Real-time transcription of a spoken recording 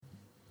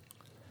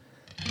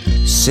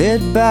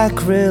Sit back,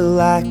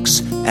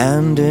 relax,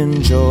 and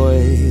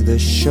enjoy the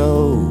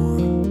show.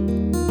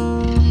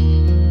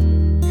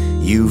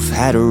 You've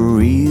had a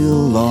real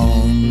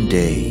long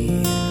day.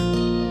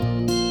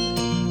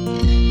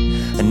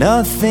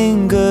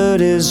 Nothing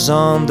good is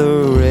on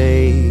the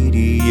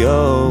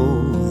radio.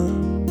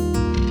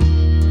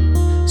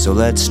 So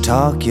let's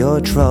talk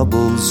your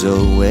troubles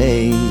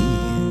away.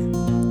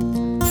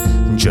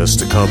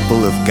 Just a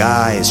couple of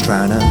guys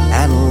trying to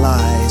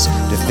analyze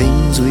the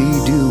things we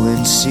do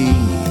and see.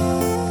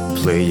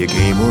 Play a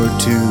game or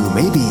two,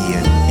 maybe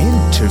an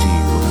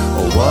interview.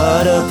 Oh,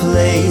 what a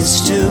place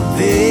to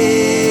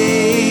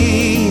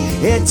be.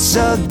 It's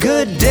a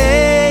good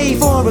day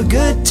for a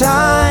good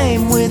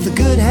time with a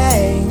good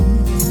hang.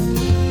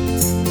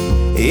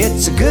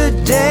 It's a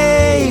good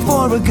day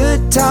for a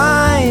good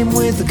time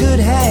with a good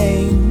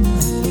hang.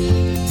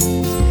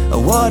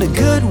 What a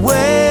good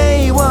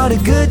way, what a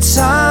good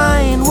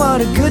sign,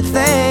 what a good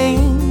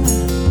thing.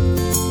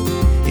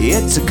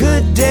 It's a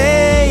good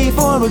day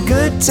for a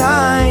good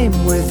time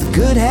with a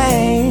good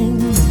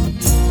hang.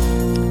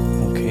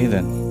 Okay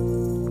then.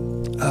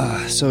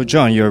 So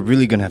John, you're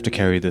really going to have to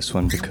carry this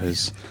one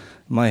because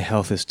my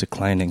health is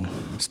declining.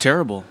 It's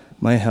terrible.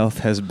 My health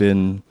has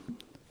been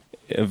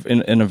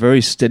in a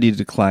very steady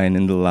decline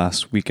in the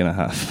last week and a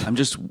half. I'm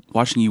just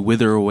watching you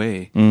wither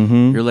away.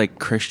 Mm-hmm. You're like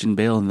Christian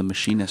Bale in The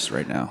Machinist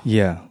right now.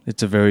 Yeah,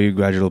 it's a very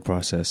gradual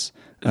process.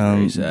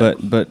 Very sad.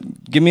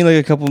 But give me like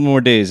a couple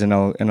more days and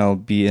I'll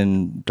be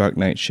in Dark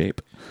Knight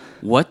shape.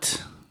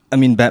 What? I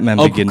mean Batman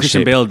Begins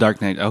Christian shape. Bale,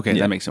 Dark Knight. Okay,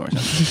 Yeah. that makes more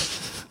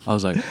sense. I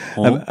was like,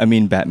 oh, I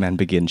mean Batman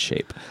Begins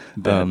shape.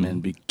 Batman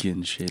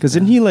Begins shape. Because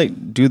didn't he like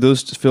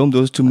film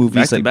those two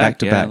movies back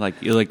to back?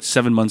 Like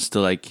 7 months to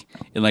like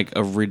in like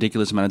a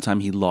ridiculous amount of time.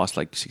 He lost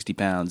like 60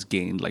 pounds,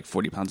 gained like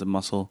 40 pounds of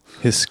muscle.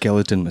 His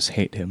skeleton must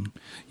hate him.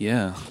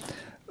 Yeah.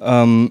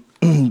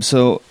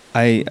 So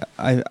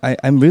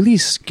I'm really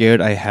scared.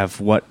 I have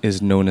what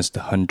is known as the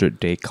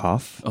 100-day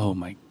cough. Oh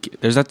my!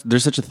 There's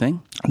such a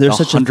thing. There's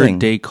such a thing.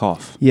 100-day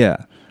cough.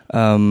 Yeah.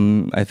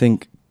 I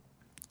think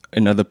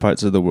in other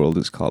parts of the world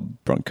it's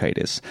called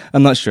bronchitis.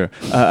 I'm not sure.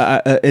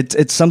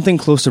 It's something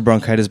close to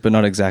bronchitis, but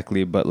not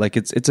exactly. But like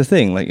it's a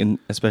thing. Like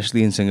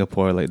especially in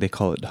Singapore, like they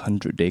call it the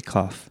 100-day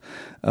cough.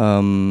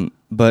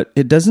 But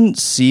it doesn't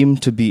seem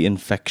to be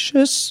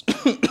infectious.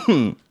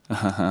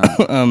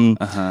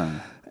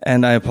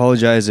 And I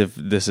apologize if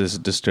this is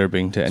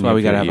disturbing to That's any why of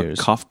we gotta your have ears.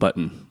 a cough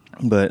button.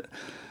 But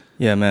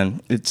yeah, man,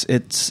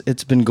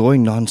 it's been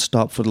going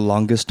nonstop for the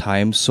longest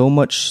time. So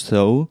much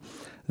so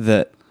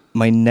that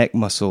my neck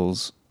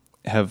muscles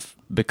have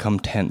become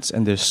tense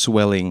and they're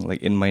swelling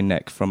like in my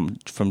neck from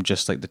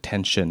just like the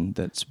tension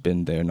that's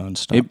been there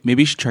nonstop.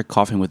 Maybe you should try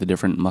coughing with a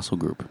different muscle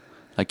group.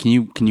 Like, can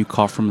you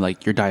cough from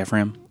like your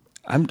diaphragm?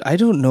 I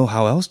don't know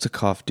how else to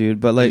cough, dude.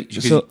 But like,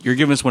 so you're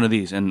giving us one of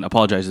these, and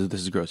apologize if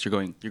this is gross. You're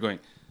going.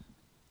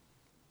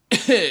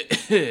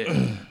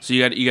 So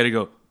you got to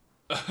go.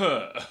 See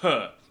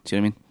what I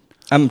mean?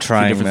 I'm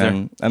trying,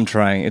 man. I'm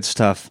trying. It's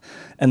tough.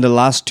 And the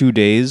last 3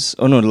 days,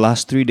 I've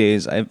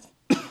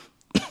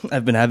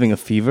been having a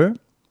fever.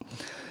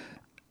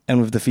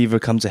 And with the fever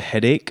comes a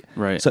headache.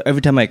 Right. So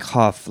every time I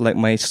cough, like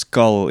my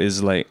skull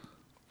is like,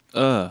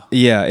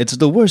 yeah, it's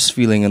the worst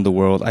feeling in the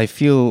world. I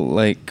feel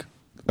like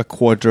a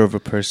quarter of a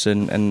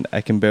person and I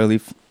can barely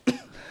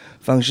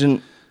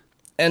function.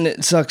 And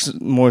it sucks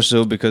more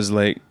so because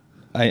like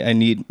I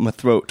need my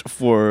throat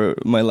for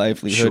my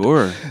livelihood.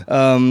 Sure.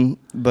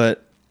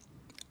 But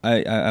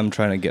I'm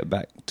trying to get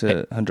back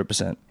to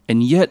 100%.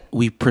 And yet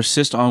we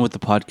persist on with the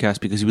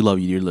podcast because we love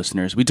you, dear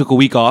listeners. We took a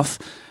week off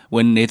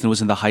when Nathan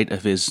was in the height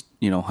of his,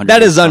 100.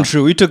 That is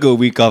untrue. We took a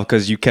week off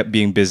because you kept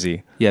being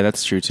busy. Yeah,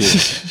 that's true too.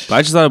 But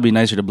I just thought it'd be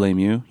nicer to blame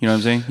you. You know what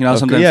I'm saying?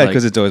 Sometimes yeah,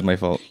 because it's always my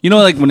fault.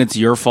 like when it's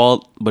your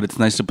fault, but it's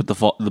nice to put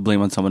the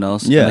blame on someone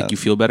else. Yeah, and, like you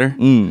feel better.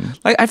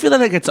 Like I feel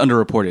like it's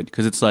underreported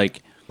because it's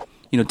like,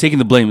 taking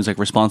the blame is like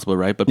responsible,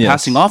 right? But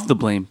passing off the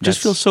blame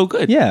just feels so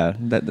good. Yeah,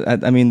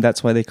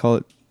 that's why they call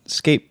it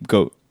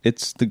scapegoat.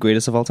 It's the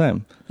greatest of all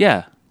time.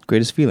 Yeah,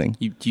 greatest feeling.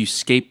 You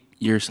scape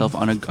yourself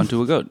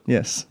onto a goat.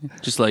 Yes,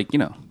 just like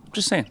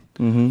just saying.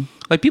 Mm-hmm.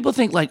 Like people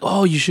think like,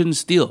 oh, you shouldn't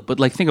steal, but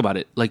like think about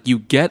it. Like you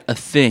get a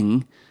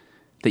thing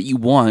that you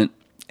want,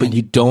 but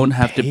you don't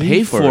have to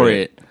pay for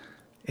it.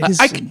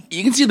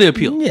 You can see the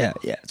appeal. Yeah,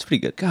 it's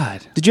pretty good.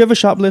 God, did you ever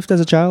shoplift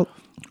as a child?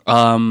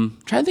 Trying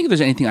to think if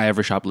there's anything I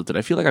ever shoplifted.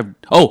 I feel like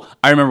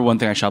I remember one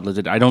thing I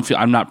shoplifted.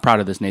 I'm not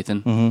proud of this,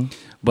 Nathan. Mm-hmm.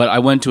 But I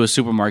went to a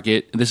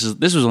supermarket. This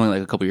was only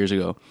like a couple years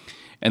ago,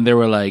 and they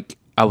were like,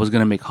 I was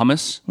gonna make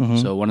hummus. Mm-hmm.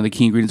 So one of the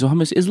key ingredients of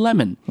hummus is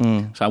lemon.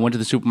 So I went to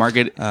the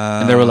supermarket,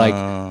 and they were like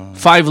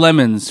 5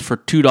 lemons for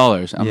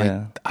 $2. I'm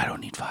like, I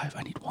don't need 5.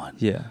 I need 1.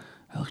 Yeah.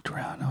 I looked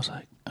around. I was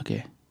like,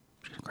 okay, I'm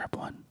just gonna grab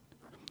 1.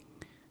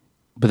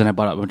 But then I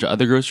bought a bunch of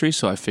other groceries,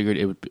 so I figured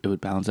it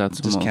would balance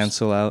out. Just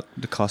cancel out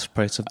the cost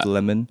price of the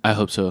lemon. I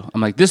hope so.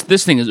 I'm like,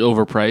 this thing is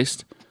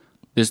overpriced.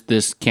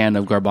 This can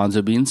of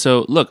garbanzo beans.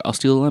 So look, I'll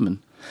steal a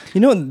lemon.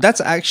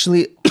 That's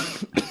actually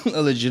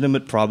a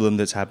legitimate problem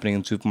that's happening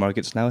in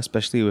supermarkets now,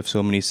 especially with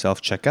so many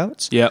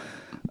self-checkouts. Yep.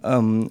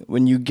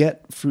 when you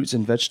get fruits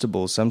and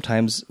vegetables,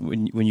 sometimes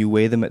when you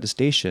weigh them at the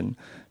station,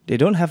 they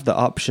don't have the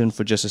option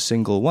for just a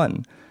single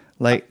one.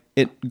 Like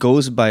it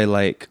goes by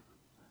like,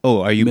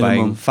 oh, are you Minimum.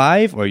 buying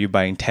 5 or are you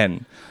buying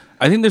 10?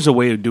 I think there's a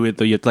way to do it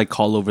though. You have to like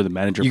call over the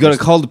manager. You got to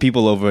first. call the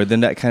people over,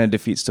 then that kind of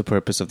defeats the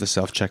purpose of the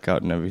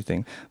self-checkout and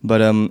everything.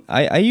 But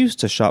I used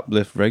to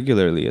shoplift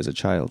regularly as a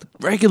child.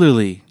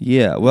 regularly.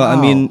 Yeah, well, I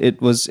Wow. mean,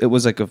 it was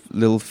like a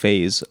little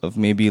phase of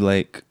maybe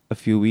like a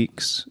few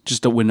weeks.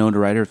 Just a Winona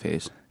Ryder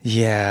phase.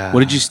 Yeah.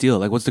 What did you steal?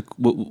 Like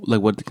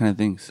what kind of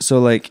things? So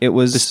like it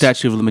was The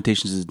statute of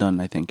limitations is done,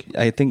 I think.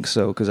 I think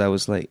so because I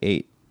was like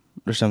 8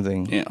 or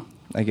something. Yeah.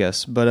 I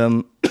guess, but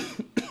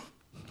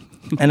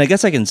and I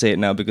guess I can say it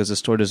now because the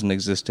store doesn't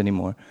exist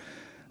anymore.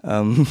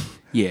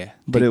 Yeah.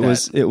 But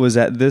take it was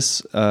at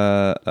this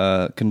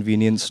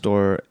convenience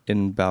store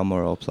in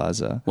Balmoral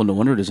Plaza. Well, no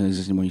wonder it doesn't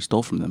exist anymore. You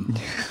stole from them.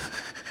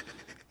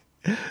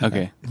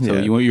 Okay. So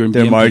Yeah. you're in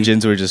Their BMP.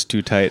 margins were just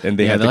too tight, and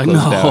they Yeah, had to they're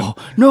close like, down.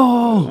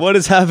 no. What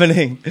is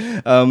happening?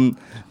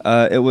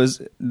 It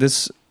was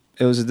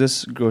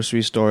this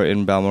grocery store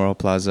in Balmoral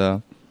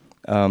Plaza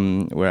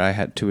where I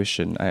had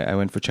tuition. I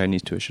went for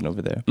Chinese tuition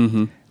over there,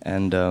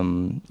 and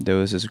there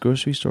was this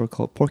grocery store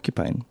called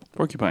Porcupine.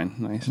 Porcupine.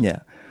 Nice. Yeah,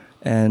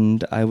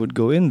 and I would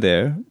go in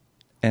there,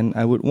 and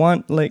I would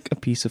want like a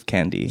piece of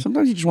candy.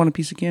 Sometimes you just want a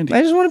piece of candy.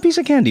 I just want a piece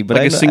of candy, but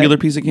Like a singular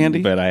piece of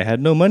candy? But I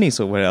had no money,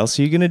 so what else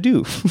are you gonna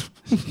do?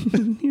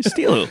 You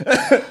steal it.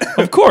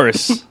 Of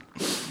course.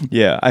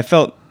 Yeah, I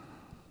felt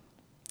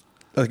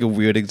like a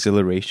weird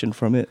exhilaration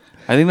from it.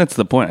 I think that's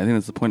the point. I think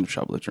that's the point of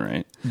shoplifting,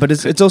 right? But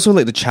it's also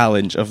like the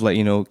challenge of like,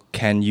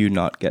 can you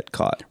not get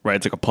caught? Right.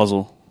 It's like a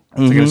puzzle. It's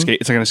like an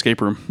escape. It's like an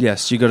escape room.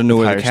 Yes, you got to know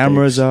With where the higher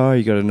cameras stakes. are.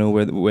 You got to know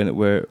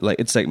where like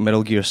it's like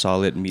Metal Gear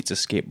Solid meets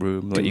Escape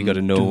Room. Like you got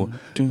to know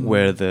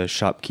where the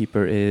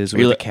shopkeeper is,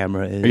 where the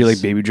camera is. Are you like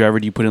Baby Driver?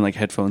 Do you put in like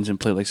headphones and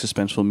play like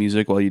suspenseful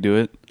music while you do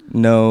it?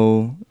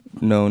 No.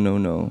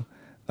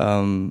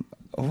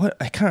 What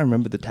I can't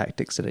remember the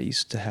tactics that I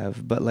used to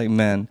have, but like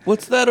man,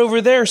 What's that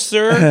over there,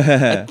 sir?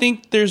 I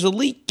think there's a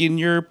leak in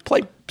your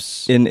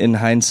pipes. in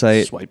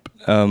hindsight, Swipe.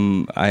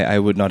 I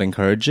would not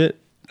encourage it.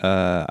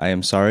 I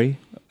am sorry,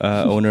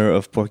 owner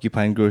of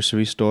Porcupine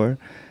Grocery Store.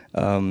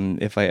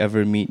 If I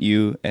ever meet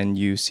you and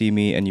you see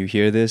me and you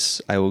hear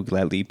this, I will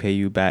gladly pay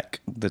you back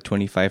the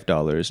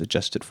 $25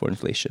 adjusted for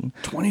inflation.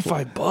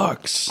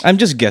 $25. I'm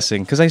just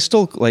guessing because I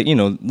stole like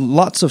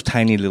lots of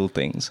tiny little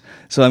things.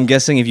 So I'm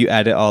guessing if you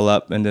add it all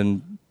up and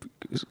then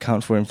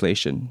count for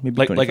inflation, maybe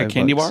Like a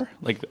candy $25. bar?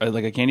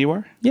 Like a candy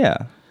bar? Yeah.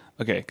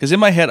 Okay, because in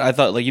my head I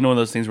thought like one of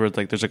those things where it's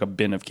like there's like a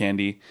bin of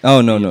candy.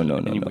 Oh no.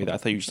 Anyway, I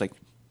thought you just like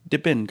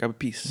dip in, grab a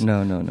piece.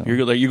 No.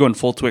 You're going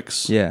full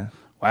Twix. Yeah.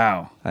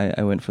 Wow,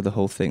 I went for the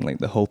whole thing, like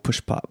the whole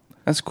push pop.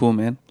 that's cool,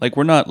 man. Like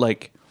we're not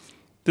like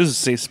this is a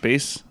safe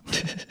space.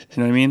 You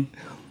know what I mean?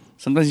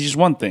 Sometimes you just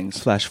want things.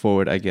 Flash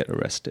forward, I get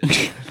arrested.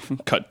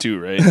 Cut to,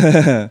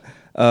 right?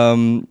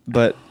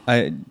 But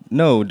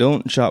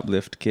don't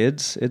shoplift,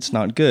 kids. It's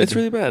not good. It's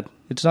really bad.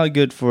 It's not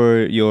good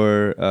for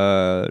your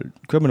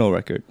criminal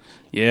record.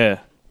 Yeah.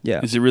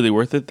 Yeah. Is it really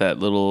worth it? That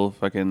little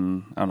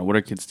fucking I don't know what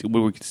are kids steal?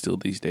 What would kids steal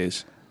these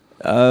days?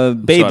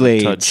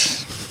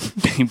 Beyblades.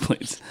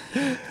 Beyblades.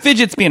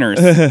 Fidget spinners.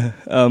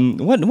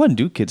 What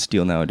do kids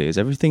steal nowadays?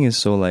 Everything is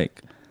so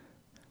like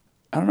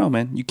I don't know,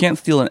 man. You can't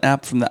steal an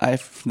app from the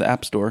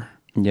app store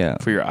yeah.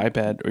 for your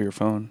iPad or your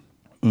phone.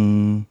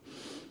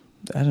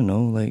 I don't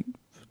know, like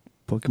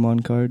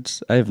Pokemon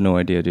cards. I have no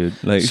idea, dude.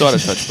 Like So out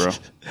of touch, bro.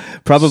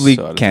 probably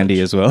So out of candy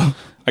touch. as well.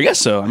 I guess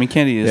so. I mean,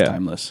 candy is Yeah.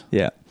 timeless.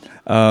 Yeah.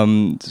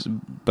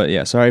 But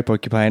yeah, sorry,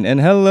 Porcupine.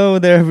 And hello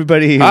there,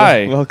 everybody.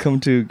 Hi. Welcome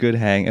to Good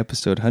Hang,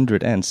 episode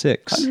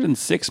 106.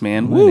 106,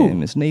 man. My Woo.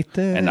 name is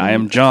Nathan. And I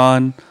am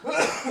John.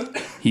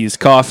 He's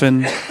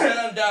coughing.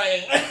 I'm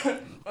dying.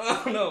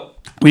 Oh, no.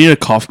 We need a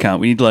cough count.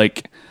 We need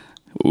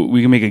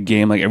we can make a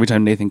game like every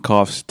time Nathan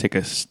coughs, take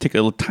a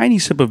tiny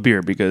sip of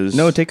beer because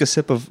No, take a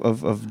sip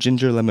of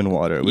ginger lemon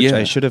water, which Yeah.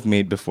 I should have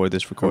made before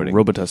this recording.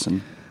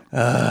 Robitussin. Do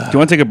you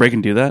want to take a break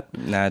and do that?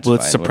 Nah, it's Will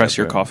it fine, suppress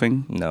your whatever.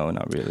 coughing? No,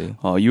 not really.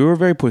 Oh, you were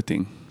very poor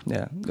thing.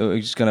 Yeah, we're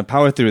just gonna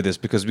power through this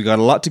because we got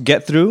a lot to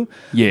get through.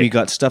 Yeah. We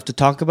got stuff to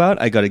talk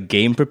about. I got a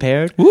game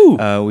prepared. Woo.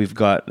 We've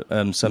got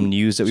some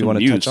news that we Some want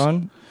to news. touch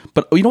on.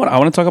 But you know what I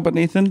want to talk about,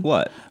 Nathan?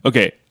 What?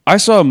 Okay, I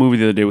saw a movie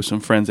the other day with some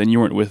friends, and you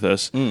weren't with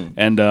us,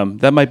 and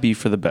that might be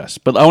for the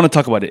best. But I want to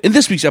talk about it in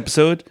this week's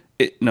episode.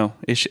 Do you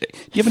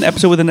have an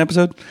episode within an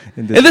episode?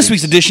 In In this this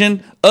week's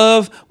edition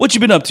of What You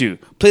Been Up To.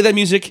 Play that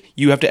music.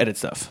 You have to edit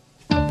stuff.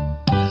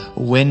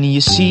 When you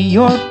see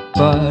your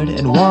bud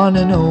and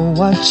wanna know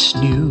what's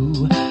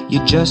new,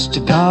 you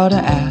just gotta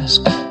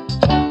ask,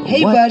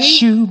 Hey, what buddy.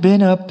 you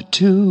been up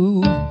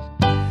to?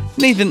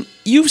 Nathan,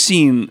 you've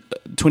seen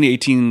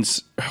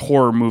 2018's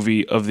horror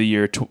movie of the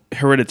year,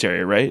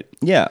 Hereditary, right?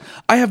 Yeah.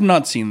 I have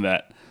not seen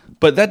that.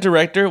 But that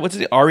director, what's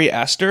it, Ari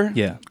Aster?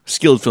 Yeah.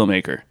 Skilled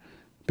filmmaker.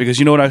 Because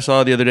you know what I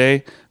saw the other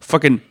day?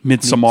 Fucking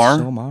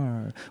Midsommar.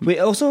 Midsommar. Wait,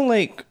 also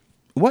like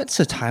what's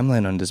the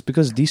timeline on this?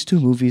 Because these two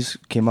movies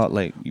came out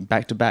like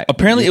back to back.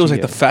 Apparently, it was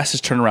like the Yeah.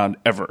 fastest turnaround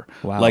ever.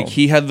 Wow. Like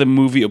he had the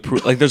movie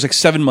approved. Like there's like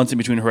 7 months in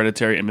between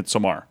Hereditary and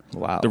Midsommar.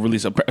 Wow. The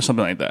release of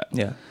something like that.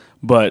 Yeah.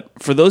 But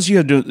for those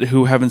of you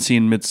who haven't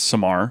seen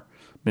Midsummer,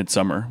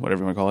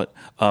 whatever you want to call it,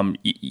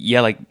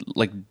 yeah,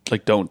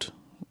 like don't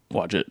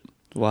watch it.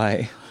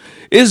 Why?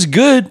 It's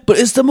good, but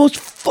it's the most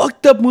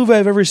fucked up movie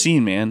I've ever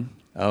seen, man.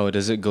 Oh,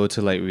 does it go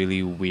to like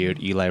really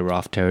weird Eli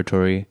Roth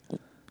territory?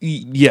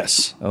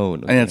 Yes. Oh, I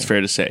think that's fair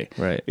to say.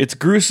 Right. It's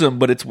gruesome,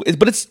 but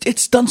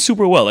it's done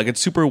super well. Like it's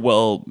super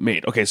well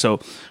made. Okay, so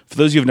for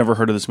those of you who've never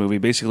heard of this movie,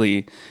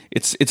 basically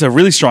it's a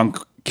really strong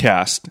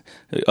cast.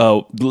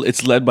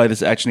 It's led by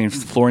this actor named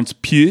Florence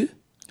Pugh.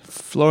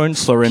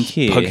 Florence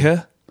Pugh.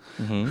 Pugh,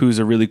 who's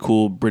a really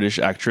cool British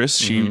actress.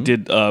 She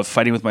did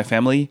Fighting with My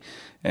Family,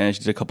 and she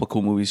did a couple of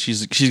cool movies.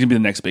 She's gonna be the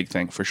next big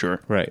thing for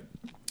sure. Right.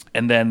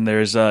 And then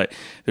there's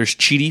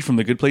Chidi from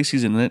The Good Place.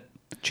 He's in it.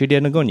 Chidi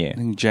Anagonye. I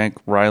think Jack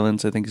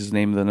Rylance, I think is his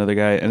name, another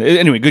guy. And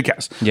anyway, good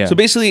cast. Yeah. So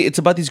basically, it's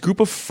about these group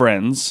of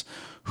friends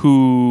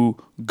who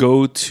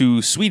go to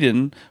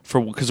Sweden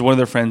because one of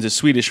their friends is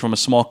Swedish from a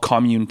small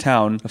commune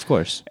town. Of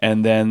course.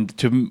 And then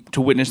to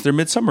witness their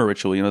midsummer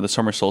ritual, the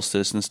summer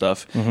solstice and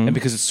stuff. And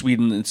because it's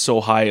Sweden, it's so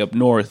high up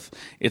north,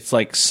 it's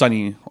like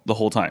sunny the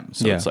whole time.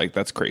 So Yeah. it's like,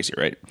 that's crazy,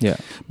 right? Yeah.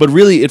 But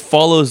really, it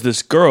follows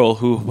this girl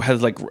who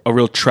has like a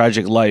real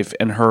tragic life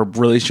and her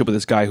relationship with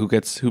this guy who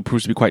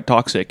proves to be quite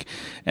toxic,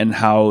 and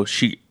how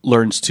she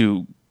learns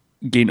to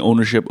gain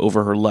ownership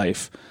over her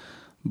life.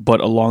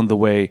 But along the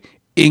way,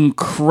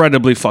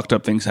 incredibly fucked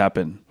up things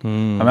happen. I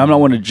mean, I'm not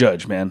one to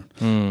judge, man.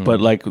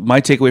 But like my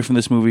takeaway from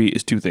this movie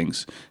is two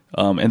things.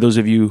 And those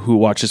of you who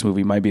watch this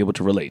movie might be able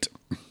to relate.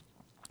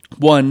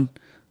 One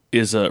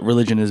is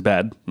religion is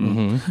bad.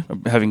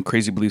 Having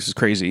crazy beliefs is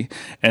crazy.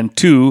 And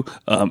two,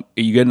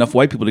 you get enough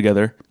white people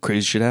together,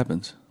 crazy shit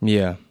happens.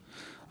 Yeah.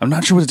 I'm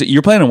not sure what to do.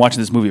 You're planning on watching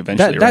this movie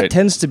eventually, That right?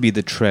 tends to be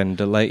the trend.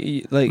 Like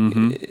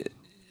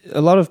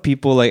a lot of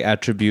people like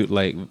attribute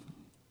like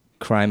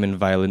crime and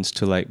violence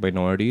to like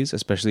minorities,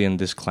 especially in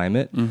this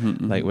climate,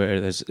 like where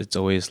it's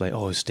always like,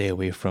 oh, stay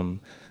away from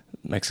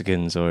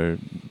Mexicans or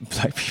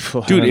black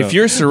people. Dude, if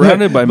you're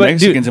surrounded by But,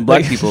 Mexicans dude, and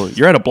black like- people,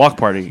 you're at a block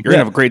party. You're gonna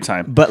have a great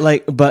time. But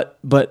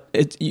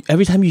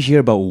every time you hear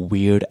about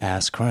weird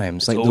ass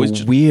crimes, like always the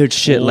just weird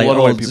shit, a like lot of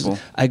oh, white people.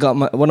 I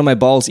got one of my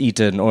balls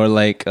eaten, or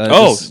like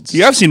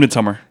You have seen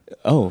Midsummer.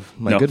 oh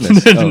my No.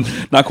 goodness,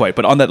 oh. Not quite,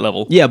 but on that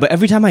level. Yeah, but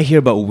every time I hear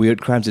about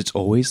weird crimes, it's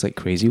always like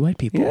crazy white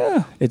people.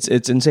 Yeah. It's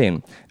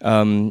insane.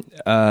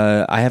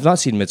 I have not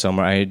seen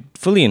Midsommar. I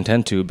fully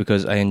intend to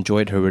because I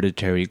enjoyed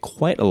Hereditary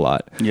quite a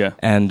lot. Yeah.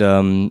 And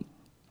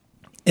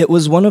it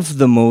was one of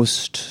the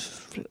most.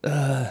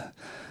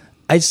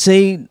 I'd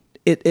say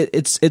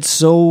it's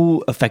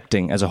so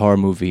affecting as a horror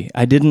movie.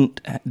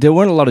 There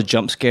weren't a lot of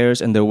jump scares,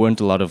 and there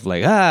weren't a lot of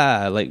like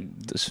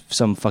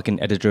some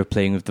fucking editor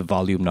playing with the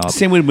volume knob.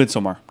 Same with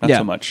Midsommar. Not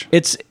so much.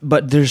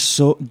 But there's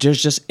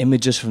just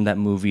images from that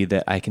movie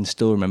that I can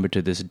still remember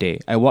to this day.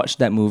 I watched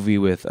that movie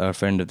with a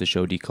friend of the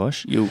show,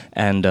 Dikosh,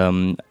 and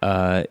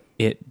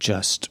it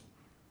just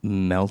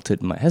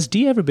melted my. Has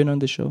D ever been on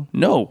the show?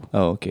 No.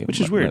 Oh, okay. Which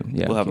is weird.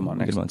 We'll have him on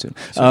next. Good one soon.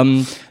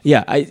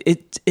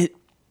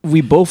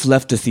 We both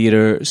left the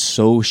theater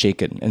so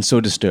shaken and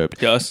so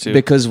disturbed. Yeah, us too.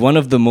 Because one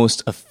of the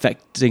most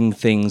affecting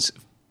things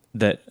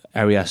that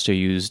Ari Aster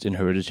used in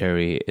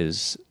Hereditary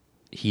is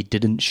he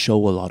didn't show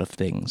a lot of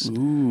things.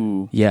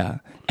 Ooh. Yeah.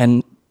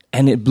 And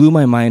it blew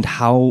my mind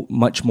how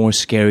much more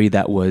scary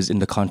that was in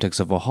the context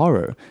of a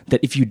horror.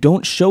 That if you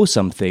don't show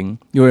something,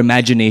 your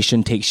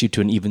imagination takes you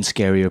to an even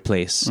scarier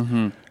place.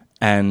 Mm-hmm.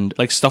 And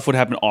Like stuff would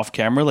happen off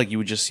camera, like you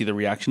would just see the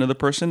reaction of the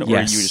person, or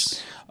Yes. you would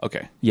just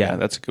okay. Yeah.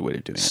 That's a good way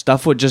of doing it.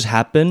 stuff would just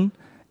happen,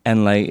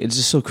 and like it's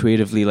just so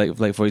creatively,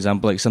 like for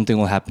example, like something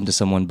will happen to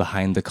someone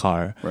behind the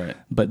car, Right.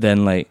 but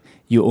then like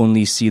you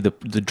only see the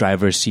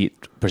driver's seat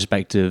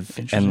perspective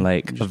and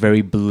like a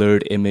very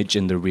blurred image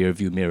in the rear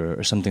view mirror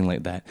or something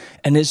like that.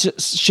 And it's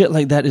just shit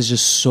like that is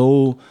just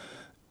so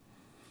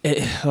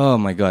oh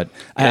my god.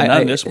 Yeah,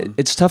 not in this one.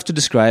 It's tough to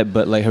describe,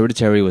 but like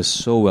Hereditary was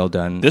so well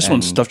done. This one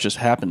and- stuff just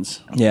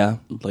happens. Yeah.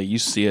 Like you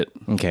see it.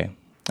 Okay.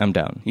 I'm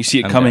down. You see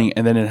it I'm coming,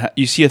 down. and then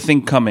you see a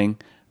thing coming,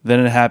 then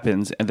it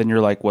happens, and then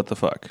you're like, "What the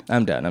fuck?"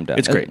 I'm down.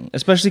 It's great.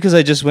 Especially because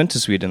I just went to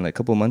Sweden like a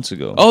couple months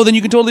ago. Oh, then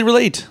you can totally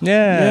relate.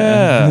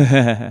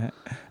 Yeah.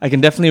 I can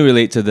definitely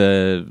relate to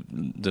the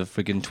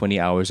freaking 20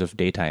 hours of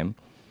daytime.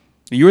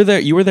 You were there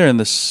in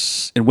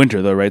in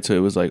winter though, right? So it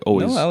was like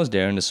always. No, I was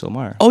there in the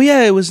Somar. Oh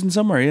yeah, it was in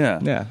summer. Yeah.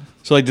 Yeah.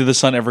 So like, did the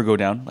sun ever go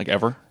down? Like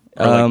ever?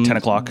 Or like 10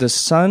 o'clock? The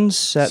sun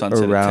set Sunset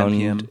at 10 around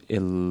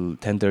p.m..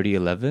 10:30,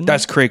 11.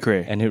 That's cray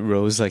cray. And it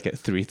rose like at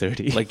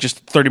 3:30. Like just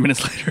 30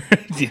 minutes later.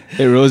 Yeah.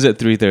 It rose at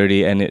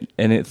 3:30,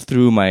 and it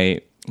threw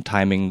my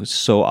timing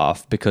so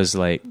off because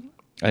like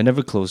I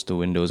never close the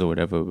windows or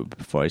whatever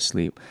before I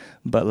sleep.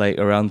 But like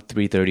around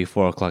 3:30,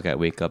 4 o'clock, I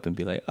wake up and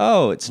be like,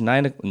 oh, it's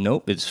 9 o'clock.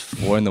 Nope, it's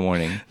 4 in the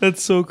morning.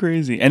 That's so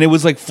crazy. And it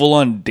was like full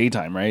on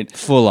daytime, right?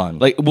 Full on.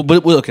 Like,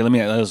 but okay, let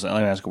me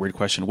ask a weird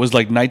question. Was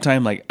like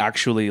nighttime like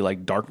actually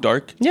like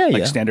dark? Yeah, like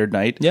yeah. standard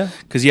night. Yeah.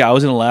 Because I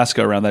was in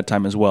Alaska around that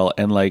time as well,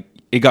 and like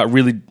it got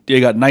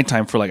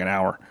nighttime for like an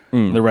hour.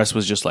 The rest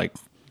was just like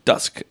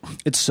dusk.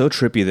 It's so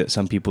trippy that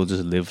some people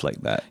just live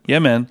like that. Yeah,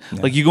 man.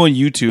 Like you go on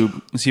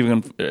YouTube and see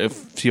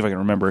if I can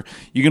remember.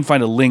 You can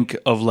find a link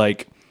of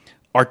like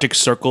Arctic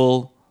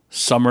Circle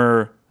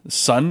summer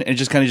sun, and it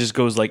just kind of just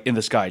goes like in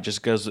the sky. It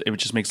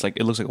just makes like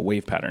it looks like a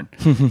wave pattern.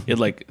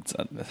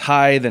 It's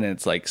high, then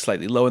it's like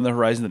slightly low in the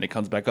horizon, then it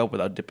comes back up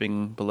without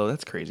dipping below.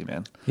 That's crazy,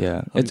 man.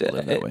 Yeah, How people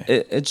live that way.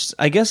 it's.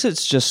 I guess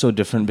it's just so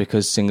different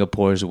because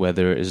Singapore's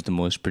weather is the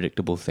most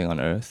predictable thing on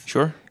earth.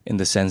 Sure. In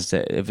the sense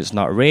that if it's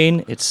not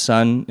rain, it's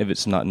sun. If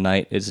it's not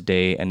night, it's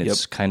day, and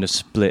it's kind of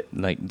split.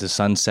 Like the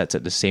sun sets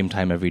at the same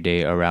time every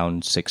day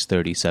around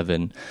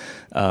 6:37,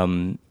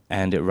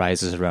 and it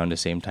rises around the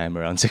same time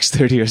around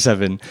 6:30 or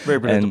 7. Very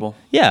predictable.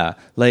 And yeah,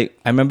 like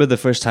I remember the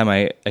first time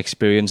I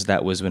experienced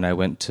that was when I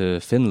went to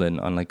Finland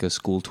on like a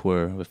school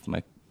tour with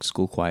my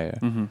school choir,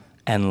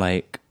 and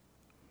like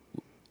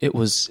it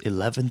was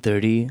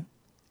 11:30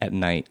 at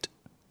night,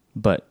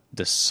 but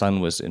the sun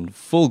was in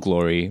full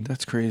glory.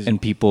 That's crazy. And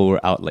people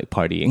were out like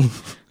partying.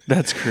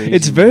 That's crazy.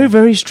 It's very,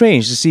 very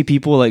strange to see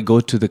people like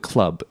go to the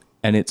club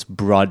and it's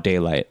broad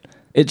daylight.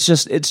 It's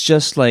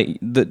just like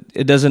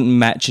it doesn't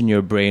match in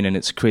your brain, and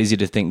it's crazy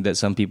to think that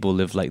some people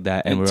live like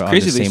that and It's we're on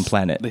crazy the same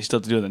planet. They still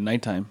have to do it at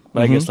nighttime.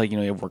 But I guess like you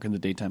have work in the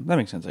daytime. That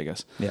makes sense, I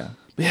guess. Yeah.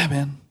 But yeah,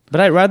 man.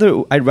 But I'd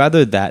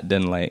rather that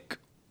than like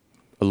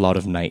a lot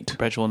of night.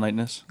 Perpetual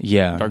nightness.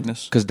 Yeah.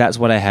 Darkness. Because that's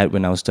what I had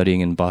when I was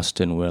studying in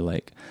Boston, where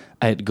like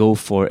I'd go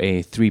for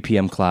a 3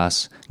 p.m.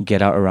 class,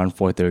 get out around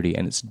 4:30,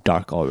 and it's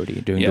dark already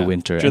during the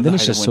winter. During And then the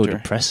it's height of just so winter.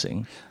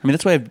 depressing. I mean,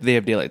 that's why they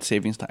have daylight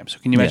savings time. So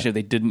can you imagine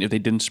Yeah. if they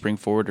didn't spring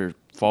forward or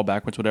fall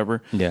backwards,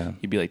 whatever? Yeah.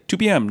 You'd be like 2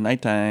 p.m.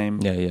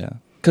 nighttime. Yeah.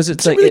 Because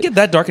it's Does it like really get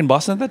that dark in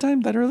Boston at that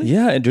time? That early?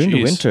 yeah, during the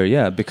Jeez. winter,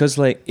 yeah, because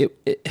like it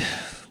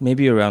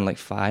maybe around like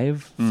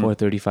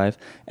 4:35,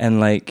 and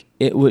like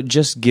it would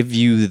just give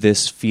you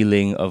this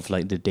feeling of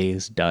like the day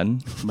is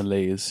done.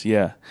 Malays.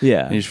 Yeah.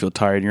 Yeah. And you just feel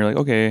tired, and you're like,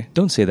 okay,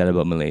 Don't say that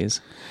about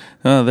Malays.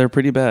 they're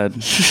pretty bad.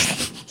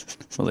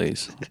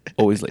 Malays.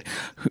 Always late.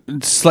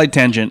 Slight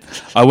tangent.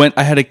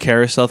 I had a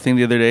carousel thing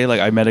the other day. Like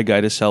I met a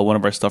guy to sell one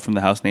of our stuff from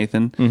the house,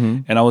 Nathan,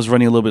 and I was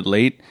running a little bit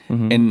late,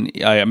 and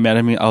I met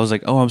him. I was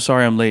like, "Oh, I'm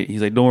sorry, I'm late."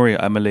 He's like, "Don't worry,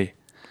 I'm late."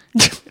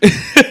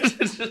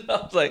 I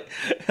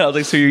was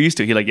like, "So you're used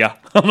to it?" He's like, "Yeah."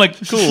 I'm like,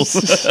 "Cool."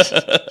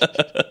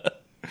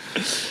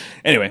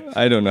 Anyway,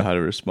 I don't know how to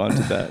respond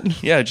to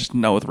that. yeah, just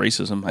not with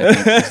racism. I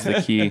think is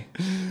the key.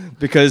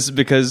 because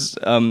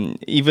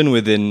even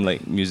within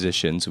like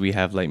musicians, we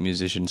have like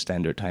musician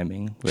standard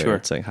timing where Sure.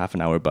 it's like half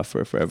an hour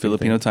buffer for everything.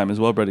 Filipino time as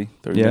well, buddy.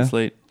 30 Yeah. minutes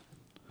late.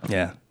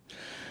 Yeah.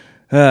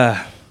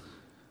 I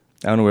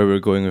don't know where we're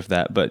going with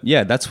that, but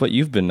yeah, that's what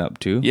you've been up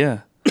to. Yeah.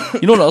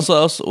 You know what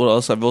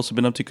else I've also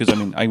been up to? Because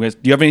I guess,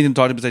 do you have anything to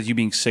talk to besides you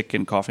being sick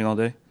and coughing all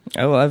day?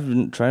 Oh, I've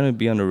been trying to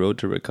be on the road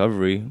to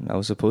recovery. I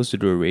was supposed to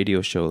do a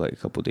radio show like a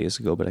couple days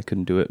ago, but I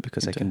couldn't do it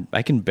because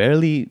I can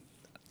barely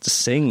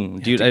sing,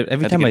 dude.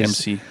 Every time I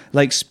MC.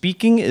 like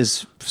speaking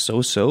is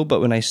so,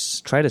 but when I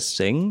try to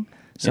sing,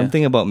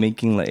 something about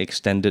making like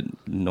extended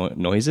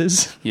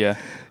noises, Yeah.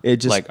 it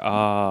just Like,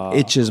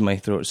 itches my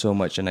throat so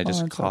much, and I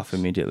just that cough sucks.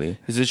 immediately.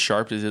 Is it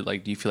sharp? Is it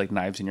like, do you feel like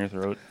knives in your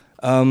throat?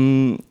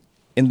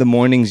 In the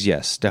mornings,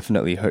 yes,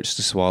 definitely hurts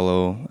to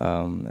swallow,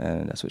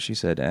 and that's what she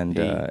said. And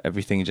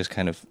everything just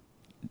kind of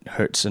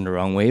hurts in the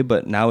wrong way.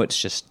 But now it's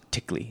just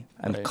tickly.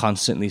 I'm Right.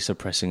 constantly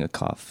suppressing a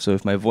cough. So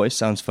if my voice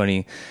sounds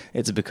funny,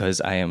 it's because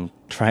I am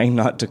trying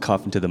not to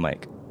cough into the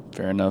mic.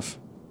 Fair enough.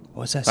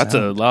 What's that That's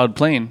sound? a loud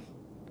plane.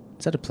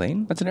 Is that a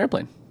plane? That's an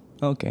airplane.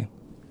 Okay.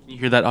 You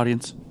hear that,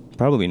 audience?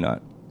 Probably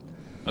not.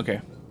 Okay.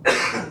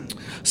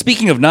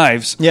 Speaking of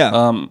knives,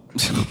 Yeah.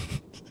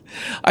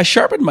 I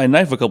sharpened my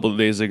knife a couple of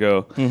days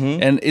ago,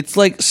 and it's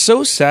like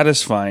so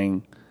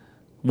satisfying.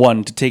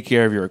 One, to take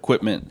care of your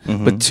equipment,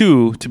 but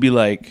two, to be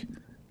like,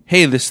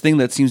 hey, this thing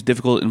that seems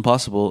difficult and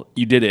impossible,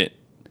 you did it.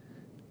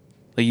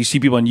 Like you see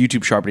people on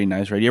YouTube sharpening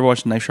knives, right? You ever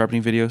watch knife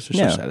sharpening videos?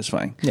 They're Yeah. so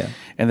satisfying. Yeah.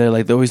 And they're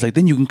always like,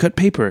 then you can cut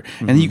paper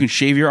and then you can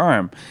shave your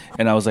arm.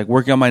 And I was like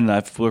working on my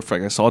knife for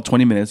like a solid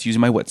 20 minutes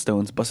using my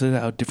whetstones, busted it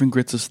out, different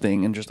grits of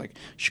thing, and just like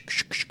shuk,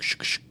 shuk, shuk,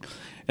 shuk, shuk.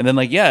 And then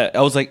like, yeah,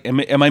 I was like,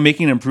 am I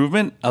making an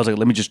improvement? I was like,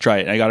 let me just try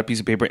it. And I got a piece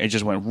of paper and it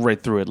just went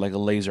right through it like a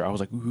laser. I was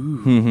like,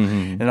 ooh.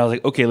 And I was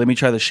like, okay, let me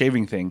try the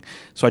shaving thing.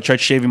 So I tried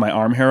shaving my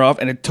arm hair off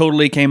and it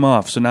totally came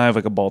off. So now I have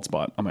like a bald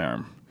spot on my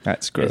arm.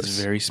 That's gross. It's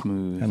very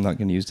smooth. I'm not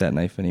going to use that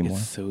knife anymore.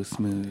 It's so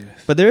smooth.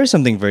 But there is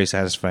something very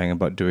satisfying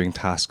about doing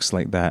tasks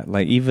like that.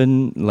 Like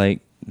even like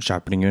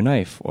sharpening your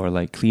knife or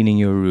like cleaning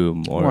your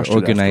room or Washed it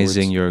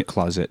organizing afterwards. your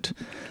closet.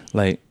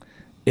 Like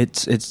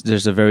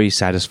there's a very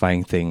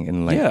satisfying thing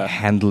in like Yeah.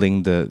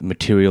 handling the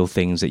material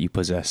things that you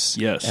possess.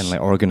 Yes. And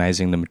like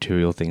organizing the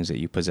material things that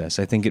you possess.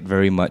 I think it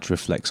very much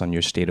reflects on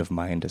your state of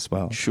mind as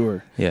well.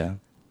 Sure. Yeah.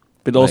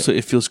 But also,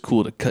 it feels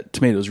cool to cut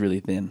tomatoes really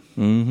thin.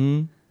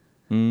 Mm-hmm.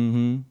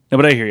 Mm-hmm. No,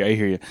 but I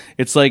hear you.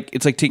 It's like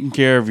taking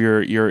care of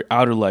your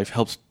outer life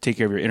helps take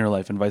care of your inner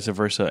life, and vice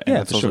versa. And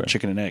Yeah, it's for also sure.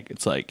 chicken and egg.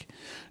 It's like,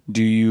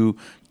 do you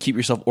keep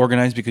yourself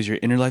organized because your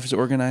inner life is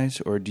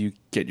organized, or do you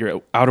get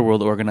your outer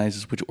world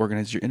organized, which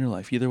organizes your inner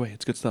life? Either way,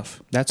 it's good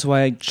stuff. That's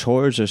why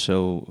chores are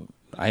so.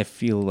 I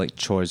feel like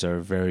chores are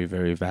a very,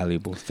 very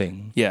valuable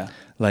thing. Yeah.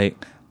 Like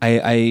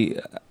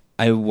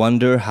I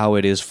wonder how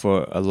it is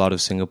for a lot of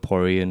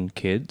Singaporean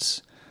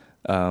kids.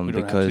 We don't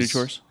Because have to do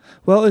chores.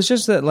 well, it's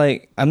just that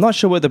like I'm not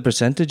sure what the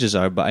percentages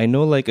are, but I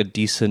know like a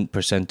decent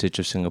percentage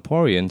of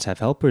Singaporeans have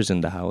helpers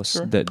in the house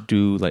Sure. that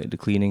do like the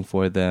cleaning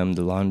for them,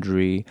 the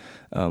laundry.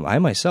 I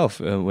myself,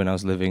 when I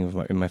was living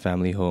in my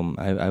family home,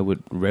 I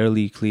would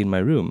rarely clean my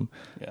room.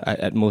 Yeah.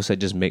 At most, I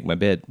just make my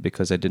bed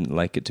because I didn't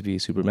like it to be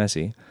super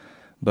messy.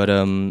 But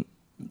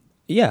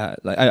yeah,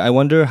 like I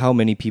wonder how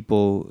many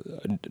people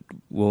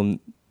will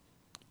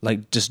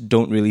like just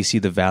don't really see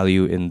the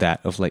value in that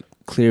of like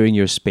clearing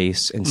your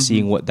space and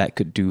seeing what that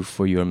could do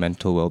for your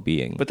mental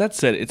well-being. But that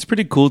said, it's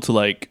pretty cool to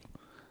like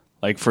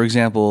for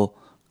example,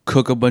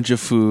 cook a bunch of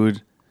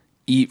food,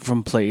 eat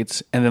from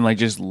plates, and then like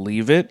just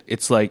leave it.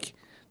 It's like,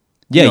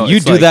 yeah, know, you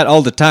it's do like- that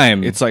all the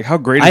time. it's like how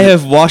great. I is it?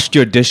 have washed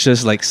your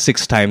dishes like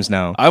 6 times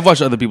now. I've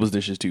washed other people's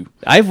dishes too.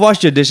 I've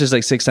washed your dishes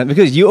like 6 times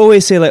because you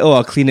always say like, "Oh,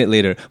 I'll clean it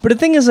later." But the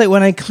thing is, like,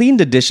 when I clean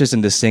the dishes in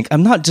the sink,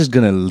 I'm not just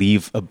gonna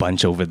leave a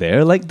bunch over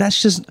there. Like,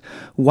 that's just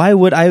why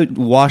would I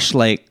wash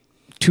like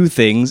 2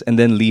 things and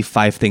then leave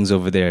 5 things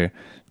over there?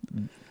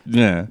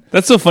 Yeah,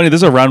 That's so funny.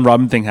 There's a round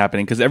robin thing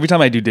happening because every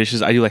time I do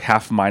dishes, I do like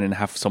half mine and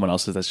half someone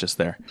else's that's just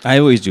there. I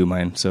always do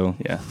mine. So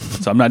Yeah.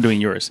 So I'm not doing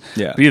yours.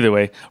 Yeah. But either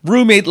way,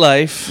 roommate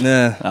life.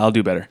 Nah. I'll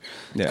do better.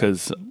 Yeah.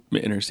 Because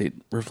interstate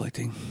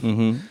reflecting.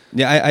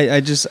 yeah,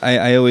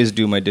 I always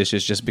do my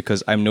dishes just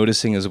because I'm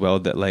noticing as well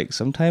that like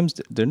sometimes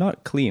they're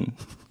not clean.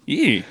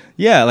 Yeah.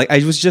 Yeah, like I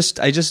just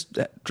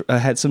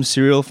had some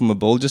cereal from a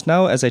bowl just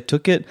now. As I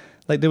took it,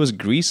 like there was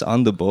grease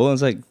on the bowl. I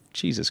was like,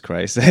 Jesus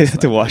Christ, I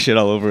had to wash it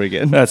all over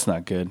again. That's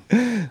not good.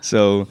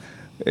 So,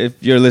 if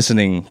you're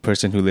listening,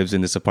 person who lives in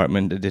this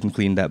apartment that didn't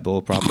clean that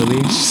bowl properly,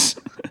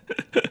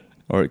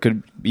 or it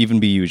could even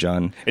be you,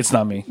 John. It's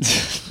not me.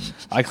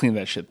 I clean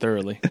that shit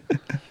thoroughly.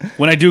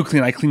 When I do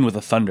clean, I clean with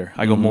a thunder.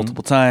 I go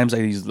multiple times. I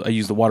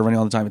use the water running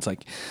all the time. It's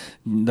like,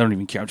 I don't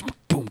even care. I'm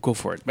just, boom, go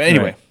for it. But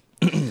anyway,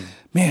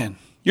 man,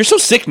 you're so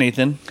sick,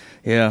 Nathan.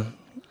 Yeah.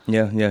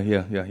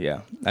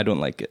 I don't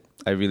like it.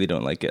 I really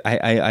don't like it.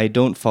 I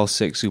don't fall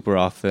sick super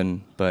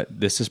often, but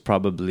this is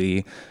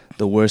probably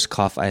the worst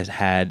cough I've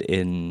had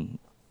in,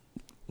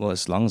 well,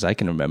 as long as I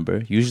can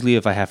remember. Usually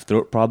if I have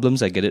throat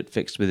problems, I get it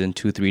fixed within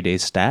 2-3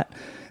 days stat.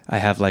 I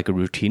have like a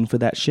routine for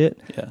that shit.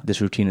 Yeah.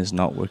 This routine is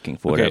not working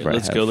for Okay, whatever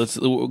let's I have. go. Let's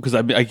because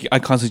I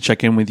constantly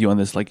check in with you on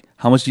this. Like,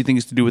 how much do you think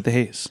is to do with the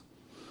haze?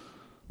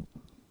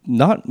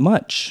 Not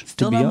much.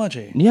 Still to be not hon- much,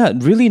 eh? Yeah,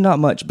 really not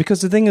much.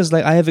 Because the thing is,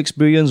 like, I have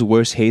experienced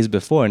worse haze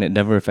before, and it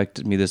never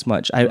affected me this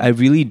much. I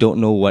really don't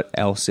know what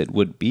else it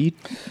would be,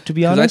 to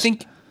be Because honest. I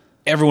think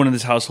everyone in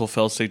this household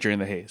fell sick during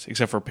the haze,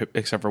 except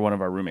for one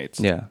of our roommates.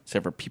 Yeah.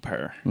 Except for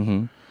Peeper.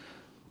 Mm-hmm.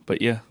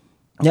 But yeah.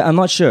 Yeah, I'm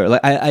not sure.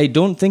 Like, I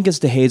don't think it's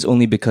the haze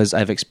only because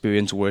I've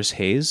experienced worse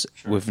haze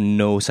with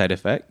no side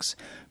effects.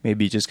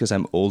 Maybe just because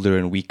I'm older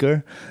and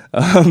weaker,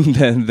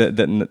 then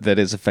that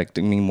is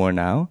affecting me more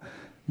now.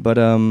 But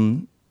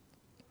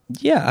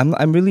yeah,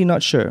 I'm really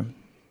not sure.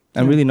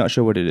 I'm really not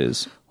sure what it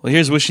is. Well,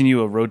 here's wishing you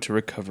a road to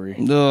recovery,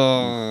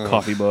 Oh,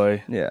 coffee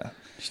boy. yeah.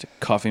 Just a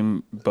coffee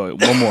boy.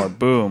 One more,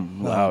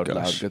 boom, loud,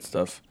 gosh. good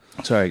stuff.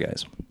 Sorry,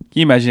 guys. Can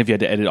you imagine if you had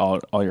to edit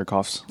all your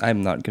coughs?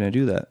 I'm not gonna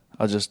do that.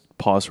 I'll just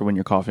pause for when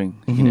you're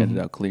coughing. You can edit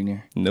out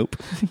cleaner. Nope.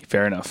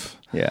 Fair enough.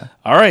 Yeah.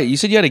 All right, you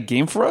said you had a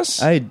game for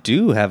us. I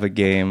do have a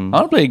game. I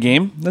want to play a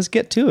game. Let's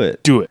get to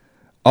it. Do it.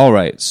 All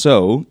right.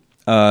 So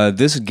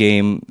this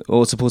game,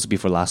 well, it's supposed to be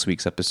for last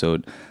week's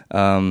episode.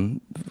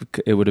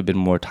 It would have been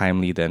more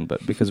timely then,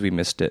 but because we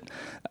missed it,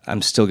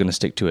 I'm still going to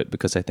stick to it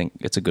because I think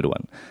it's a good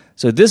one.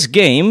 So this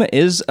game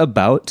is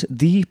about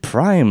the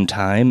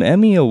Primetime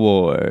Emmy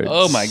Awards.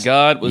 Oh my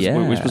God! Were we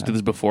Yeah. supposed to do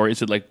this before?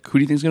 Is it like who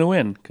do you think is going to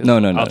win? 'Cause No.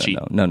 I'll cheat.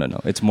 No.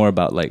 It's more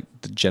about like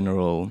the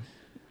general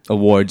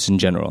awards in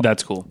general.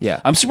 That's cool. Yeah.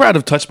 I'm super out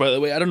of touch, by the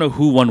way. I don't know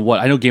who won what.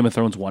 I know Game of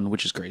Thrones won,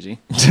 which is crazy.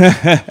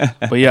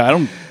 But yeah, I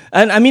don't.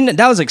 And I mean,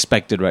 that was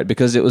expected, right?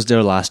 Because it was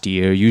their last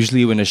year.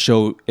 Usually when a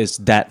show is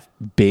that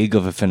big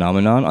of a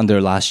phenomenon, on their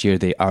last year,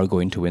 they are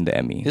going to win the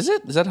Emmy. Is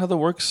it? Is that how that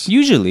works?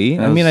 Usually.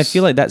 I mean, I Yes.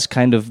 feel like that's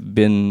kind of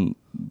been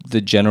the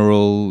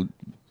general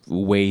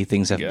way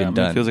things have Yeah, I been mean,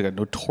 done. it feels like a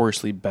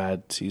notoriously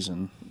bad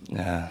season.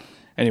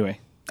 Anyway,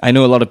 I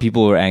know a lot of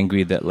people were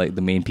angry that like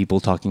the main people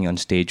talking on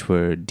stage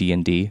were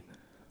D&D.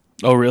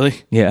 oh really?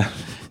 Yeah.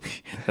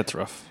 That's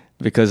rough.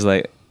 Because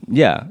like,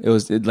 yeah,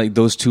 like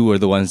those two were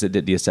the ones that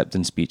did the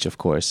acceptance speech, of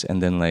course.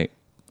 And then like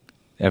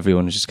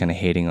everyone was just kind of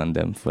hating on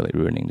them for like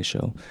ruining the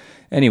show.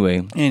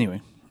 Anyway,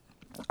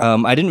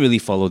 I didn't really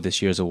follow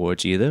this year's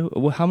awards either.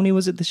 How many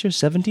was it this year?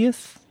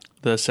 70th?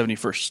 The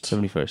 71st.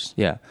 71st,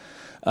 yeah.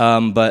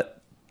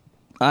 But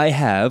I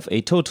have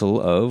a total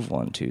of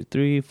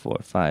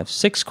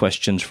 6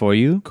 questions for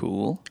you.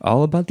 Cool.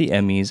 All about the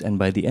Emmys, and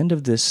by the end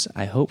of this,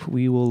 I hope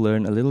we will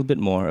learn a little bit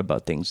more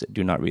about things that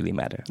do not really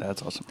matter.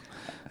 That's awesome.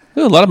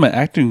 A lot of my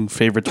acting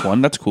favorites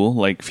won. That's cool.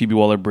 Like Phoebe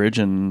Waller-Bridge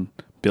and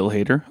Bill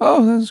Hader.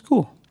 Oh, that's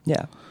cool.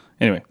 Yeah.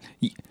 Anyway,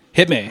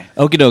 hit me.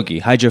 Okie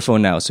dokie. Hide your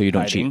phone now so you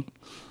don't Hiding. cheat.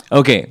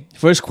 Okay,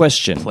 first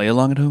question. Play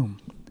along at home.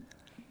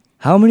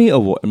 How many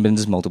awards, this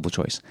is multiple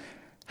choice.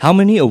 How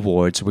many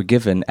awards were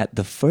given at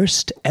the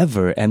first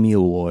ever Emmy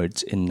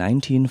Awards in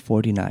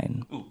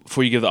 1949?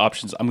 Before you give the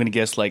options, I'm going to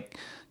guess like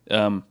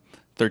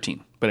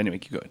 13. But anyway,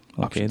 keep going.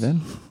 Okay, Options.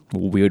 then.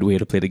 Weird way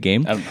to play the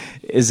game. I don't know.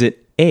 Is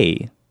it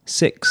A,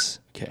 6,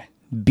 Okay.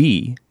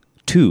 B,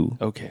 2,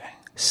 Okay.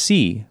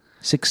 C,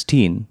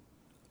 16,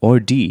 or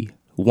D,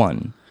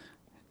 1?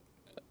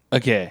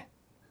 Okay.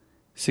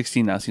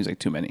 16 now seems like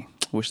too many.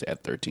 I wish they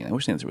had 13. I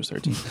wish the answer was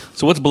 13.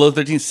 So what's below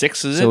 13?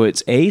 6, is it? So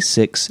it's A,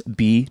 6,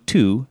 B,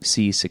 2,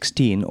 C,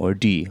 16, or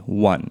D,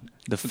 1.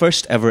 The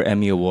first ever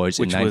Emmy Awards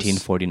in Which was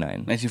 1949.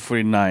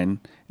 1949.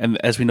 And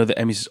as we know, the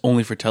Emmys is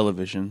only for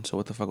television. So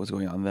what the fuck was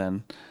going on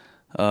then?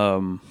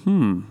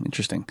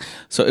 Interesting.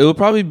 So it would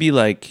probably be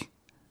like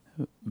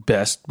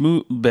best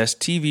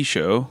TV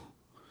show.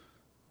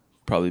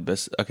 Probably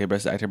best actor,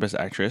 best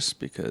actress,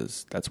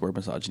 because that's where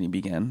misogyny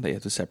began. They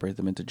have to separate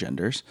them into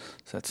genders.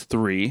 So that's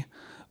 3.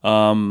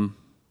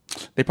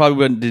 They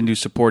probably didn't do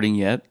supporting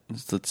yet.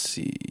 Let's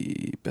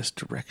see. Best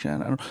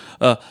direction. I don't.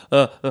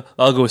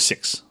 I'll go with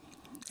 6.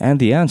 And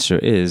the answer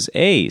is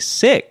A,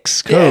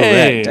 6. Yay!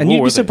 Correct. And What you'd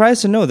were be they?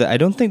 surprised to know that I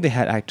don't think they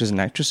had actors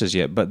and actresses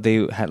yet, but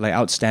they had like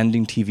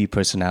outstanding TV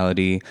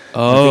personality.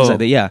 And things like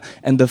that. Yeah.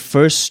 And the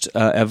first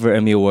ever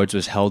Emmy Awards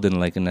was held in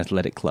like an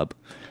athletic club.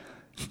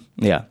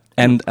 Yeah.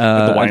 And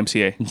At the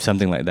YMCA.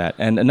 Something like that.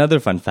 And another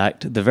fun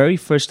fact, the very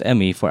first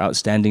Emmy for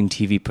outstanding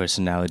TV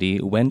personality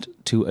went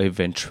to a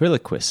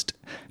ventriloquist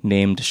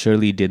named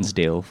Shirley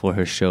Dinsdale for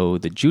her show,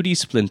 The Judy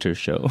Splinter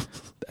Show.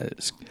 That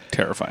is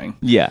terrifying.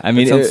 Yeah, I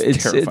mean, That sounds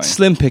it's terrifying.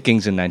 slim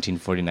pickings in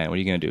 1949. What are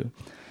you going to do?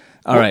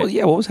 All right.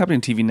 Yeah, what was happening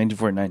on TV in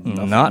 1949?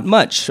 Nothing. Not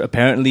much.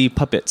 Apparently,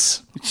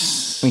 puppets.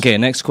 Okay,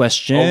 next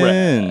question. All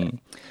right.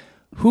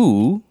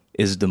 Who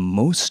is the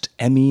most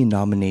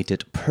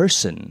Emmy-nominated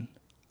person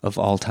of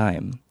all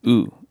time?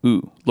 Ooh,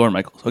 Lorne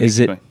Michaels. Okay, Is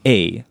keep it going.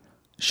 A,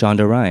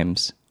 Shonda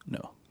Rhimes,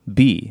 No,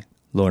 B,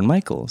 Lorne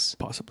Michaels,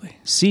 possibly.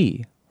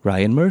 C,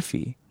 Ryan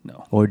Murphy,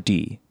 No. or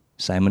D,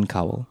 Simon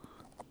Cowell?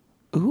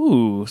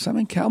 Ooh,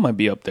 Simon Cowell might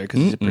be up there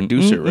because he's a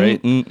producer, right?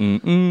 I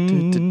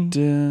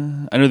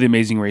know the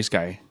Amazing Race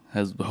guy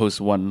has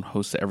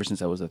hosted ever since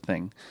that was a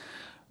thing.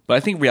 But I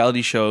think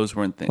reality shows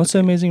weren't things. What's the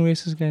Amazing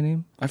Races guy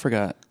name? I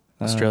forgot.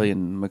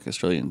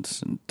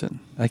 Australians.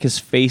 Like his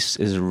face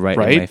is right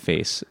Right? in my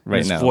face right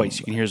his now. voice.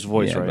 You can hear his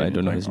voice, Yeah, right? but I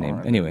don't know his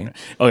name. Anyway.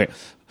 Okay.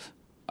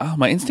 Oh,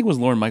 my instinct was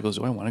Lorne Michaels.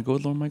 Do I want to go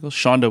with Lorne Michaels?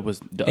 Shonda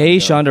was... A,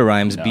 Shonda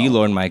Rhimes, B, No.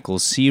 Lorne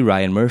Michaels, C,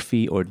 Ryan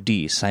Murphy, or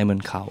D,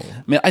 Simon Cowell?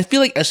 Man, I feel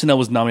like SNL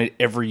was nominated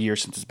every year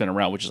since it's been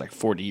around, which is like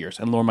 40 years.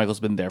 And Lorne Michaels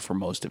has been there for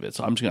most of it.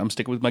 So I'm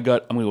sticking with my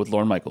gut. I'm going to go with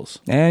Lorne Michaels.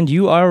 And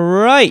you are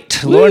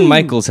right. Lorne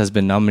Michaels has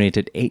been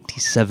nominated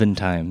 87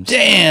 times.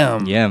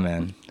 Damn! Yeah,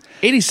 man.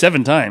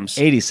 87 times.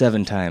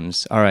 87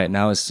 times. All right,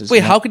 now it's just...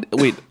 Wait, how could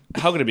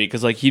it be?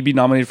 Because like he'd be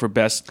nominated for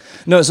best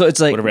No, so it's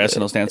like... whatever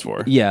SNL stands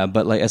for. Yeah,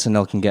 but like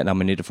SNL can get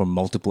nominated for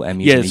multiple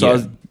Emmys Yeah, in a so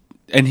year.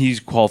 and he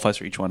qualifies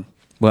for each one.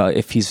 Well,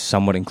 if he's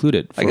somewhat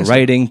included. I For guess so.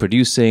 writing,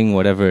 producing,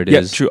 whatever it Yeah,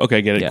 is. true. Okay,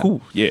 I get it. Yeah. Cool.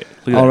 Yeah.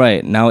 Look at All that.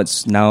 right, now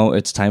it's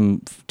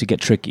time to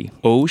get tricky.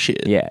 Oh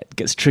shit. Yeah, it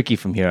gets tricky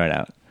from here on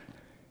out.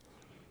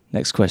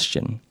 Next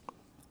question.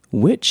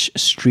 Which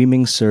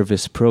streaming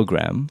service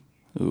program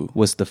Ooh,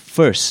 was the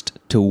first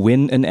to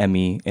win an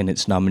Emmy in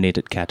its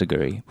nominated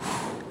category?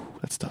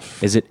 that's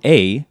tough. Is it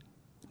A,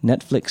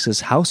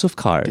 Netflix's House of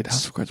Cards? Did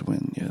House of Cards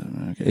win?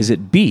 Yeah. Okay. Is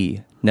it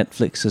B,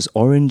 Netflix's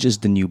Orange is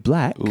the New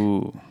Black?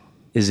 Ooh.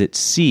 Is it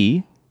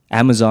C,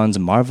 Amazon's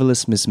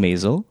Marvelous Miss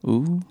Maisel?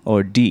 Ooh.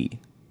 Or D,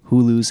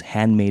 Hulu's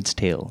Handmaid's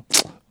Tale?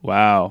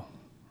 Wow.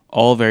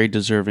 All very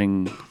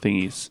deserving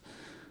thingies.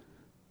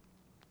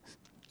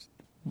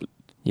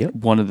 Yep.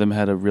 One of them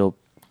had a real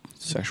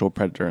sexual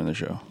predator in the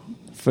show.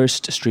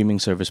 First streaming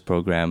service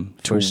program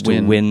To first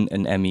win. to win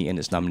an Emmy in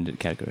its nominated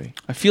category.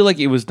 I feel like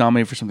it was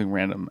nominated for something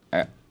random.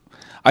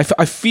 I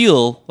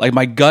feel like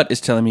my gut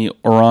is telling me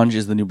Orange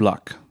is the New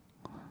Black.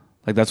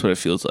 Like that's what it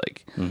feels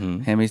like.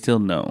 Handmaid's Tale,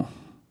 no.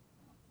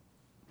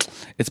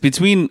 It's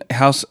between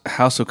House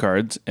of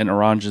Cards and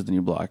Orange is the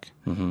New Black.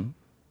 And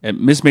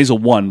Miss Maisel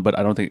won, but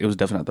I don't think it was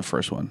definitely not the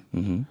first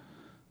one.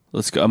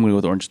 Let's go. I'm going to go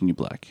with Orange is the New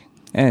Black.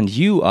 And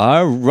you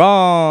are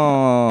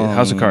wrong.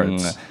 House of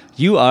Cards.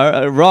 You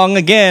are wrong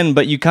again,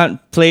 but you can't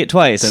play it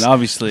twice. Then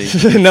obviously,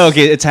 No,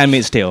 okay, it's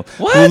Handmaid's Tale.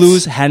 What?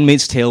 Hulu's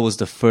Handmaid's Tale was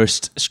the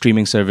first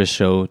streaming service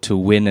show to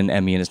win an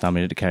Emmy in its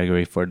nominated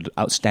category for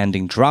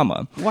outstanding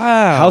drama.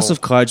 wow. House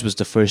of Cards was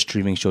the first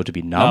streaming show to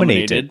be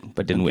nominated.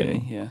 But didn't Okay,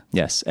 win. yeah.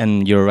 Yes,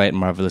 and you're right,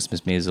 Marvelous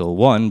Miss Maisel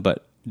won,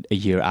 but a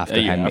year after A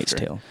year Handmaid's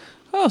after. Tale.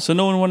 Oh, so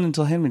no one won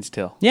until Handmaid's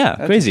Tale. Yeah,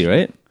 That's crazy,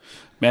 right?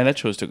 Man, that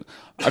shows took.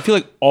 I feel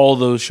like all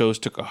those shows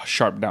took a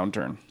sharp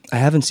downturn. I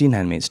haven't seen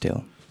Handmaid's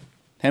Tale.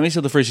 Handmaid's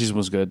Tale, the first season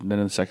was good, and then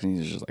the second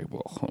season is just like,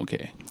 well,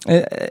 okay.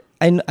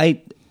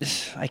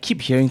 I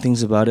keep hearing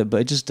things about it,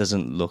 but it just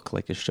doesn't look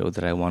like a show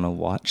that I want to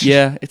watch.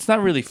 Yeah, it's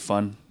not really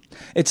fun.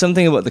 It's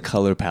something about the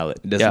color palette.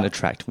 It doesn't Yeah.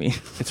 attract me.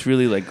 It's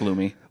really like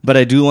gloomy. But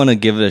I do want to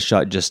give it a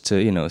shot just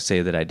to,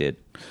 say that I did.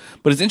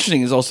 But it's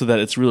interesting is also that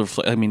it's real.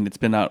 I mean, it's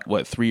been out,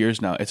 3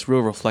 years now. It's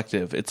real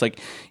reflective. It's like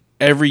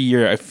every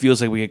year it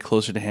feels like we get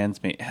closer to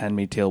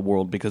Handmaid's Tale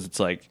world because it's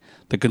like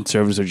the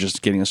conservatives are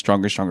just getting a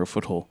stronger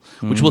foothold,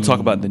 which we'll talk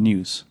about in the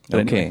news.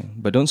 But Okay, anyway.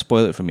 but don't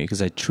spoil it for me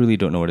because I truly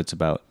don't know what it's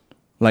about.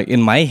 Like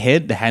in my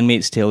head, The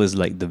Handmaid's Tale is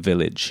like The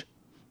Village.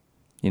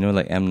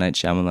 Like M. Night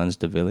Shyamalan's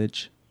The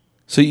Village.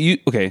 So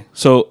okay.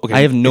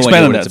 I have no expand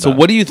idea on what that. it's So about.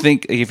 what do you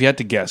think, if you had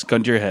to guess,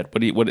 gun to your head,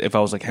 what if I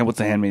was like, hey, what's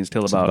The Handmaid's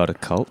Tale It's about? about a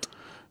cult.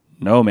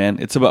 No, man.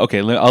 It's about,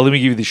 okay, let me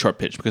give you the short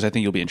pitch because I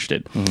think you'll be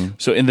interested.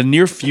 So in the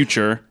near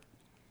future,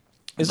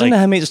 Isn't The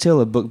Handmaid's Tale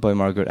a book by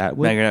Margaret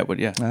Atwood? Margaret Atwood,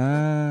 yeah.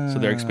 Ah. So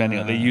they're expanding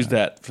on. They used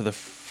that for the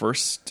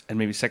first and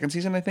maybe second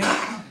season, I think.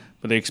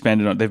 But they've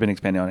been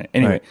expanding on it.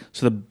 Anyway, Right.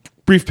 so the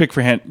brief pitch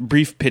for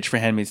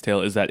Handmaid's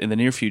Tale is that in the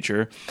near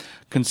future,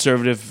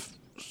 conservative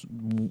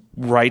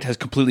right has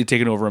completely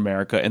taken over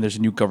America, and there's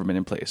a new government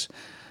in place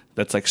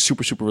that's like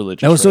super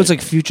religious. Oh, so right? it's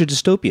like future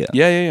dystopia.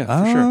 Yeah, for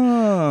Oh.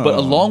 sure. But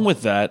along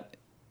with that,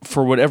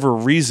 for whatever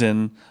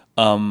reason,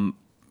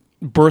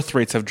 birth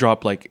rates have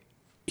dropped like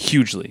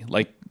hugely,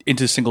 like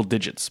into single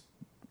digits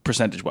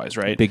percentage wise,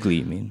 right? Bigly,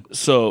 you mean?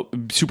 So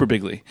super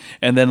bigly.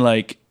 And then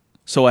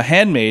so a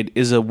handmaid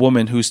is a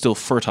woman who's still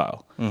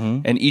fertile,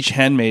 and each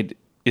handmaid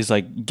is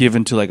like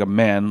given to like a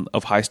man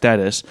of high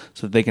status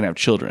so that they can have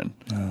children.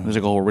 There's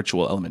like a whole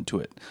ritual element to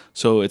it.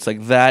 So it's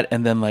like that,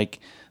 and then like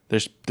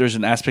there's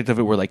an aspect of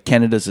it where like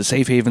Canada's a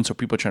safe haven, so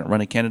people are trying to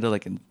run in Canada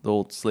like in the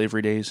old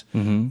slavery days.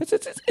 It's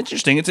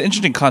interesting. It's an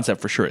interesting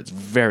concept for sure. It's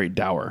very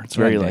dour. It's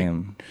very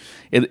damn.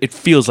 it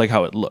feels like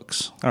how it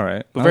looks. All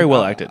right. But very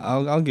well acted.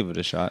 I'll give it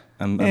a shot.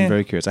 I'm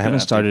very curious. I don't haven't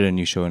have to. started a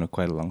new show in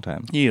quite a long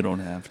time. You don't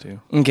have to.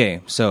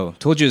 Okay, so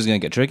told you it was going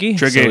to get tricky.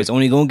 Tricky. So it's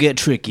only going to get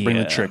tricky. Bring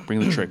the trick.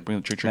 Bring the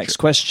trick. Next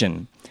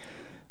question.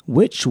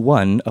 Which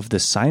one of the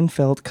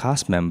Seinfeld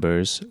cast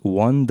members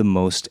won the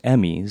most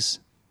Emmys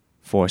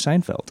for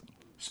Seinfeld?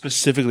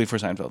 Specifically for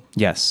Seinfeld.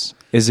 Yes.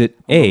 Is it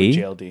A?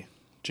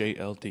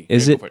 JLD.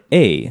 Is Yeah, it go for it.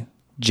 A,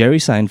 Jerry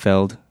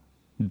Seinfeld,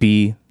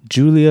 B,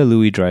 Julia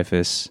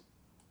Louis-Dreyfus,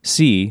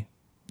 C,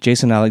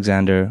 Jason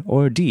Alexander,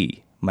 or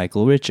D,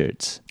 Michael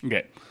Richards?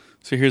 Okay.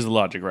 So here's the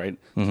logic, right?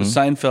 Mm-hmm. So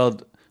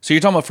Seinfeld. So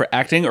you're talking about for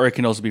acting, or it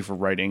can also be for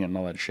writing and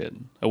all that shit.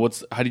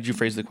 How did you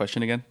phrase the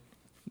question again?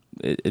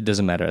 It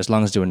doesn't matter as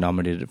long as they were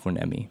nominated for an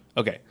Emmy.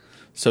 Okay.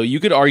 So you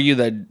could argue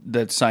that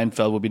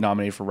Seinfeld would be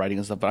nominated for writing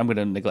and stuff, but I'm going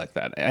to neglect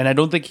that. And I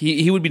don't think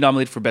he would be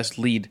nominated for best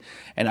lead,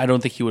 and I don't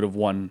think he would have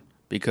won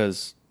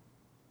because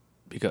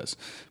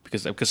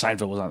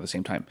Seinfeld was on at the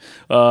same time.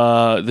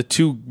 The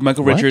two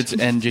Michael What? Richards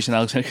and Jason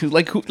Alexander,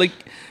 like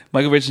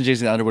Michael Richards and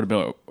Jason Alexander would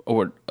have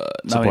been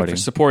nominated for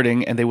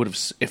supporting, and they would have,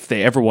 if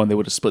they ever won, they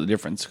would have split the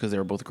difference because they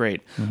were both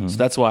great. Mm-hmm. So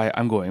that's why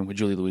I'm going with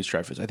Julia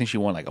Louis-Dreyfus. I think she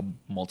won like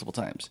multiple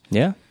times,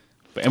 Yeah?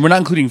 and we're not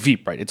including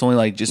Veep, right? It's only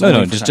like just No,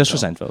 only just for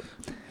Seinfeld.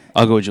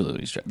 I'll go with Julia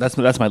Louis-Dreyfus.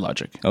 That's my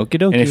logic. Okie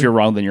dokie. And if you're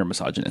wrong, then you're a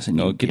misogynist and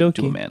you Okie give to a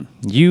dokie. man.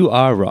 You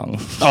are wrong.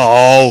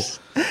 Oh,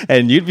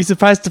 And you'd be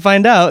surprised to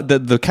find out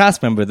that the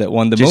cast member that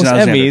won the Jason most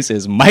Alexander. Emmys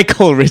is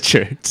Michael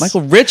Richards.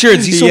 Michael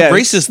Richards. He's so Yes,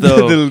 racist,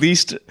 though.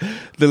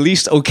 the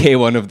least okay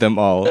one of them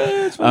all.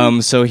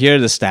 So here are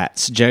the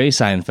stats. Jerry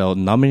Seinfeld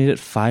nominated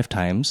 5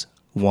 times,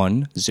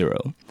 won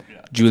 0.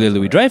 Julia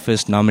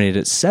Louis-Dreyfus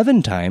nominated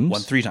 7 times,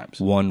 Won 3 times.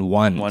 won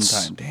once. 1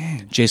 time.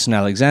 Dang. Jason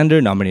Alexander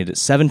nominated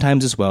 7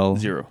 times as well,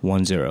 0.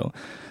 won 0.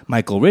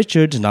 Michael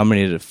Richards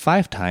nominated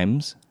 5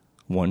 times,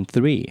 won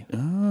 3.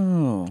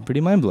 Oh. Pretty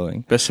mind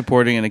blowing. Best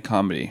supporting in a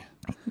comedy.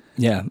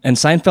 Yeah, and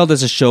Seinfeld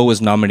as a show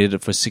was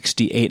nominated for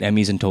 68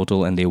 Emmys in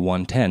total, and they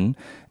won 10.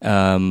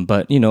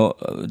 But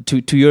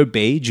to your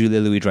bae, Julia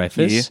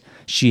Louis-Dreyfus, Yeah.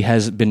 she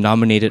has been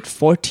nominated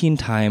 14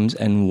 times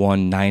and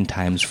won 9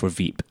 times for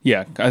Veep.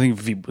 Yeah, I think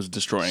Veep was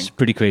destroying. It's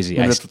pretty crazy.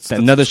 Yeah, that's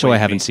Another show I way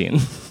haven't Veep.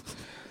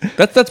 seen.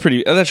 That's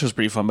pretty. That show's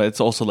pretty fun, but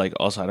it's also like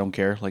I don't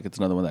care. Like it's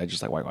another one that I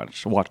just like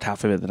watched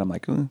half of it, then I'm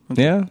like, okay.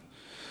 Yeah,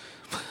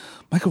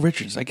 Michael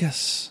Richards. I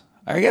guess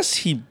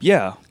he.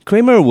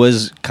 Kramer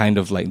was kind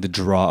of like the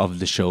draw of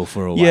the show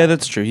for a while. Yeah,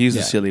 that's true. He's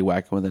Yeah. the silly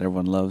wacko that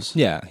everyone loves.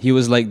 Yeah, he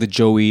was like the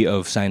Joey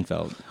of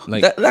Seinfeld.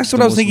 Like That's the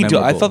what I was most thinking too.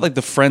 I memorable. thought like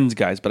the Friends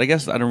guys, but I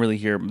guess I don't really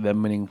hear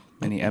them winning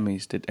many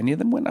Emmys. Did any of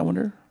them win? I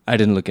wonder. I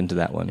didn't look into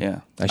that one.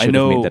 Yeah, I should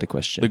have made that a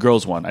question. The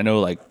girls won. I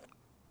know,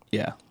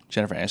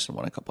 Jennifer Aniston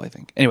won a couple. I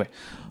think. Anyway,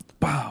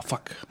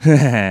 fuck.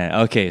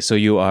 Okay, so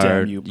you are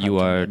Damn you, you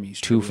are Emmys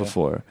 2 for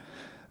trivia.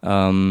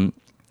 4.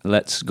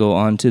 Let's go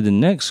on to the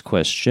next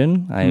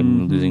question.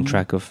 I'm Mm-hmm. losing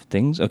track of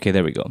things. Okay,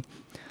 there we go.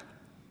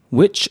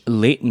 Which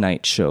late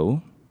night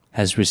show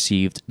has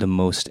received the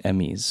most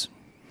Emmys?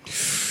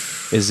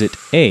 Is it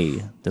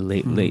A, The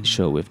Late Late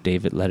Show with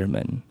David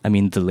Letterman? I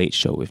mean, The Late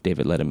Show with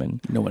David Letterman.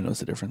 No one knows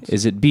the difference.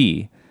 Is it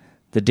B,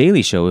 The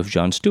Daily Show with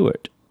Jon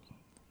Stewart?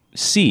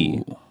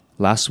 C,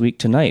 Last Week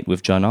Tonight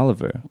with John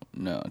Oliver?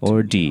 No.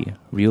 Or D,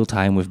 Real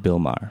Time with Bill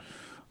Maher?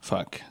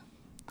 Fuck.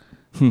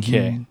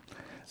 Okay.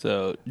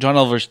 So John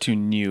Oliver's too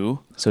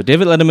new. So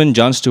David Letterman,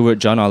 Jon Stewart,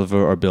 John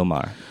Oliver, or Bill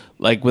Maher?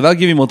 Like, without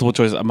giving multiple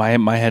choices,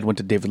 my head went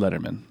to David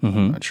Letterman.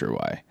 I'm not sure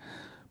why.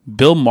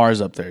 Bill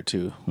Maher's up there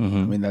too. I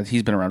mean,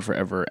 he's been around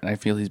forever, and I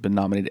feel he's been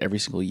nominated every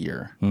single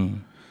year.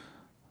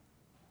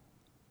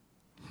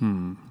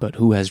 But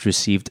who has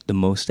received the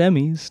most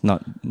Emmys?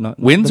 Not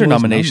Wins the or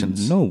most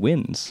nominations? No,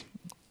 wins.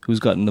 Who's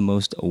gotten the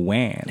most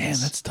wans? Man,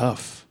 that's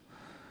tough.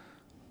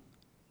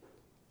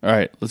 All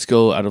right, let's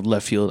go out of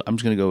left field. I'm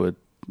just gonna go with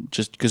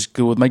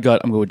go with my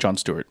gut. I'm going with Jon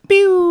Stewart.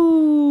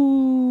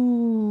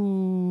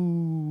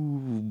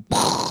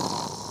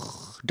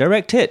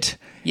 Direct hit.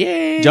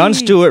 Yay! Jon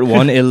Stewart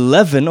won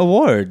 11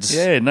 awards.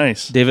 Yeah,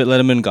 nice. David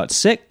Letterman got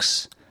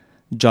 6.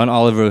 John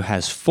Oliver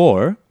has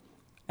 4.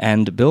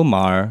 And Bill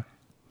Maher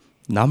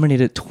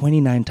nominated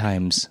 29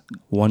 times.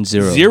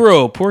 1-0.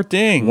 0. Poor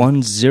thing.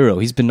 1-0.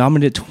 He's been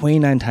nominated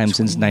 29 times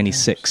since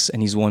 96,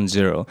 and he's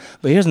 1-0.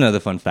 But here's another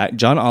fun fact.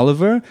 John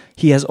Oliver,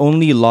 he has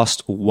only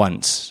lost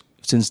once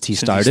since he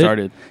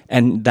started.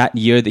 And that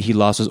year that he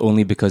lost was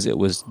only because it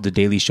was The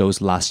Daily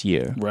Show's last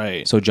year.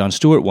 Right. So Jon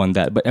Stewart won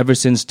that. But ever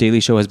since Daily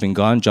Show has been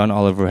gone, John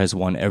Oliver has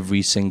won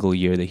every single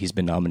year that he's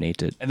been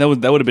nominated. And that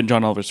would have been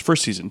John Oliver's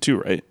first season too,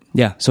 right?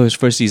 Yeah, so his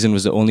first season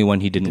was the only one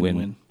he didn't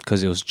win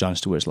because it was Jon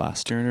Stewart's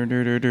last.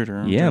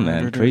 Yeah,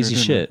 man, crazy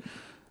shit.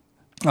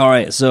 All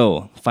right,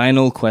 so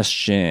final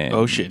question.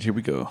 Oh shit, here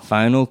we go.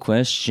 Final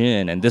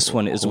question, and this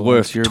one is Hold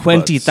worth your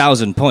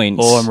 20,000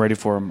 points. Oh, I'm ready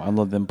for him. I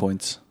love them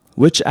points.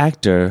 Which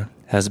actor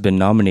has been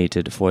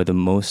nominated for the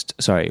most...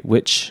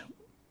 which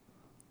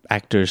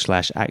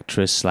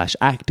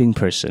actor/actress/acting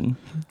person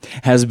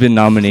has been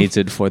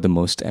nominated for the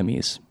most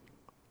Emmys?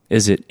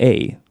 Is it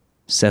A,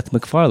 Seth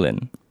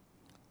MacFarlane,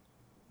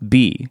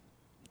 B,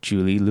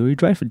 Julia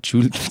Louis-Dreyfus.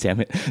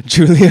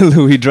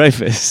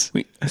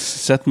 Wait,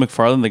 Seth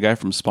MacFarlane, the guy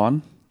from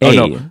Spawn?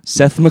 A,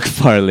 Seth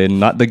MacFarlane,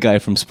 not the guy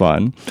from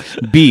Spawn.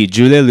 B,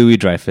 Julia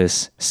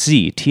Louis-Dreyfus.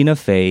 C, Tina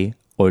Fey.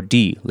 Or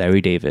D,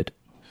 Larry David.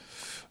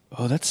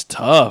 Oh, that's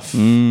tough.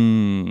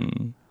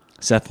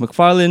 Seth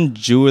MacFarlane,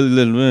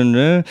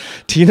 Tina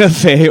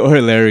Fey,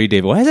 or Larry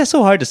David. Why is that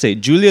so hard to say?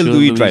 Julia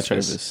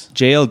Louis-Dreyfus.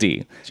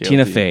 JLD.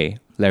 Tina Fey,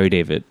 Larry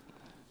David.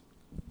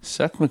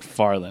 Seth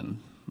MacFarlane.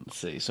 Let's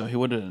see. So he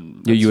would have.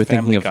 You were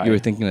thinking of Todd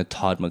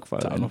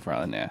McFarlane. Todd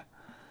McFarlane, yeah.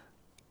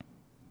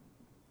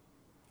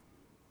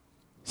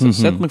 So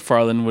Seth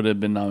MacFarlane would have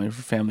been nominated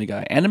for Family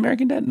Guy and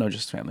American Dad. No,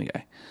 just Family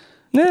Guy.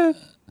 Yeah.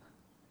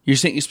 You're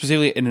saying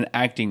specifically in an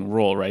acting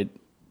role, right?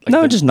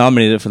 Just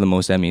nominated for the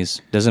most Emmys.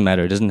 Doesn't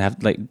matter. It doesn't have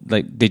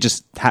they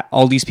just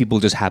all these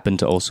people just happen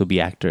to also be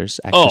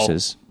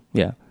actresses.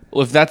 Yeah.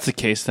 Well, if that's the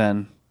case,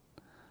 then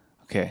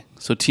okay.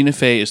 So Tina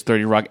Fey is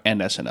 30 Rock and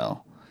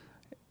SNL.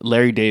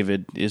 Larry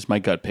David is my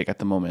gut pick at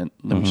the moment.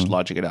 Let me just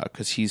logic it out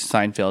because he's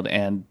Seinfeld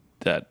and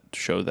that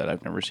show that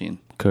I've never seen.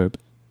 Curb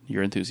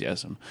Your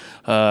Enthusiasm.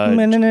 We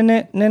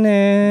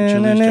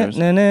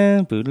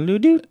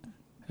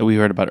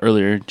heard about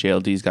earlier.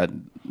 JLD's got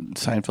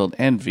Seinfeld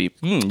and Veep.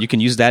 You can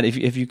use that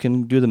if you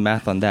can do the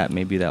math on that.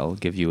 Maybe that'll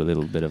give you a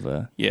little bit of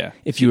a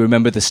If you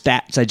remember the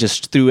stats I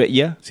just threw at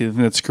you. See, the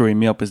thing that's screwing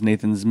me up is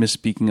Nathan's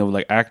misspeaking of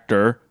like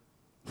actor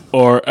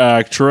or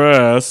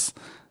actress.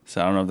 So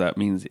I don't know if that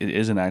means it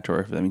is an actor or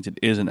if that means it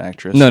is an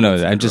actress. No.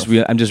 I'm just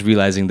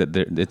realizing that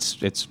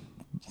it's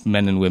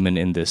men and women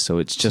in this. So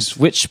it's just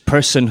which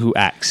person who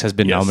acts has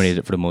been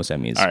nominated for the most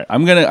Emmys. All right,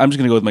 I'm just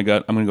gonna go with my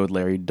gut. I'm gonna go with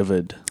Larry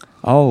David.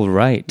 All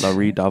right.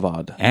 Larry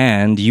David.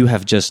 And you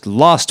have just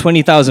lost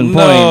 20,000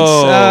 points.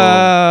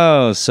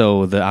 Oh,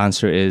 so the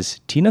answer is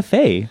Tina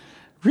Fey.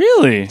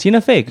 Really? Tina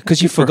Fey,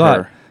 because you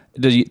forgot. her.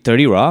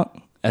 30 Rock,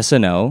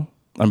 SNL,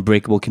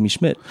 Unbreakable Kimmy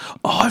Schmidt.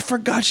 Oh, I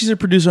forgot she's a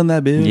producer on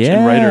that bitch. Yeah,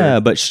 and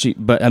writer.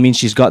 but I mean,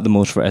 she's got the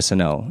most for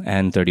SNL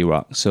and 30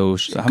 Rock. So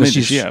how many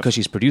does she have? Because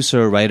she's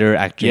producer, writer,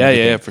 actor.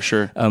 Yeah, for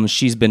sure.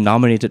 She's been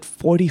nominated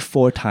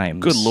 44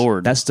 times. Good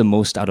Lord. That's the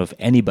most out of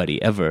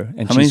anybody ever.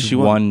 And how many she's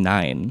won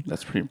 9.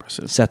 That's pretty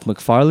impressive. Seth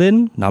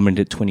MacFarlane,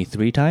 nominated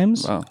 23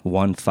 times,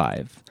 won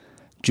 5.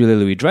 Julia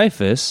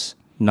Louis-Dreyfus,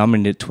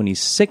 nominated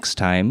 26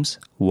 times,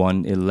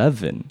 won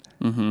 11.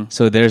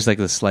 So there's like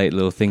a slight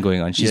little thing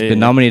going on. She's been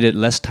nominated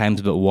less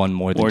times but won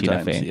more than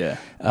Tina Fey. Yeah.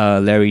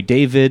 Larry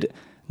David,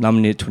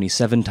 nominated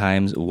 27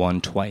 times, won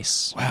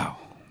twice. Wow.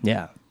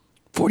 Yeah.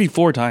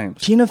 44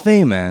 times. Tina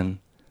Fey, man.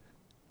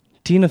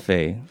 Tina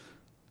Fey.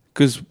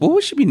 Because what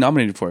would she be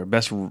nominated for?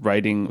 Best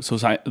writing. So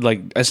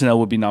like SNL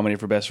would be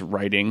nominated for best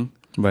writing.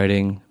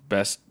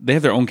 Best. They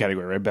have their own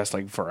category, right? Best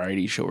like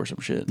variety show or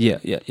some shit. Yeah.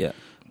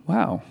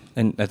 Wow.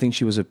 And I think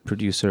she was a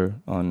producer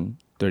on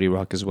 30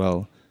 Rock as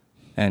well.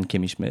 And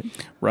Kimmy Schmidt.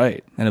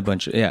 Right. And a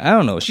bunch of... Yeah, I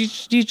don't know.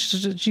 She's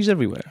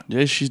everywhere.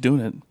 Yeah, she's doing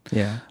it.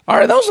 Yeah. All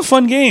right, that was a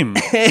fun game.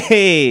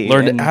 Hey!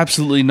 Learned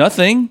absolutely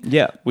nothing.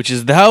 Yeah. Which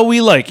is how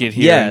we like it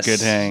here in Good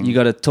Hang. You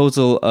got a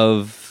total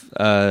of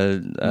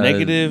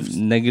Negative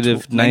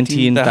negative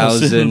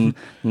 19,000.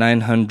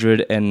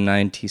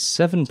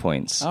 19,997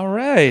 points. All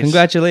right.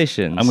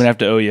 Congratulations. I'm going to have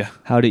to owe you.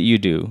 How did you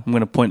do? I'm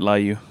going to point lie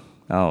you.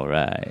 All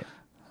right.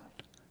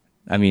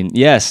 I mean,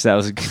 yes, that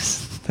was.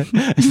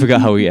 I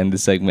forgot how we end the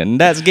segment. And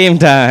that's game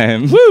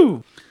time.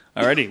 Woo!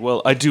 Alrighty.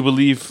 Well, I do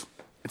believe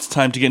it's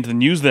time to get into the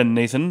news then,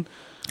 Nathan.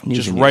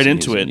 Just right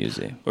into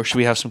it. Or should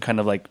we have some kind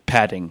of like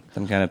padding?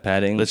 Some kind of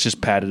padding? Let's just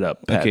pad it up.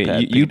 Okay,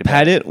 you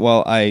pad it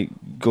while I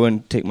go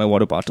and take my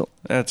water bottle.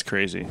 That's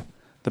crazy.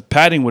 The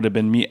padding would have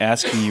been me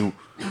asking you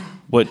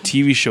what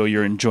TV show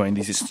you're enjoying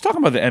these days. Let's talk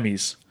about the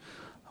Emmys.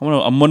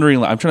 I'm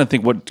wondering, I'm trying to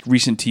think what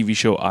recent TV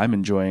show I'm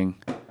enjoying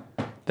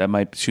that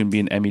might soon be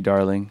an Emmy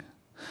darling.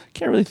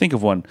 Can't really think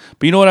of one.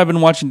 But you know what I've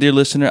been watching, dear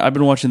listener? I've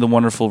been watching the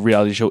wonderful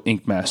reality show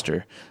Ink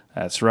Master.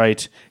 That's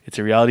right. It's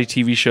a reality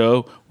TV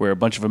show where a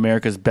bunch of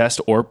America's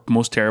best or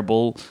most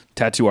terrible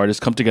tattoo artists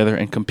come together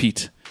and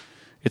compete.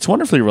 It's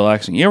wonderfully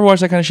relaxing. You ever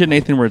watch that kind of shit,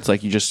 Nathan, where it's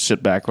like you just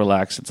sit back,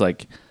 relax? It's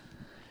like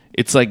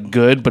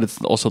good, but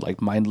it's also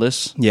like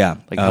mindless. Yeah.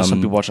 Like how some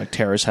people watch like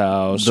Terrace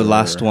House. The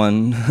last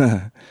one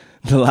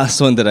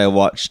that I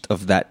watched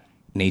of that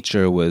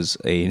nature was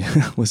a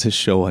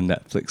show on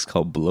Netflix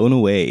called Blown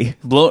Away.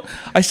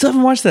 I still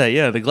haven't watched that.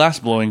 Yeah, the glass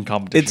blowing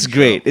competition. It's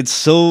great.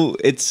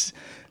 It's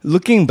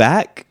looking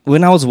back,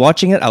 when I was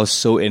watching it, I was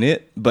so in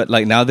it. But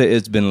like now that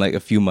it's been like a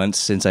few months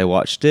since I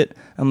watched it,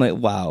 I'm like,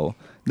 wow,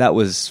 that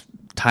was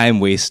time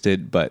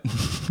wasted, but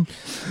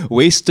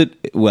wasted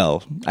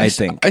well, I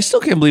think. I still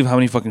can't believe how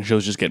many fucking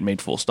shows just get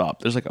made full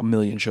stop. There's like a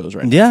million shows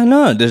right now. Yeah,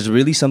 no, there's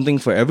really something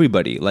for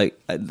everybody. Like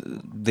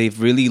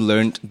they've really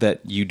learned that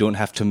you don't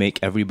have to make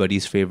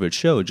everybody's favorite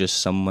show,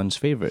 just someone's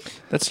favorite.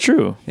 That's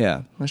true.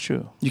 Yeah. That's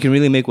true. You can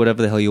really make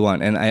whatever the hell you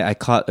want. And I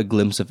caught a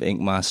glimpse of Ink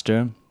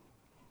Master.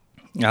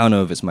 I don't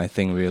know if it's my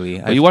thing, really.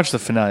 Well, you watched the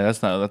finale.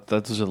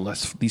 Those are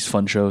these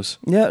fun shows.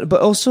 Yeah, but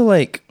also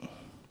like,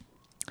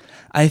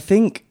 I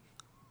think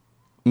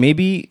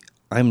maybe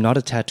I'm not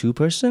a tattoo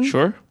person.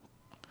 Sure.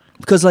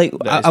 Because like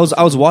I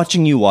was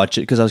watching you watch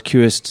it because I was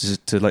curious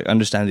to like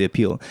understand the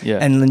appeal. Yeah.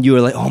 And then you were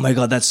like, "Oh my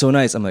god, that's so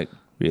nice." I'm like,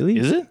 "Really?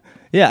 Is it?"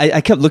 Yeah.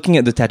 I kept looking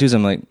at the tattoos.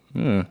 I'm like,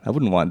 I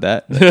wouldn't want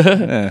that.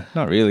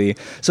 Not really.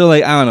 So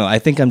like, I don't know. I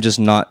think I'm just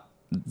not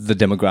the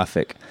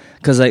demographic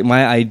because like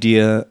my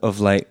idea of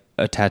like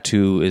a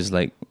tattoo is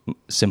like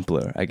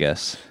simpler, I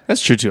guess.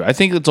 That's true too. I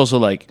think it's also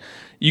like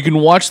you can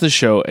watch the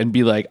show and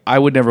be like, I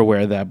would never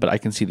wear that, but I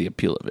can see the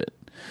appeal of it.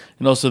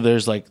 And also,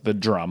 there's like the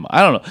drama.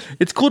 I don't know.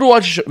 It's cool to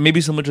watch a show,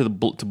 maybe similar to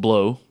to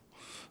Blow.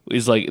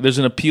 Is like there's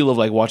an appeal of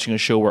like watching a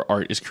show where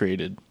art is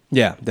created.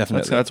 Yeah,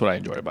 definitely. That's what I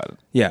enjoy about it.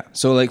 Yeah.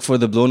 So like for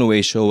the Blown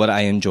Away show, what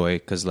I enjoy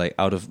because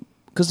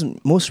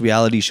most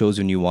reality shows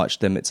when you watch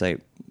them, it's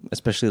like,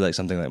 especially like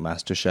something like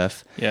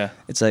MasterChef. Yeah.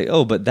 It's like,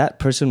 oh, but that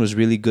person was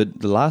really good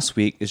the last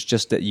week. It's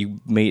just that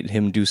you made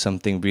him do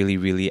something really,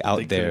 really out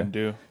They there. couldn't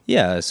do.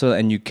 Yeah. So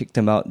and you kicked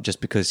him out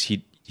just because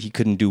he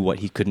couldn't do what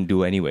he couldn't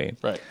do anyway.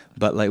 Right.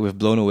 But like with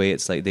Blown Away,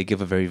 it's like they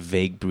give a very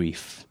vague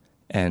brief,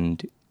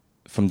 and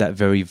from that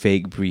very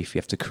vague brief, you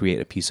have to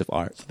create a piece of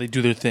art. So they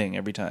do their thing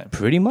every time.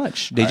 Pretty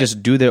much. They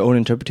just do their own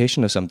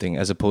interpretation of something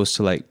as opposed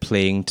to like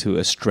playing to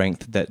a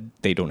strength that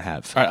they don't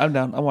have. All right, I'm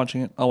down. I'm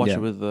watching it. I'll watch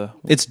it with the.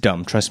 It's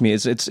dumb. Trust me.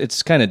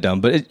 It's kind of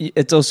dumb, but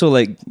it's also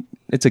like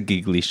it's a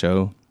giggly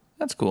show.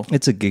 That's cool.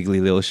 It's a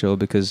giggly little show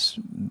because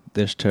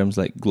there's terms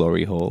like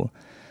glory hole.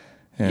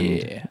 And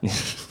Yeah.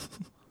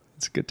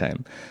 it's a good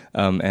time.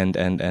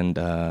 And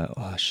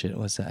oh shit,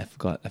 what's that? I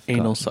forgot.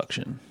 Anal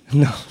suction.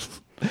 No.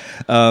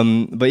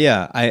 But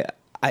yeah,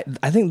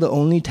 I think the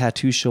only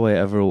tattoo show I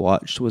ever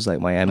watched was like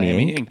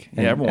Miami Ink.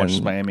 Yeah, everyone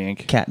watches Miami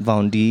Ink. Kat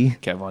Von D.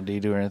 Kat Von D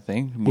do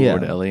anything. Move Yeah.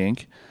 over to LA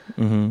Ink.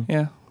 Mm-hmm.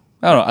 Yeah.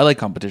 I don't know. I like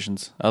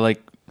competitions. I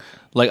like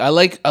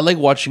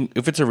watching.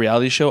 If it's a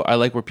reality show, I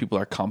like where people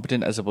are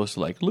competent as opposed to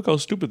like, look how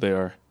stupid they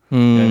are. You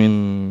know what I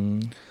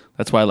mean?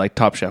 That's why I like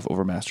Top Chef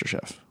over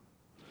MasterChef.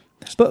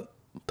 But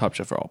Top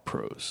Chef are all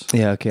pros.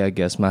 yeah, okay, I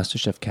guess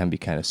MasterChef can be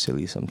kind of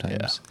silly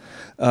sometimes.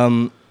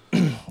 Yeah.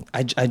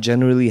 I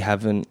generally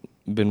haven't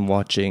been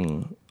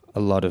watching a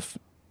lot of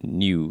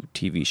new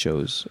TV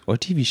shows or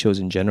TV shows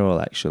in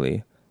general.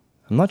 Actually,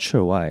 I'm not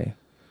sure why.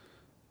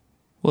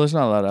 Well, there's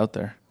not a lot out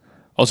there.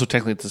 Also,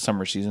 technically, it's the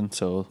summer season,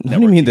 so... What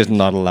do you mean there's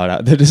not a lot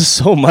out there? There's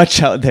so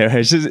much out there.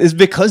 It's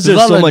because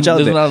there's so much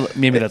out there.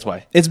 Maybe that's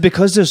why. It's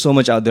because there's so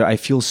much out there, I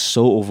feel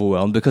so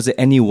overwhelmed because at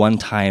any one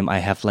time, I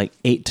have like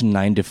 8 to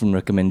 9 different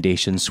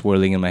recommendations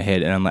swirling in my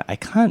head, and I'm like, I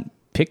can't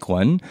pick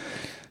one.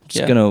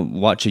 Just gonna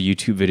watch a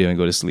YouTube video and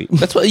go to sleep.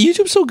 That's why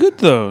YouTube's so good,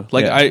 though.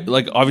 Like,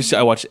 Yeah. Obviously,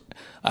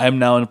 I am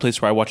now in a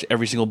place where I watch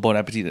every single Bon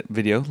Appetit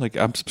video. Like,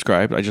 I'm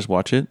subscribed. I just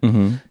watch it.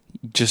 Mm-hmm.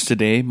 Just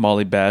today,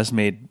 Molly Baz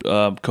made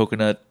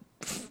coconut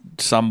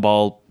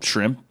sambal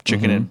shrimp,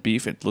 chicken and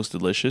beef. It looks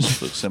delicious.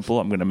 It looks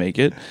simple. I'm going to make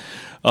it.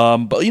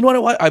 But you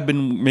know what I've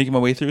been making my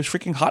way through is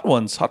freaking Hot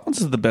Ones. Hot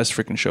Ones is the best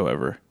freaking show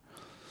ever.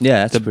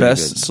 Yeah, that's the pretty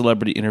best good.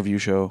 celebrity interview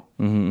show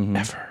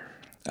ever.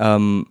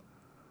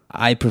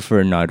 I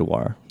prefer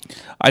Nardwuar.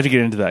 I have to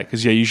get into that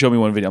because you showed me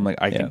one video. I'm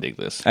like, I can dig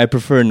this. I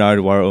prefer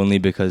Nardwuar only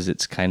because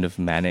it's kind of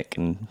manic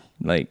and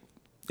like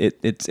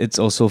it's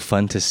also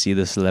fun to see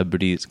the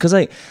celebrities, because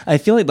I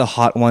feel like the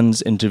hot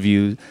ones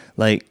interview,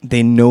 like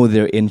they know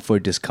they're in for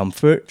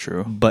discomfort.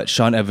 True. But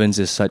Sean Evans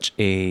is such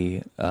a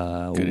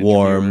Good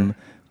warm interviewer.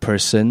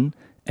 person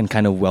and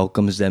kind of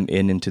welcomes them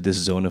into this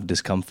zone of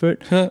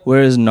discomfort.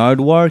 Whereas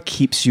Nardwuar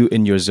keeps you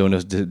in your zone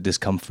of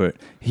discomfort.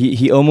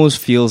 He almost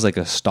feels like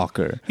a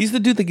stalker. He's the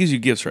dude that gives you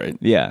gifts, right?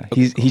 Yeah,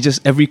 he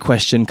just, every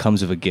question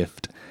comes with a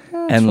gift.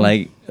 And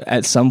like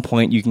at some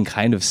point you can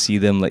kind of see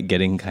them like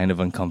getting kind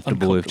of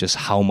uncomfortable with just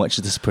how much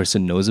this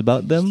person knows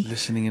about them.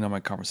 Listening in on my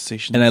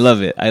conversation. And I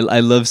love it. I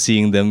love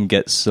seeing them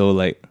get so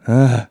like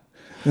yeah.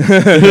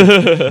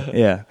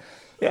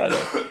 Yeah,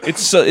 it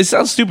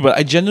sounds stupid, but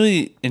I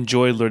genuinely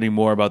enjoy learning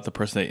more about the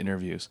person that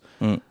interviews.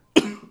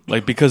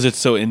 Like, because it's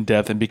so in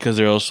depth, and because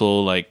they're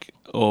also like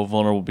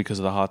vulnerable because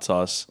of the hot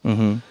sauce.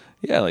 Mm-hmm.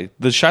 Yeah, like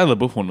the Shia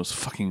LaBeouf one was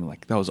fucking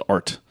like, that was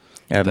art.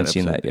 I haven't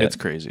seen that yet. It's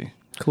crazy.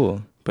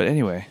 Cool. But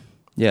anyway,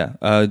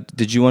 Yeah.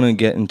 Did you want to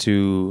get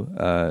into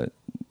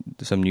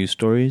some news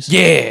stories?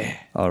 yeah.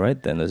 All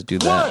right, then let's do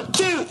that. 1,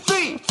 2,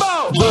 3, 4.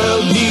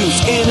 World news,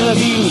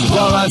 interviews,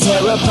 while on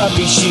terror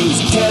puppy shoes,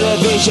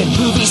 television,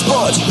 movie,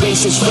 sports,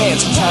 racist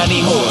rants,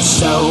 tiny horse.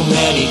 So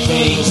many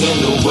things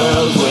in the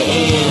world we're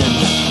in.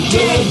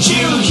 Did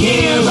you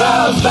hear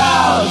about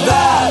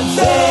that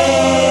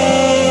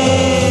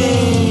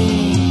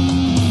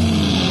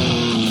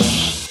thing?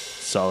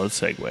 Solid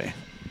segue.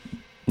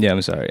 Yeah,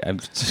 I'm sorry.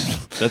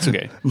 That's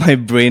okay. My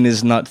brain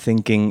is not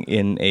thinking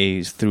in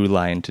a through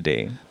line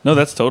today. No,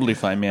 that's totally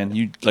fine, man.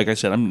 You, like I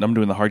said, I'm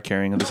doing the hard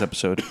carrying of this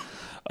episode.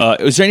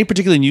 Is there any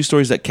particular news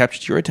stories that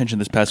captured your attention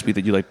this past week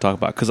that you'd like to talk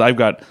about? Because I've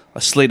got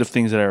a slate of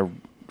things that are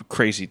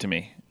crazy to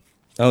me.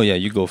 Oh yeah,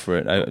 you go for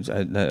it.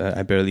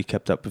 I barely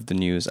kept up with the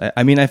news.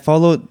 I mean, I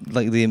followed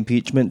like the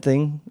impeachment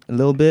thing a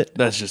little bit.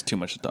 That's just too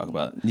much to talk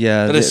about.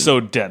 Yeah, that is so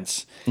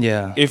dense.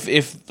 Yeah.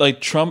 If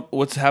like Trump,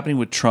 what's happening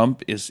with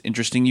Trump is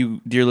interesting, you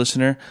dear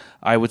listener,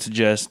 I would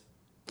suggest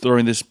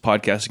throwing this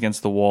podcast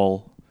against the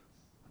wall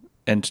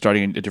and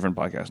starting a different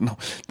podcast. No,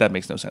 that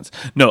makes no sense.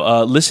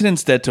 No, listen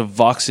instead to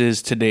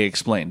Vox's Today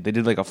Explained. They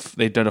did like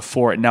they've done a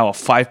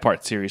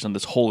 5-part series on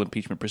this whole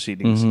impeachment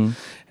proceedings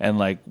and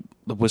like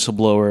the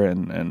whistleblower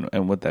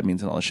and what that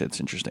means and all that shit. It's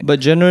interesting.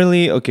 But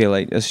generally, okay,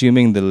 like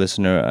assuming the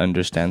listener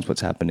understands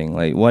what's happening,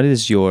 like what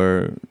is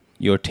your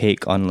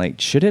take on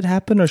like, should it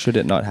happen or should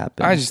it not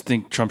happen? I just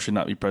think Trump should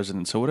not be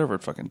president. So whatever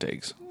it fucking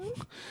takes.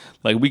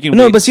 Like we can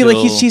No, wait but see, like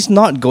till- he's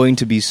not going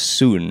to be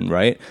soon,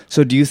 right?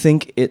 So do you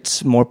think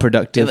it's more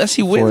productive? unless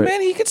he wins, for-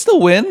 man, he could still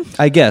win.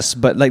 I guess,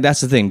 but like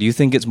that's the thing. Do you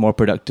think it's more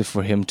productive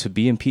for him to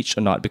be impeached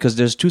or not? Because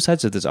there's two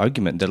sides of this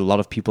argument that a lot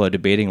of people are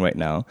debating right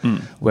now,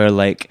 where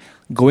like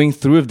going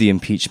through with the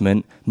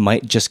impeachment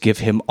might just give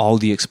him all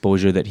the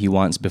exposure that he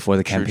wants before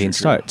the campaign true.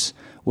 starts.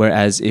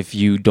 Whereas if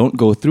you don't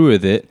go through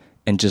with it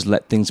and just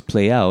let things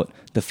play out,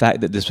 the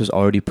fact that this was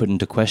already put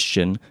into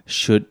question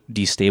should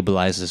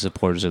destabilize the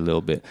supporters a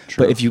little bit.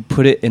 True. But if you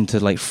put it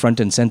into like front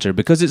and center,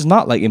 because it's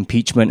not like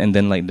impeachment and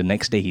then like the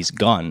next day he's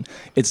gone.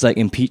 It's like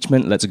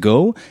impeachment, let's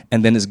go,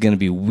 and then it's going to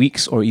be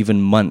weeks or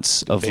even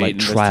months of Debate, like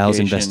trials,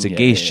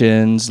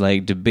 investigations,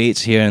 like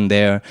debates here and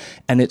there,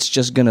 and it's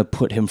just going to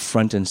put him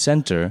front and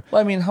center.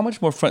 Well, I mean, how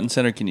much more front and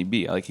center can he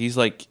be? Like he's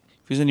like,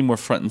 if he's any more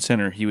front and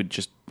center, he would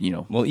just,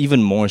 Well,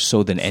 even more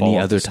so than any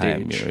off other the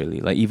time, stage. really.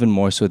 Like even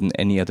more so than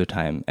any other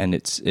time, and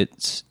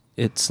it's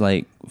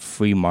like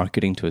free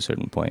marketing to a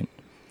certain point.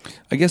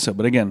 I guess so.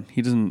 But again,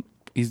 he doesn't.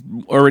 He's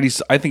already.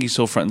 I think he's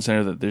so front and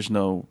center that there's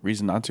no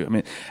reason not to. I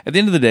mean, at the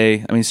end of the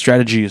day, I mean,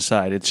 strategy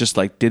aside, it's just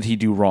like, did he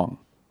do wrong?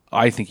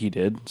 I think he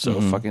did.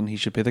 So fucking, he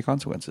should pay the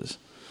consequences.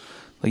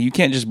 Like you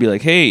can't just be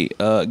like, hey,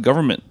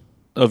 government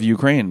of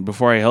Ukraine,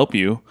 before I help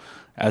you,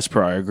 as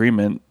per our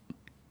agreement,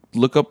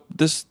 look up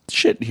this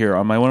shit here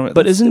on my one.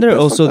 But isn't there that's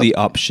also fucked the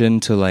up. option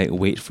to like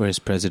wait for his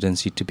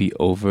presidency to be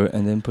over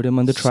and then put him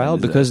under trial?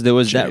 Send his Because ass there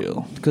was to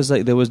jail.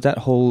 there was that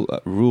whole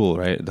rule,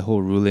 right? The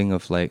whole ruling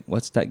of like,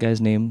 what's that guy's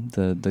name?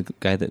 The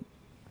guy that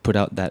put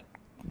out that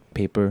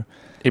paper?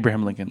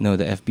 Abraham Lincoln? No,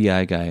 the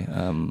FBI guy.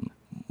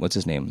 What's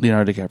his name?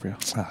 Leonardo DiCaprio.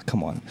 Ah,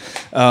 come on.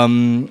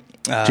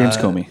 James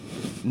Comey.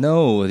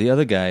 No, the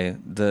other guy,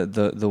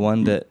 the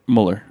one that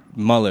Mueller.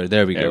 Mueller.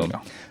 There we There go. we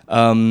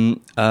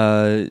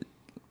go.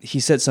 He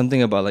said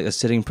something about like a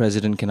sitting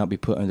president cannot be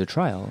put under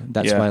trial.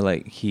 That's Yeah. why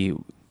like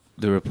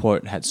the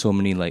report had so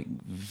many like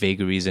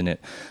vagaries in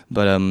it.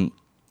 But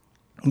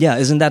yeah,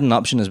 isn't that an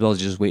option as well?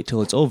 Just wait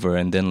till it's over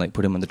and then like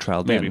put him on the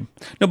trial. Maybe. Then?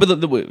 No,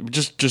 but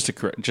just to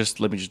correct,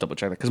 let me just double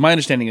check that, because my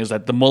understanding is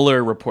that the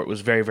Mueller report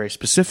was very, very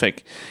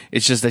specific.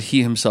 It's just that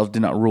he himself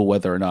did not rule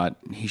whether or not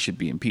he should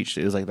be impeached.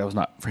 It was like that was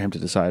not for him to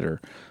decide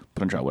or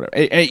put on trial, whatever.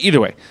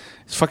 Either way,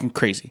 it's fucking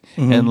crazy.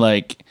 And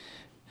like,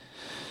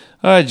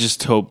 I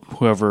just hope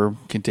whoever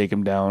can take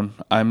him down.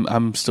 I'm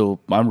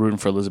rooting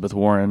for Elizabeth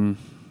Warren.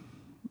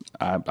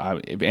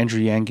 If Andrew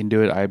Yang can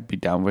do it, I'd be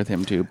down with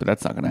him too. But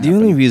that's not going to happen. The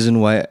only reason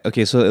why,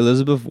 okay, so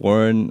Elizabeth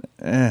Warren,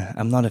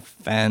 I'm not a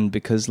fan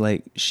because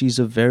like she's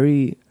a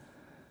very,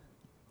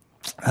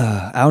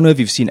 I don't know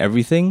if you've seen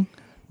everything,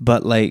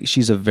 but like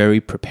she's a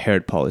very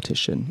prepared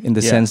politician in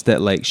the sense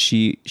that like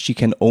she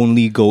can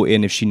only go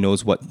in if she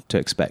knows what to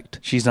expect.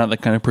 She's not the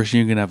kind of person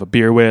you can have a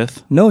beer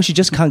with. No, she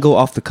just can't go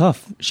off the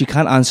cuff. She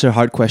can't answer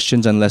hard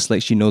questions unless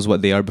like she knows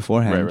what they are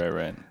beforehand.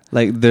 Right.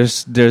 Like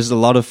there's a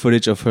lot of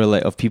footage of her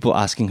like of people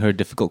asking her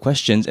difficult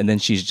questions, and then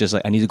she's just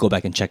like, I need to go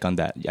back and check on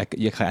that.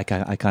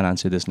 I can't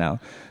answer this now.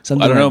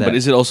 Something I don't know, like but that.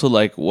 is it also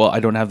like, well, I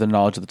don't have the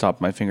knowledge at the top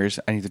of my fingers.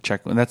 I need to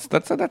check, and that's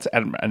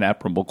an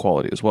admirable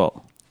quality as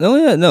well.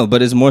 No,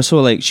 but it's more so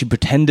like she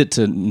pretended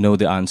to know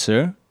the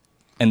answer,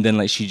 and then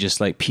like she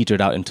just like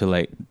petered out into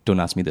like, don't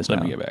ask me this Let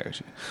now. me get back.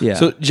 Actually. Yeah.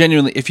 So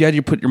genuinely, if you had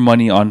to put your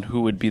money on who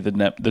would be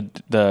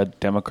the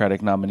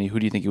Democratic nominee, who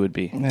do you think it would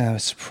be? Yeah,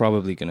 it's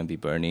probably gonna be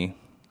Bernie.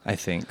 I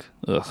think.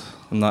 Ugh.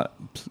 I'm not.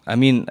 I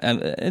mean,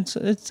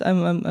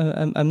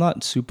 I'm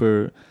not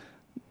super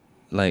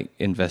like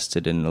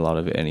invested in a lot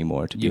of it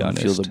anymore. To You be don't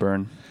honest, feel the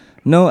burn.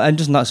 No, I'm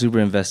just not super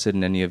invested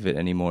in any of it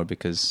anymore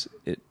because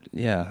it.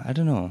 Yeah, I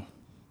don't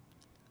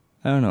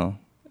know.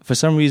 For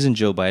some reason,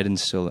 Joe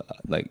Biden's still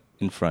like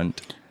in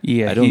front.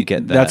 Yeah, I don't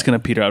get that. That's going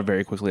to peter out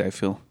very quickly, I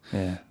feel.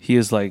 Yeah, He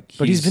is like...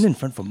 but he's been in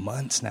front for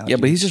months now. Yeah,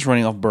 dude. but he's just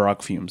running off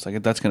Barack fumes.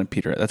 Like, that's going to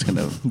peter out. That's going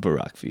to...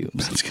 Barack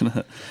fumes. That's going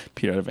to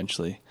peter out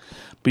eventually.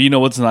 But you know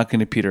what's not going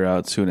to peter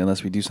out soon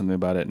unless we do something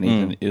about it,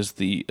 Nathan, is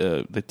the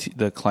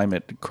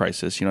climate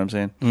crisis. You know what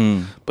I'm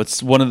saying? But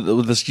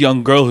this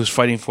young girl who's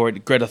fighting for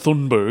it, Greta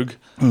Thunberg.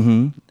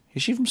 Mm-hmm.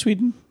 Is she from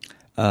Sweden?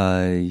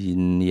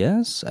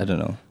 Yes, I don't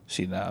know.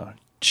 See, now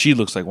she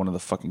looks like one of the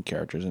fucking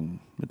characters in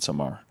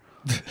Midsommar.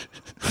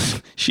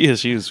 She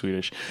is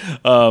Swedish.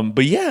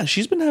 But yeah,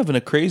 she's been having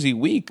a crazy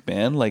week,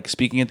 man. Like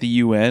speaking at the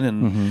UN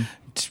and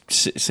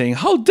saying,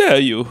 "How dare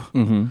you?"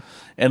 Mm-hmm.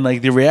 And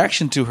like the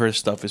reaction to her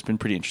stuff has been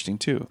pretty interesting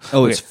too.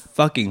 Oh, Okay. it's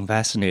fucking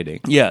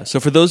fascinating. Yeah, so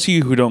for those of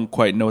you who don't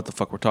quite know what the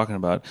fuck we're talking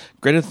about,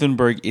 Greta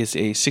Thunberg is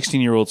a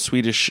 16-year-old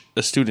Swedish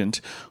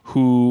student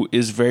who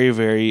is very,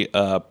 very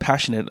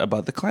passionate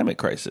about the climate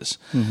crisis.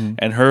 Mm-hmm.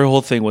 And her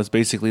whole thing was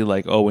basically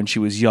like, when she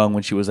was young,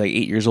 when she was like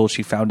 8 years old,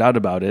 she found out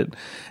about it,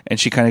 and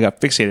she kind of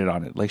got fixated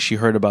on it. Like she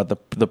heard about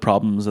the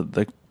problems that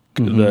the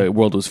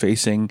world was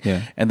facing,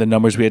 and the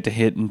numbers we had to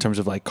hit in terms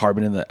of like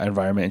carbon in the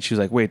environment. And she was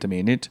like, "Wait a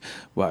minute,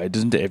 why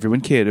doesn't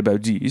everyone care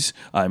about these?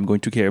 I'm going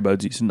to care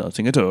about these,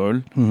 nothing at all."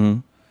 Mm-hmm.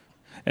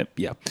 And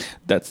yeah,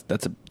 that's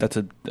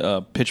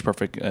a pitch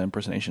perfect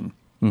impersonation.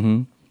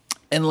 Mm-hmm.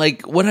 And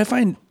like what I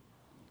find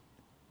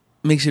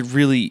makes it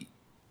really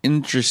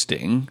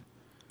interesting.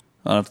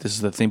 I don't know if this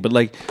is the thing, but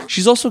like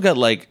she's also got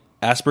like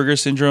Asperger's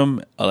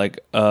syndrome,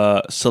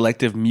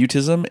 selective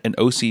mutism, and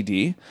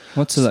OCD.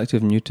 What's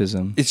selective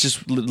mutism? It's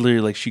just literally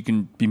like she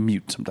can be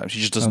mute sometimes. She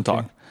just doesn't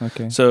talk.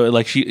 Okay. So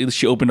like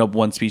she opened up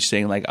one speech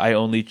saying like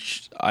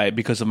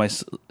because of my,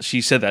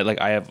 she said that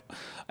like I have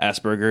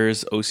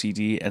Asperger's,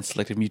 OCD, and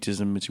selective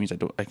mutism, which means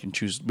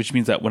which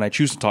means that when I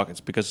choose to talk,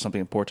 it's because of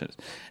something important,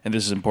 and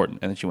this is important.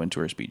 And then she went to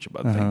her speech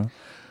about the thing.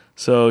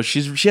 So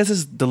she has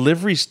this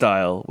delivery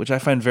style which I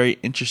find very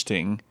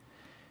interesting.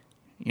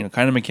 You know,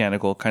 kind of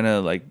mechanical, kind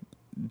of like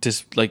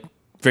just like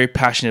very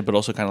passionate, but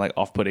also kind of like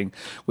off-putting,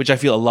 which I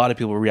feel a lot of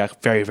people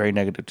react very, very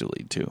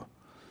negatively to.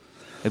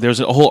 Like, there's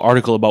a whole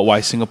article about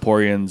why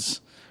Singaporeans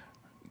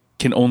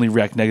can only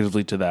react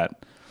negatively to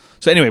that.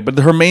 So anyway, but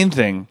her main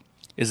thing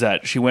is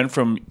that she went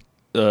from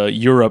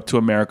Europe to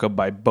America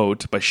by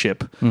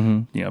ship,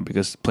 you know,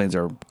 because planes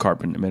are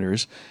carbon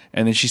emitters.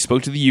 And then she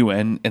spoke to the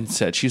UN and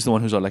said, she's the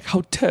one who's all like,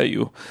 "How dare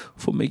you?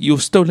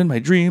 You've stolen my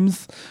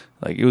dreams."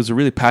 Like, it was a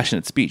really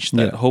passionate speech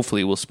that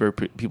hopefully will spur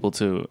people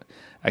to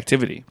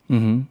activity.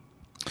 Mm-hmm.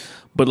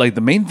 But like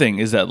the main thing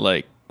is that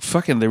like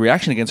fucking the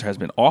reaction against her has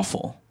been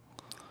awful.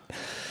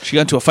 She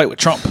got into a fight with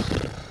Trump.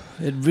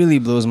 It really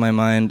blows my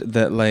mind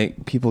that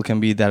like people can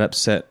be that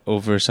upset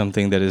over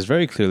something that is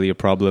very clearly a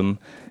problem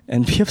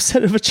and be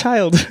upset of a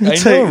child. I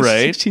know,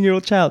 right?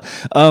 16-year-old child.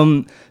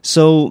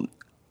 So,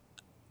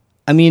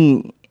 I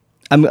mean,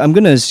 I'm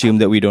going to assume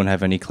that we don't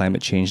have any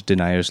climate change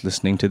deniers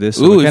listening to this.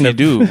 So Ooh, if you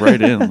do,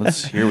 write in.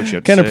 Let's hear what you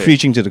have to say. Kind of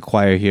preaching to the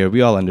choir here.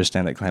 We all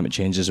understand that climate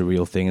change is a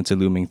real thing. It's a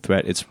looming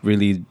threat. It's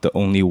really the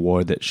only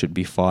war that should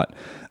be fought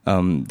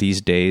these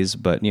days.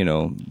 But, you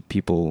know,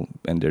 people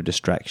and their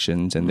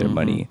distractions and their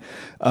money.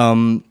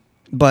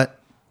 But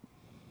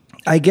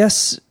I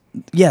guess,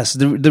 yes,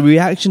 the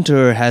reaction to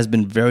her has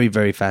been very,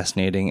 very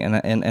fascinating,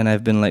 and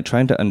I've been like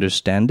trying to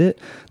understand it.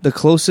 The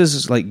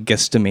closest like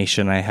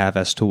guesstimation I have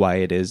as to why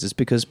it is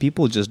because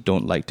people just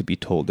don't like to be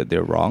told that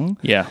they're wrong.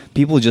 Yeah.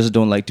 People just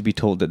don't like to be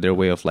told that their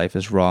way of life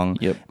is wrong.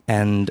 Yep.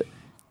 And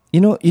you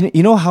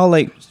know how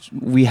like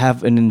we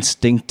have an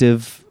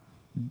instinctive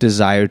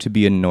desire to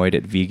be annoyed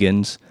at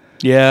vegans.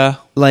 Yeah.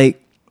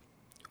 Like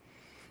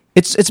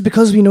it's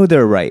because we know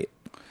they're right.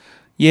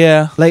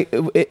 Yeah. Like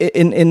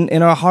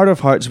in our heart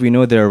of hearts, we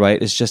know they're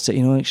right. It's just that,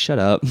 you know, like, shut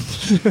up.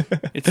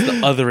 It's the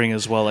othering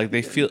as well. Like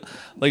they feel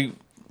like,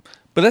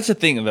 but that's the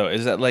thing though,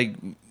 is that like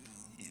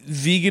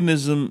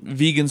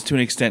vegans to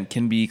an extent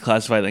can be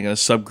classified like in a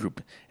subgroup,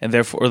 and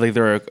therefore like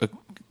they're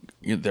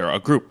a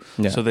group.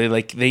 Yeah. So they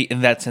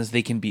in that sense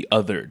they can be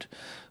othered.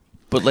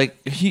 But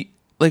like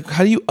like,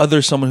 how do you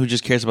other someone who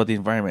just cares about the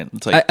environment?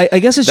 It's like, I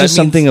guess it's that just means-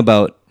 something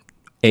about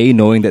A,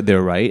 knowing that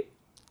they're right,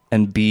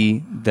 and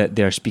B, that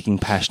they're speaking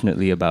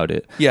passionately about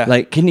it. Yeah.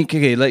 Like, can you,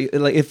 okay, like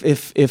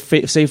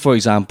if say, for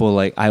example,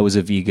 like I was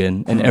a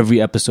vegan and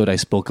every episode I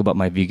spoke about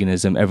my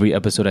veganism, every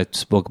episode I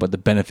spoke about the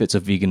benefits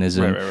of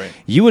veganism, Right.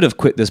 you would have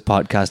quit this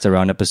podcast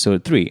around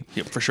episode 3.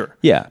 Yeah, for sure.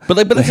 Yeah.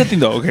 But that's the thing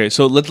though. Okay,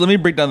 so let me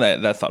break down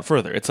that thought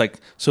further. It's like,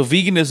 so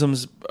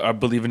veganisms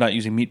believe in not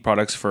using meat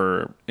products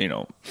for,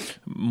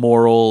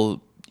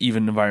 moral,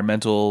 even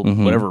environmental,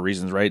 whatever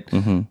reasons, right?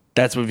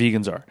 That's what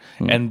vegans are.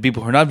 And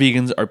people who are not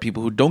vegans are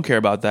people who don't care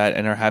about that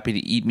and are happy to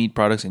eat meat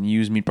products and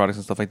use meat products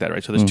and stuff like that,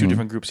 right? So there's two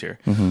different groups here.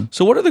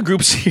 So what are the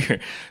groups here?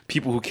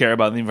 People who care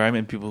about the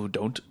environment and people who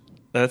don't.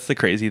 That's the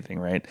crazy thing,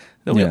 right?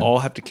 That we Yeah. all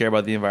have to care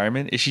about the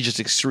environment. Is she just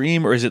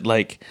extreme, or is it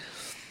like,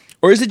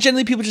 or is it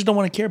generally people just don't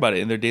want to care about it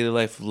in their daily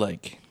life?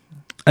 Like,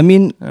 I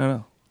mean, I don't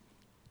know.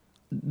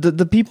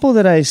 the people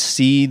that I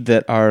see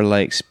that are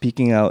like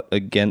speaking out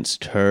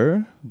against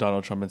her,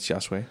 Donald Trump and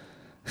Xiaoshui.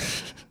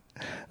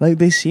 like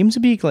they seem to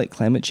be like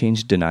climate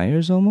change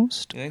deniers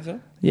almost. You think so?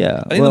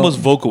 Yeah. I think the most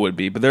vocal would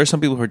be, but there are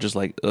some people who are just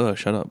like, ugh,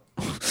 shut up.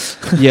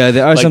 Yeah,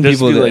 there are Like, some there's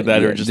people people that, like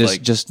that who are yeah,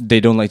 just just like- they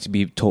don't like to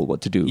be told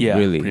what to do. Yeah,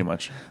 really, pretty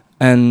much.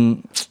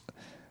 And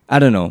I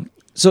don't know.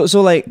 So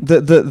like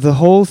the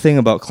whole thing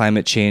about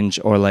climate change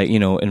or like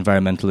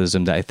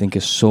environmentalism that I think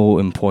is so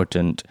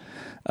important,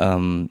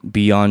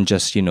 beyond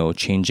just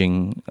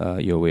changing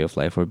your way of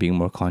life or being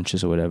more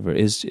conscious or whatever,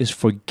 is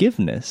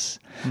forgiveness.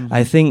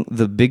 I think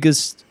the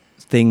biggest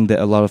thing that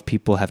a lot of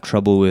people have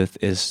trouble with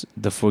is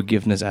the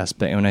forgiveness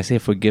aspect. And when I say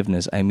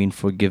forgiveness, I mean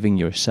forgiving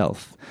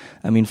yourself.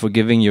 I mean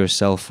forgiving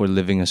yourself for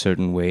living a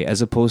certain way,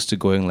 as opposed to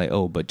going like,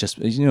 oh, but just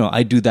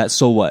I do that,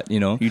 so what?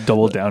 You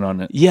double down on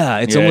it. Yeah,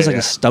 it's Yeah, almost yeah,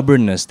 like yeah. a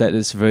stubbornness that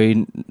is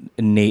very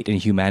innate in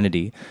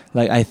humanity.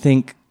 Like I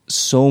think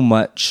so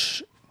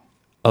much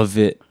of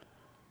it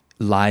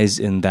lies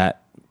in that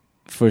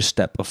first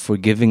step of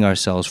forgiving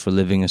ourselves for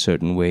living a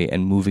certain way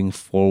and moving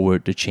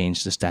forward to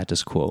change the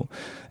status quo,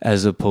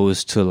 as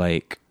opposed to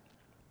like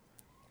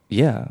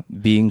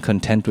being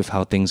content with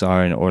how things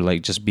are, or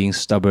like just being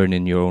stubborn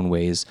in your own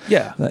ways.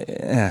 Yeah. Like,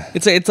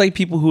 It's like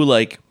people who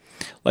like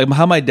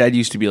how my dad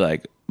used to be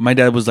like. My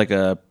dad was like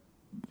a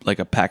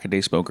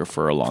pack-a-day smoker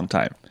for a long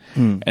time.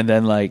 And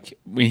then like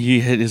when he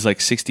hit his like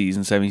 60s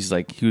and 70s,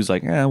 like he was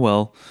like,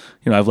 well,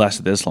 I've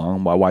lasted this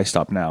long. Why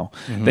stop now?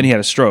 Then he had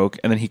a stroke,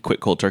 and then he quit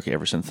cold turkey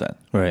ever since then.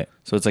 right.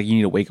 So it's like you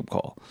need a wake-up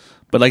call.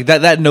 But like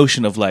that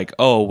notion of like,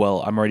 oh,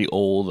 well, I'm already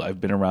old. I've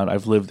been around.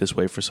 I've lived this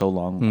way for so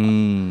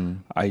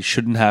long. I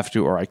shouldn't have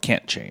to, or I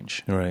can't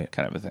change. Right.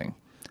 Kind of a thing.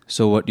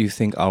 So what do you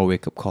think our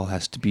wake-up call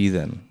has to be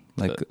then?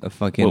 Like a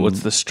fucking...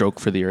 What's the stroke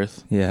for the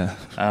earth? Yeah.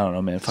 I don't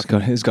know, man.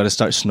 It's got to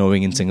start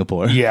snowing in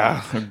Singapore.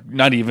 Yeah,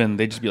 not even.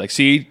 They just be like,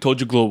 "See,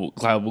 told you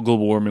global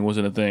warming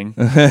wasn't a thing."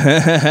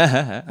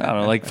 I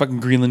don't know, like fucking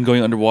Greenland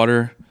going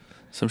underwater,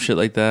 some shit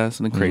like that,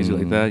 something crazy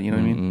like that. You know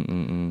what I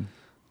mean?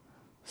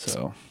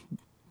 So,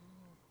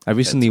 I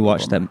recently That's a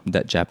watched bummer.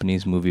 that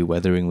Japanese movie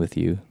Weathering with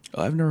You.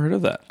 I've never heard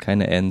of that.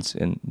 Kind of ends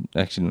in...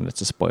 Actually, no,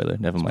 that's a spoiler.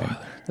 Never mind.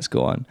 Let's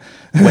go on.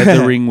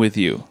 Weathering with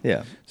You.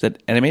 Yeah. Is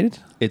that animated?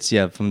 It's,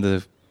 from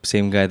the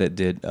same guy that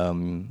did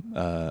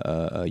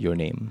Your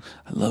Name.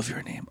 I love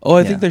Your Name. Oh,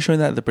 I Yeah. think they're showing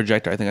that at the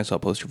projector. I think I saw a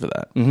poster for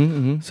that.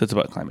 Mm-hmm. So it's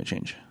about climate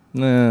change.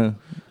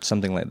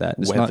 Something like that.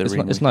 It's not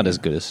Weathering it's with not You. as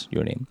good as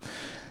Your Name.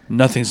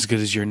 Nothing's as good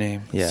as Your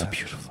Name. Yeah. It's so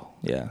beautiful.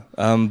 Yeah.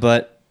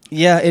 But...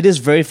 Yeah, it is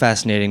very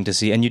fascinating to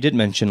see, and you did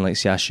mention like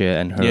Xiaxue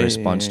and her Yeah,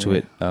 response yeah, to yeah.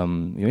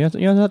 it.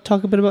 You want to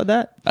talk a bit about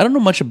that? I don't know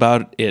much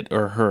about it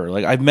or her.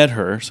 Like I've met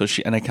her, so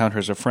and I count her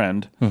as a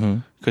friend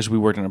because we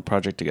worked on a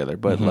project together.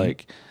 But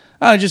like,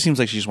 it just seems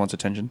like she just wants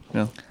attention.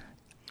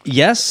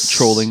 Yes,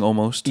 Trolling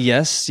almost.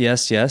 Yes,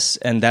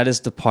 and that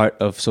is the part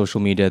of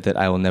social media that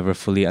I will never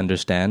fully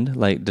understand.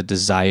 Like the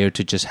desire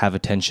to just have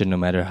attention, no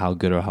matter how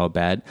good or how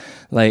bad.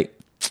 Like.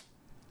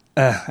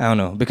 I don't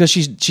know, because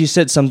she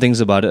said some things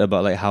about it,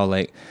 about like how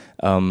like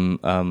I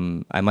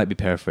might be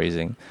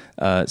paraphrasing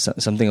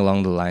something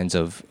along the lines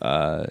of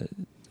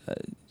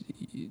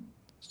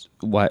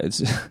why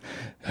it's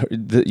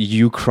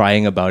you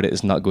crying about it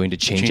is not going to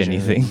change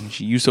anything.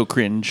 You so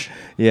cringe.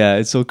 Yeah,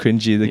 it's so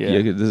cringy. Like,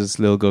 Yeah. this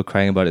little girl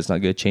crying about it's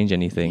not going to change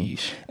anything.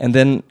 Yeesh. And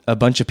then a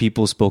bunch of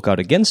people spoke out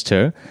against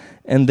her.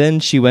 And then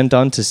she went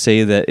on to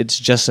say that it's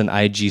just an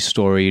IG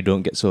story.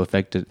 Don't get so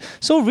affected.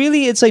 So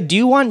really, it's like, do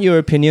you want your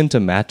opinion to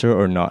matter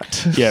or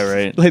not? Yeah,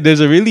 right. Like, there's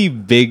a really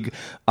big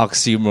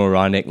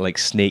oxymoronic, like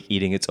snake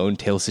eating its own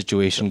tail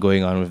situation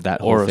going on with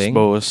that whole Or a thing.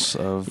 spose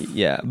of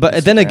Yeah,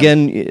 but then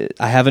again,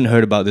 I haven't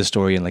heard about this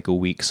story in like a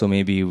week, so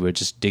maybe we're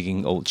just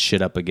digging old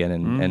shit up again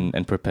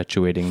and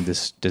perpetuating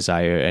this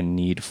desire and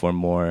need for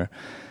more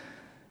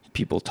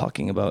people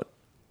talking about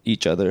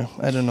each other.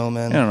 I don't know,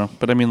 man. I don't know,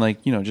 but I mean,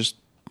 like just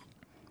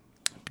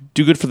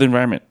do good for the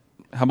environment.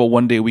 How about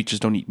one day a week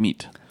just don't eat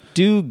meat?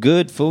 Do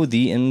good for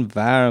the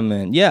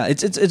environment. Yeah,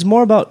 it's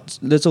more about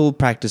little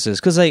practices,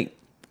 because like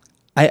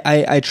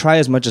I try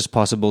as much as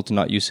possible to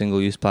not use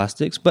single-use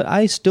plastics, but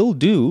I still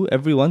do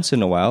every once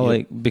in a while,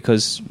 like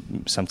because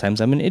sometimes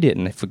I'm an idiot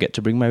and I forget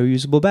to bring my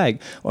reusable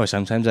bag, or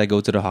sometimes I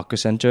go to the hawker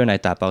center and I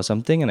tap out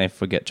something and I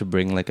forget to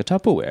bring like a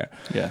Tupperware.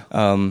 Yeah.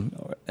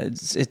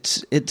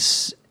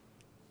 It's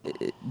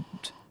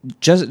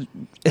just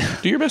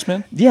Do your best,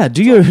 man. yeah,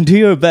 do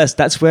your best.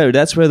 That's where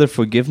the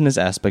forgiveness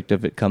aspect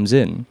of it comes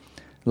in.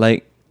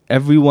 Like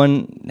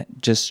everyone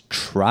just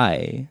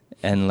try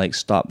and like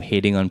stop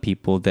hating on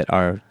people that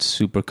are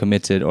super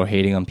committed or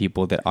hating on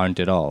people that aren't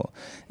at all.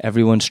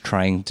 Everyone's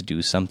trying to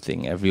do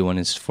something. Everyone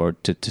is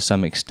to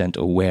some extent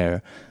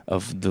aware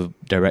of the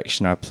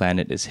direction our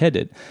planet is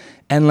headed.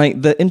 And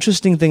like the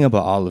interesting thing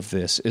about all of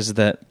this is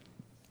that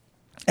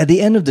at the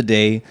end of the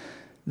day,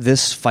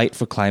 this fight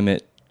for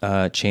climate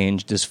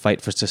change, this fight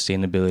for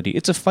sustainability,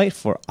 it's a fight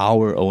for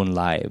our own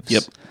lives.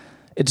 Yep.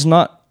 It's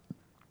not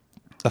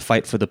a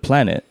fight for the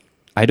planet.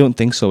 I don't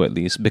think so, at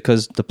least,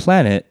 because the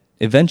planet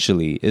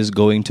eventually is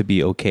going to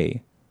be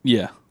okay.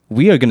 Yeah.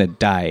 We are going to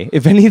die.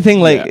 If anything,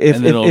 like and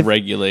then it'll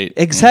regulate.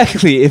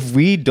 Exactly. If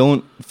we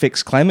don't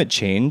fix climate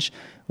change,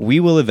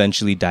 we will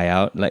eventually die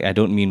out. Like, I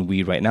don't mean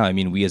we right now. I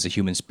mean we as a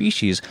human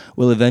species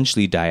will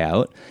eventually die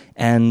out.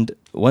 And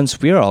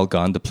once we're all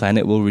gone, the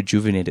planet will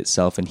rejuvenate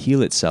itself and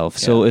heal itself.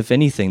 Yeah. So if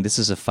anything, this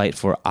is a fight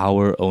for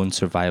our own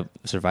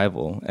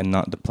survival and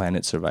not the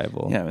planet's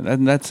survival. Yeah,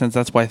 in that sense,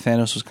 that's why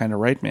Thanos was kind of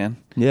right, man.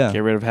 Yeah.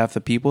 Get rid of half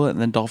the people,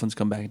 and then dolphins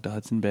come back into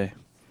Hudson Bay.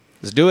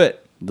 Let's do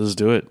it. Let's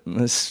do it.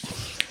 I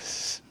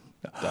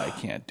I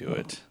can't do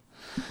it.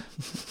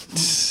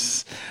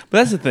 But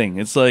that's the thing.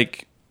 It's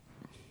like,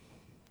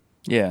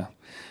 yeah.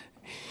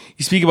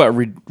 You speak about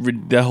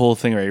that whole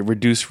thing, right?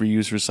 Reduce,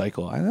 reuse,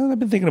 recycle. I've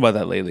been thinking about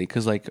that lately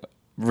because, like,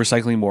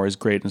 recycling more is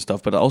great and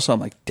stuff. But also, I'm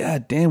like,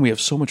 Dad, damn, we have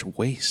so much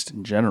waste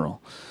in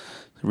general.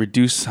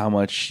 Reduce how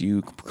much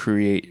you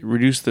create.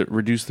 Reduce the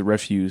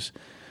refuse.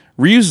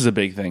 Reuse is a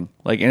big thing.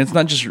 Like, and it's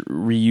not just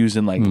reuse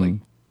in like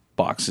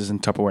boxes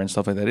and Tupperware and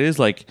stuff like that. It is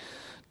like,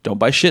 don't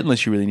buy shit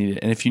unless you really need it.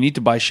 And if you need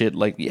to buy shit,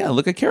 like, yeah,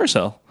 look at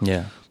Carousel.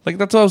 Yeah. Like,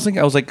 that's what I was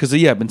thinking. I was like, because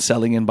I've been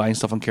selling and buying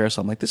stuff on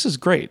Carousel. I'm like, this is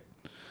great.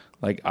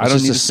 Like, I don't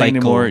just need a to say cycle.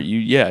 anymore.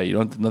 You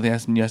don't. Nothing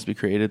has to be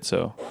created.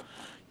 So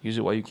use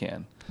it while you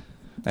can.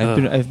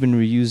 I've been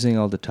reusing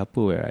all the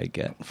Tupperware I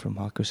get from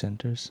hawker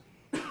centers.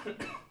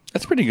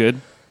 That's pretty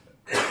good.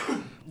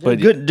 But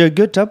they're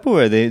good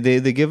Tupperware.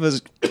 They give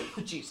us.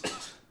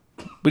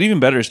 But even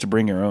better is to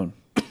bring your own.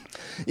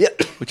 Yeah.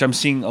 Which I'm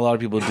seeing a lot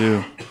of people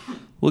do.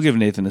 We'll give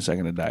Nathan a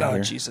second to die Oh,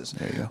 here. Jesus.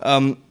 There you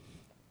go.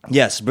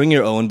 Yes, bring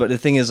your own. But the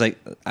thing is, like,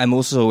 I'm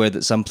also aware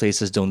that some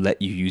places don't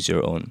let you use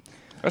your own.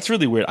 That's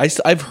really weird.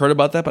 I've heard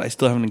about that, but I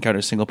still haven't encountered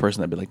a single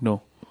person that'd be like,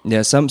 no.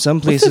 Yeah, some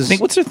places.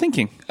 What's their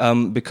thinking?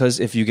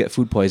 Because if you get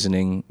food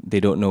poisoning, they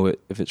don't know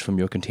if it's from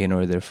your container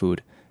or their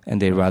food,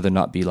 and they'd rather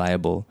not be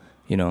liable.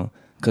 You know,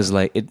 because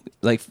like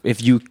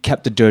if you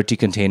kept a dirty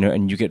container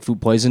and you get food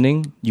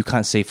poisoning, you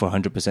can't say for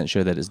 100%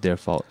 sure that it's their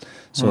fault.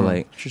 So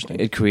interesting.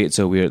 it creates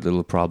a weird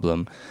little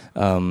problem.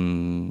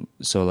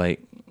 So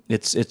like.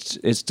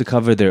 It's to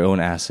cover their own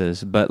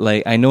asses, but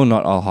like I know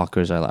not all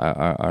hawkers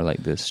are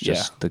like this.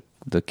 Just the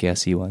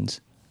KSE ones,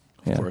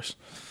 Of course.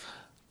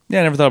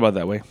 Yeah, I never thought about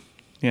it that way.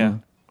 Yeah,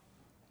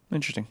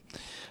 Interesting.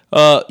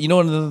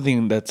 Another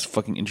thing that's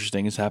fucking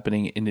interesting is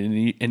happening in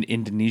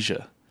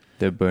Indonesia.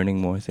 They're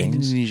burning more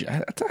things.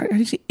 Indonesia. How do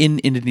you say in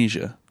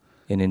Indonesia?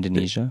 In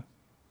Indonesia.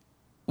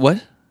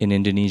 What? In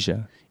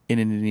Indonesia. In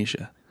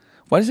Indonesia.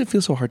 Why does it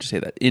feel so hard to say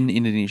that? In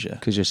Indonesia.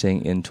 Because you're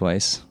saying "in"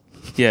 twice.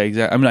 Yeah,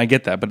 exactly. I mean, I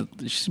get that, but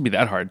it shouldn't be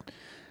that hard.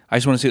 I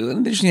just want to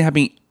say, there's something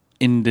happening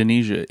in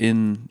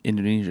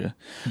Indonesia.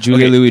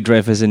 Julia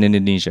Louis-Dreyfus in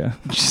Indonesia.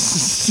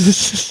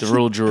 The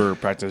rule juror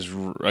practice.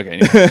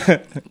 Okay.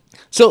 Anyway.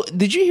 So,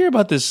 did you hear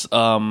about this?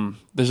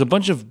 There's a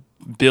bunch of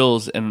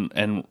bills and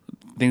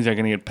things that are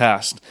going to get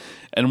passed.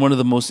 And one of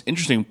the most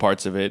interesting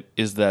parts of it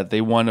is that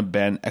they want to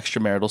ban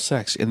extramarital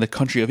sex in the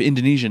country of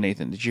Indonesia,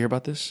 Nathan. Did you hear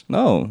about this?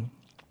 No.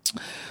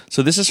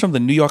 So this is from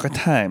the New York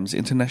Times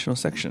international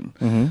section.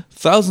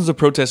 Thousands of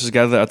protesters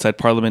gathered outside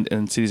Parliament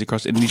and cities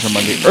across Indonesia on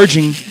Monday,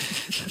 urging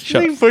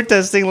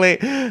protesting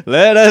like,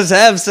 let us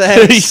have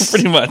sex.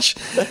 pretty much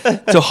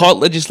to halt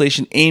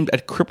legislation aimed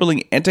at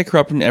crippling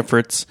anti-corruption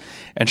efforts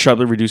and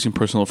sharply reducing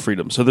personal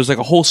freedom. So there's like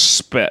a whole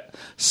spat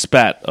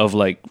of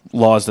like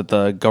laws that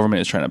the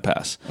government is trying to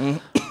pass.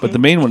 But the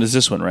main one is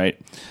this one, right?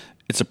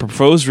 It's a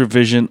proposed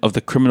revision of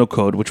the criminal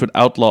code which would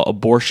outlaw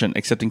abortion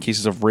except in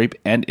cases of rape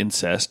and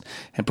incest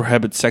and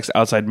prohibit sex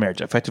outside marriage,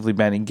 effectively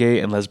banning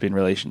gay and lesbian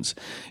relations.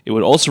 It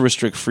would also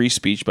restrict free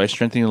speech by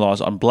strengthening laws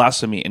on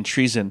blasphemy and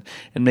treason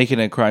and making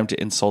it a crime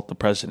to insult the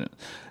president.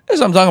 That's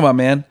what I'm talking about,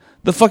 man.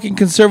 The fucking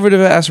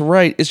conservative-ass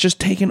right is just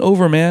taking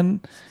over,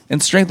 man,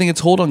 and strengthening its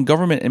hold on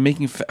government and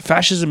making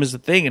fascism is the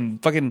thing,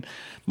 and fucking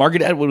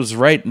Margaret Atwood was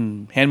right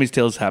and Handmaid's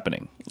Tale is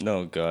happening.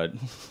 Oh, God.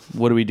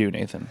 What do we do,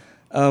 Nathan?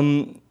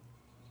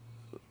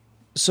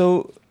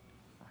 So,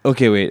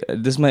 Okay, wait.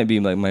 This might be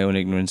like my own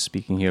ignorance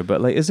speaking here,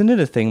 but like, isn't it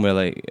a thing where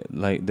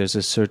like there's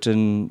a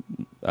certain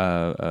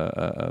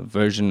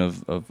version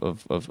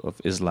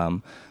of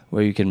Islam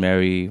where you can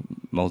marry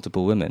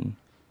multiple women?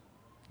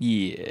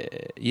 Yeah.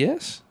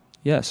 Yes.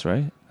 Yes,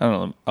 right. I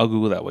don't know. I'll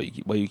Google that while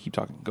you keep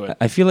talking. Go ahead.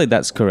 I feel like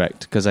that's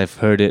correct because I've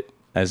heard it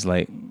as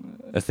like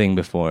a thing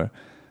before.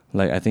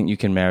 Like, I think you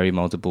can marry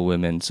multiple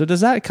women. So does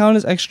that count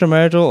as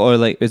extramarital, or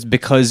like it's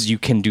because you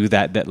can do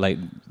that like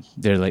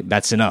they're like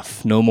that's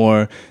enough, no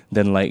more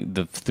than like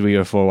the 3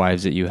 or 4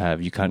 wives that you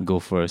have. You can't go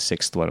for a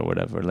 6th one or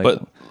whatever. Like,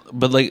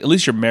 but like at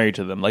least you're married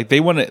to them. Like they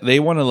want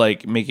to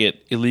like make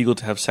it illegal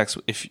to have sex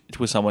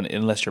with someone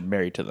unless you're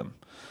married to them.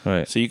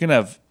 right? So you can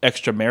have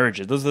extra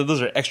marriages.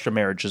 Those are extra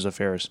marriages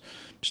affairs.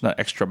 It's not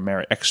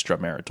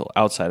extramarital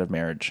outside of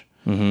marriage.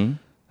 Mm-hmm.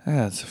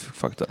 That's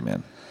fucked up,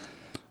 man.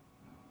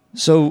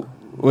 So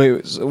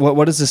wait, so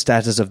what is the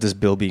status of this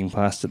bill being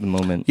passed at the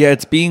moment? Yeah,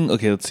 it's being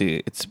okay. Let's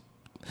see. It's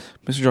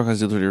Mr.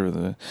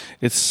 Johnson.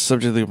 It's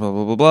subject to blah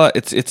blah blah blah.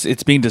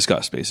 It's being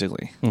discussed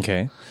basically.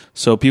 Okay,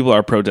 So people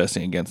are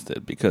protesting against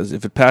it because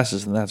if it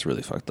passes, then that's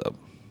really fucked up.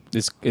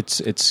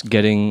 it's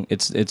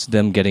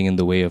them getting in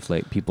the way of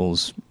like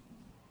people's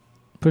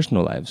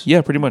personal lives.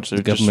 Yeah, pretty much.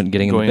 The government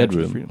getting in the going after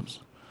bedroom. freedoms.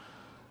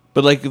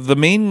 But like the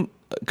main,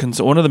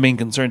 one of the main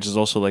concerns is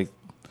also like,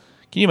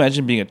 can you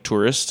imagine being a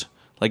tourist,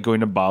 like going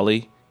to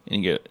Bali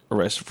and you get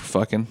arrested for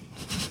fucking?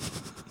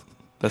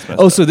 That's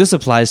messed up. So this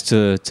applies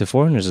to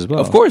foreigners as well.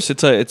 Of course,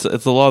 it's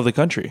the law of the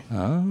country.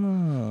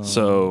 Oh.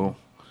 So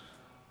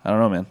I don't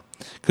know, man.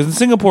 Because in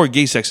Singapore,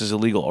 gay sex is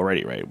illegal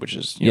already, right? Which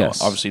is you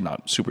Yes. know, obviously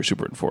not super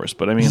enforced.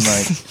 But I mean,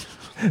 like,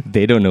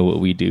 They don't know what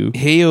we do.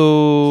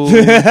 heyo,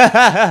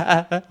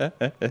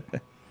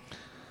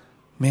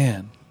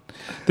 man.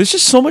 There's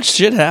just so much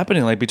shit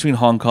happening, like between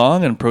Hong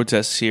Kong and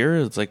protests here.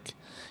 It's like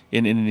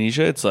in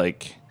Indonesia. It's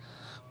like,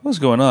 what's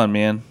going on,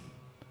 man?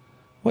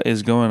 What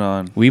is going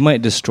on? We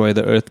might destroy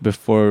the earth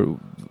before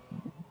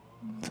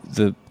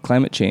the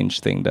climate change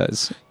thing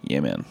does. Yeah,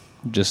 man.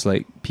 Just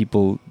like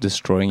people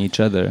destroying each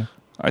other.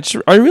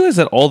 I realize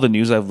that all the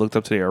news I've looked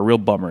up today are real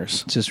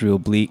bummers. It's just real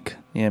bleak.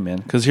 Yeah, man.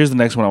 Because here's the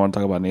next one I want to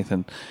talk about,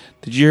 Nathan.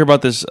 Did you hear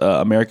about this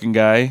American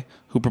guy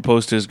who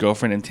proposed to his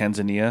girlfriend in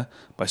Tanzania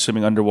by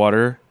swimming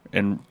underwater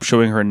and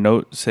showing her a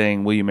note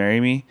saying, "Will you marry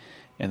me?"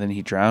 And then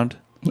he drowned?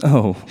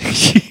 Oh,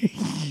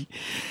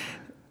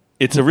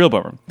 It's a real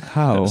bummer.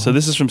 how? So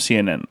this is from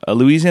CNN. A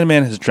Louisiana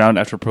man has drowned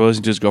after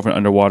proposing to his girlfriend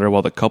underwater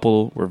while the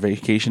couple were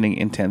vacationing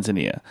in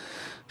Tanzania.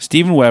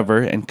 Stephen Weber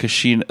and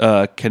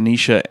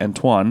Kanisha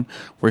Antoine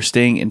were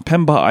staying in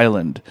Pemba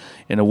Island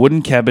in a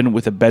wooden cabin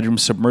with a bedroom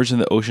submerged in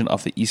the ocean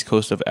off the east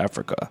coast of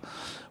Africa.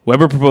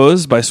 Weber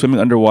proposed by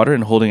swimming underwater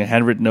and holding a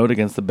handwritten note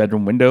against the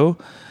bedroom window.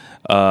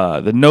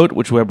 The note,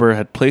 which Weber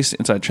had placed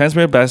inside a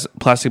transparent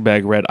plastic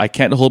bag, read, "I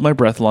can't hold my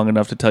breath long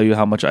enough to tell you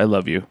how much I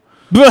love you."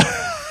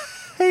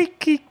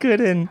 He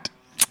couldn't.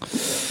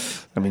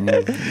 I mean,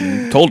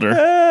 he told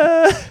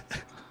her.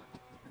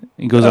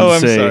 He goes on to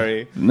I'm say,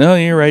 sorry. "No,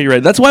 you're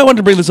right. That's why I wanted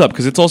to bring this up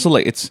because it's also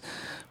like it's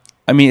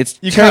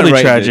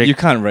terribly tragic. You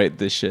can't write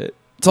this shit.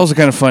 It's also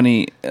kind of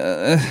funny.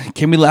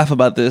 Can we laugh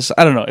about this?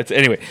 I don't know.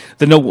 Anyway.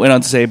 The note went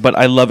on to say, "But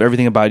I love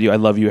everything about you. I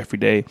love you every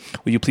day.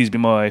 Will you please be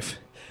my wife?"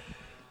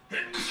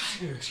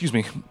 Excuse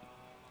me.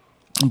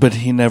 But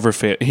he never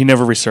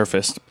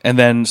resurfaced. And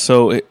then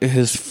so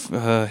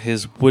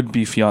his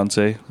would-be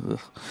fiance,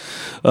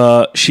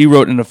 she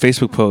wrote in a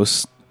Facebook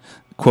post,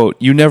 quote,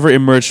 "You never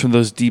emerged from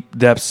those deep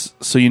depths,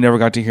 so you never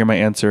got to hear my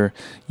answer.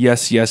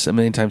 Yes, yes, a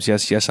million times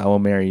yes, I will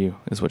marry you,"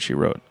 is what she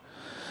wrote.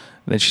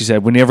 And then she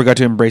said, "We never got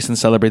to embrace and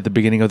celebrate the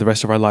beginning of the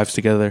rest of our lives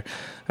together,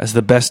 as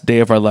the best day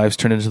of our lives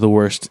turned into the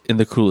worst in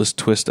the cruelest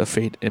twist of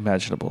fate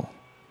imaginable."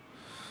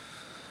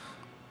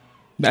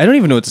 I don't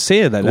even know what to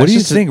say to that. What do you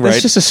think, right?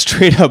 That's just a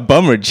straight up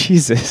bummer.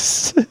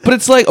 Jesus. But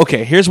it's like,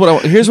 okay, here's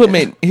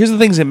the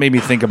things that made me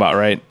think about,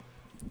 right?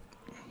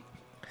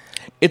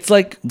 It's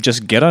like,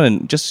 Just get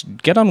on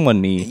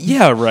one knee.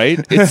 yeah, right.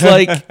 It's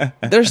like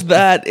there's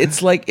that.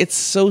 It's like it's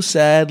so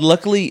sad.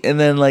 Luckily, and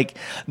then like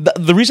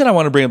the reason I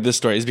want to bring up this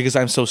story is because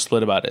I'm so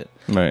split about it.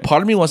 Right.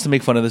 Part of me wants to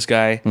make fun of this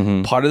guy.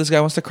 Part of this guy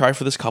wants to cry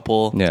for this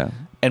couple. Yeah.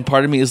 And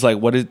part of me is like,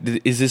 what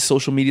is this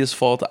social media's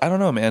fault? I don't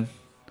know, man.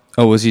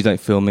 Oh, was he like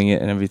filming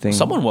it and everything?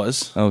 Someone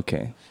was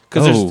Okay.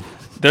 because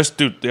there's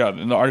dude. Yeah,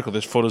 in the article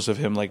there's photos of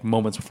him like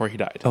moments before he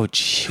died. Oh,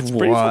 It's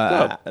pretty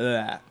fucked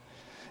up.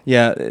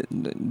 Yeah,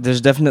 there's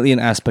definitely an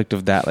aspect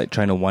of that, like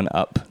trying to one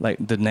up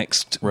like the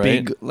next Right.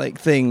 big like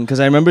thing.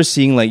 Because I remember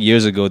seeing like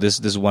years ago this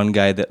one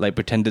guy that like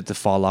pretended to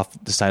fall off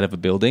the side of a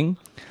building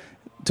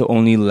to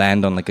only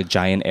land on like a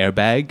giant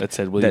airbag That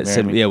said, "Will you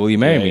marry me?" "Yeah, will you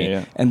marry Yeah, me?" yeah,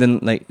 yeah. And then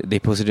like they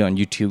posted it on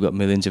YouTube, got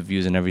millions of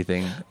views and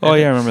everything. Oh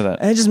yeah, I remember that.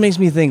 And it just makes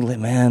me think, like,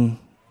 man,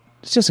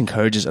 it just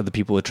encourages other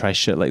people to try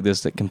shit like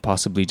this that can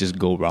possibly just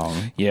go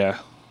wrong. Yeah.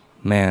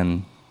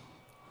 Man,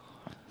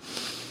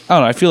 I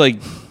don't know. I feel like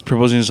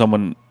proposing to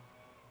someone,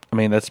 I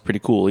mean, that's pretty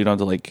cool. You don't have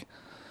to like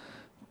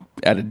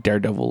add a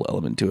daredevil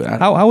element to it.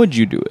 how would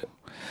you do it?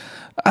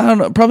 I don't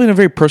know. Probably in a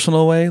very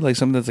personal way, like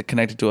something that's like,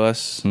 connected to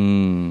us. Mm. You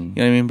know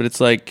what I mean? But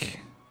it's like,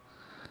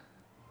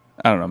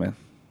 I don't know, man.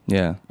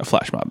 Yeah. A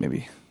flash mob,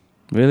 maybe.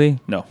 Really?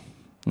 No.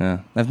 No.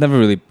 I've never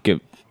really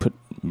put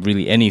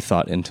really any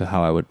thought into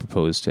how I would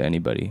propose to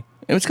anybody.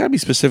 It's got to be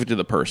specific to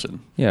the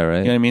person. Yeah, right?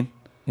 You know what I mean?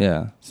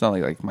 Yeah. It's not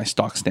like my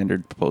stock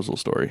standard proposal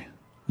story.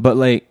 But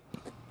like,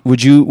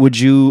 would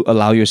you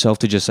allow yourself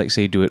to just like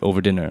say do it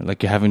over dinner?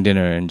 Like you're having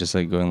dinner and just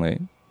like going like,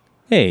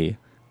 "Hey,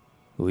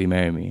 will you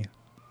marry me?"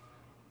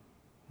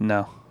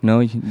 No. No,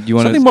 you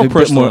want Something more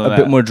personal than a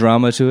bit that. more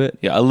drama to it,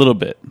 Yeah, a little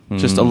bit.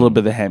 Just a little bit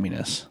of the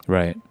hamminess.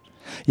 right?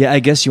 Yeah, I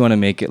guess you want to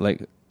make it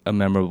like a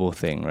memorable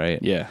thing, right?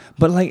 Yeah.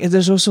 But like,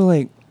 there's also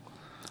like,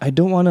 I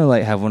don't want to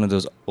like have one of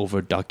those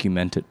over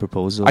documented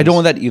proposals. I don't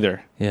want that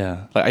either.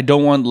 Yeah, Like, I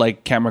don't want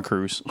like camera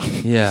crews.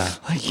 yeah,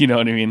 Like, you know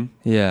what I mean?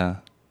 yeah,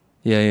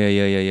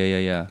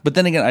 yeah. But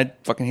then again, I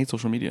fucking hate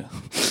social media.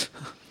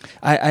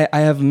 I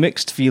have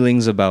mixed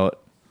feelings about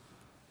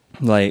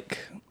like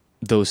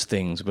those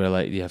things where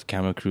like you have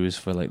camera crews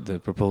for like the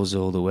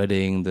proposal, the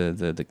wedding,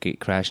 the gate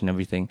crash and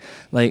everything.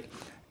 Like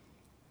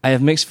I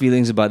have mixed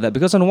feelings about that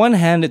because on one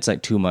hand it's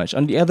like too much.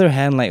 On the other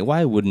hand, like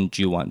why wouldn't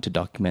you want to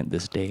document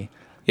this day?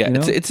 Yeah, You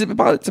know? it's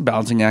a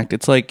balancing act.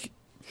 It's like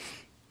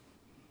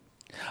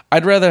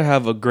I'd rather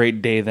have a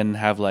great day than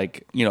have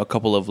like, you know, a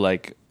couple of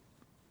like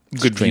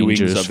good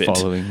Strangers viewings of it.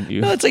 following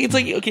you. No, it's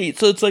like okay,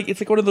 so it's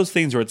like one of those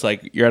things where it's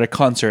like you're at a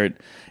concert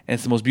and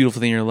it's the most beautiful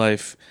thing in your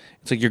life.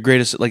 It's like your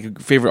greatest, like your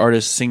favorite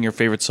artist sing your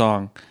favorite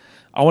song.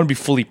 I want to be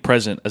fully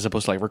present as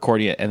opposed to like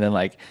recording it and then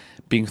like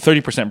being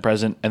 30%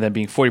 present and then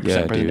being 40%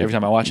 present dude. every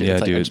time I watch it. Yeah,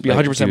 it's like dude. just be 100%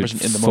 Like,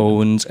 present in the moment.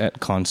 Phones at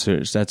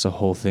concerts, that's a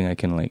whole thing I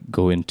can like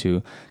go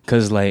into.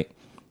 Because like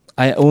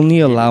I only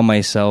allow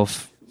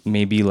myself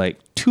maybe like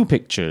 2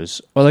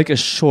 pictures or like a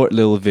short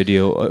little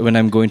video when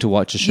I'm going to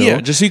watch a show.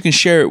 Yeah, just so you can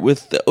share it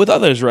with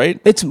others, right?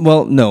 It's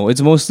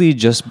it's mostly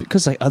just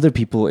because like other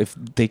people, if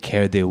they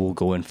care, they will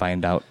go and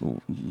find out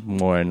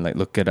more and like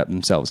look it up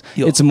themselves.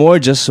 Yo. It's more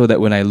just so that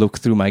when I look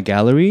through my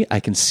gallery, I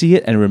can see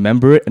it and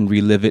remember it and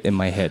relive it in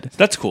my head.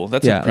 That's cool.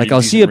 That's Yeah, a pretty like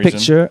I'll see a decent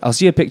reason.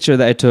 picture,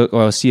 that I took,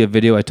 or I'll see a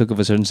video I took of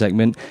a certain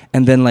segment,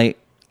 and then like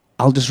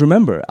I'll just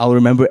remember. I'll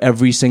remember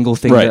every single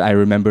thing Right. that I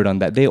remembered on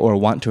that day or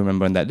want to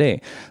remember on that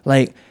day.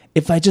 Like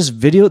if I just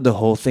videoed the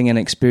whole thing and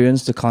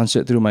experienced the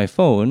concert through my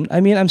phone, I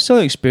mean, I'm still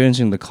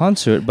experiencing the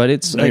concert, but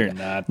it's No, like you're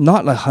not.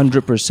 not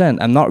 100%.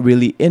 I'm not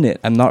really in it.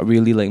 I'm not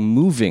really like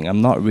moving.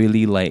 I'm not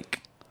really like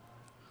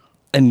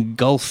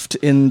engulfed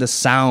in the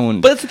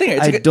sound. But that's the thing,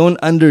 it's I like a- don't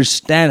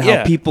understand how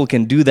Yeah. people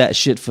can do that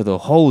shit for the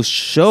whole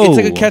show. It's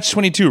like a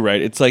catch-22,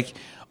 right? It's like,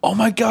 oh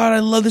my god, I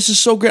love this. Is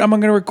so great. I'm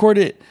going to record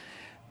it,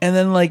 and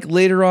then like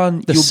later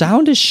on, The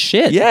sound is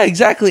shit. Yeah,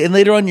 exactly. And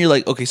later on, you're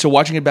like, okay, so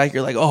watching it back,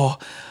 you're like, oh,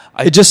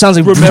 I It just sounds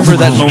like remember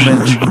that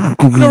moment.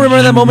 You don't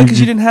remember that moment because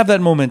you didn't have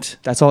that moment.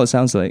 That's all it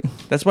sounds like.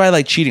 That's why I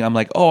like cheating. I'm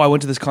like, oh, I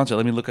went to this concert.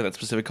 Let me look at that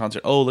specific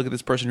concert. Oh, look at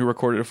this person who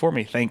recorded it for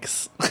me.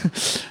 Thanks.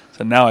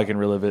 So now I can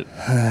relive it.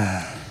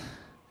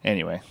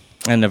 Anyway.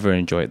 I never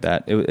enjoyed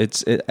that.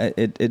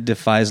 It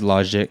defies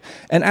logic.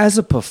 And as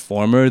a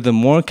performer, the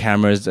more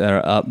cameras that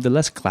are up, the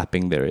less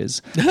clapping there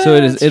is. So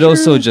it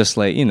also just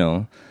like, you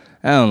know,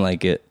 I don't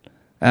like it.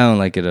 I don't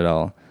like it at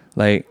all.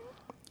 Like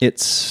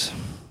it's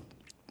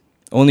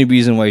only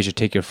reason why you should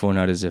take your phone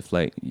out is if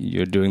like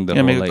you're doing the Yeah,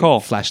 whole make a like call.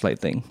 flashlight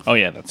thing. Oh,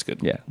 yeah, that's good.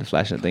 Yeah, the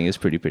flashlight thing is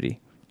pretty.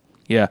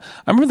 Yeah.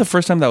 I remember the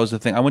first time that was the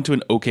thing. I went to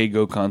an OK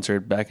Go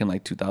concert back in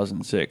like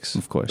 2006.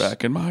 Of course.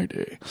 Back in my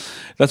day.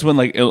 That's when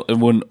like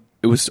when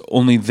it was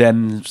only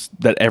then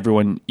that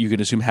everyone you could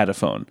assume had a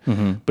phone.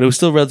 Mm-hmm. But it was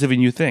still a relatively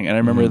new thing. And I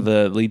remember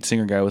the lead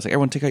singer guy was like,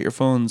 everyone take out your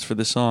phones for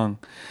this song.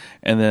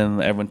 And then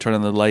everyone turned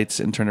on the lights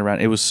and turned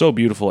around. It was so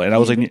beautiful. And I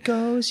was like, Here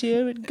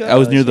it goes. I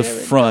was near the here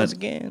it front. goes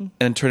again.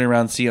 and turning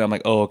around seeing it, I'm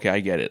like, oh, okay, I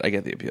get it. I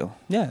get the appeal.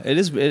 Yeah, it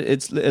is.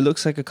 It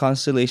looks like a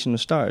constellation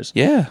of stars.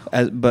 Yeah.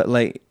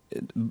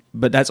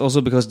 But that's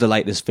also because the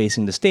light is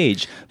facing the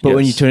stage. But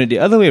when you Yes. turn it the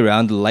other way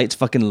around, the light's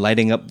fucking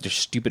lighting up your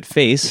stupid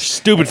face.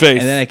 Stupid face.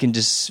 And then I can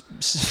just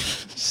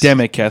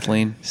Damn it,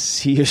 Kathleen.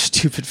 see your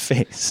stupid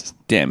face.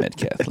 Damn it,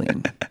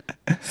 Kathleen.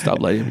 Stop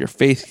lighting up your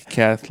face,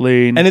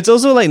 Kathleen. And it's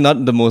also like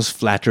not the most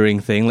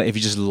flattering thing. Like if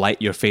you just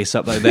light your face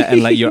up like that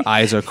and like your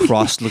eyes are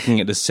crossed looking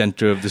at the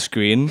center of the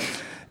screen.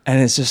 And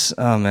it's just,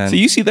 oh man. so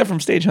you see that from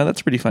stage, huh?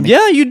 That's pretty funny.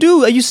 Yeah, you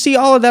do. You see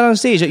all of that on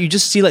stage. You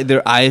just see like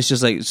their eyes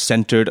just like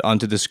centered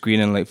onto the screen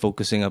and like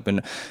focusing up,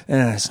 and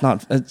it's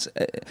not. It's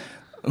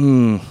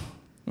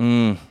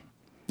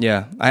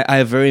yeah. I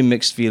have very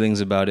mixed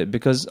feelings about it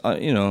because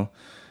you know,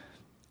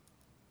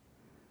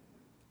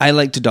 I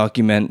like to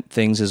document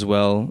things as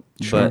well,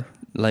 Sure. but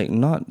like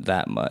not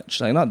that much,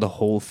 like not the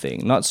whole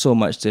thing, not so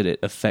much that it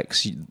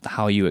affects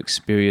how you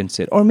experience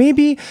it, or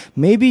maybe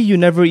you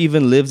never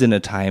even lived in a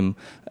time,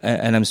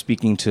 and I'm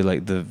speaking to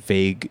like the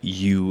vague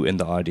you in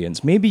the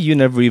audience. Maybe you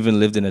never even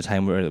lived in a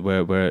time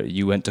where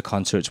you went to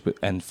concerts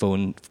and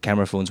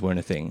camera phones weren't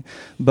a thing.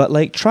 But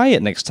like try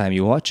it next time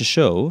you watch a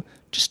show.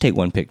 Just take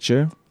one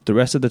picture. The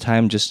rest of the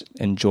time, just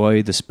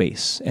enjoy the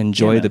space,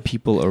 enjoy the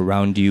people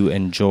around you,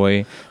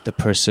 enjoy the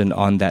person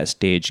on that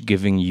stage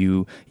giving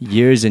you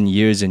years and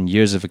years and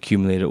years of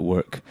accumulated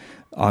work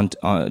on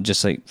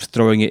just like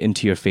throwing it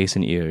into your face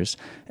and ears.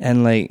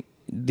 And like,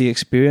 the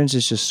experience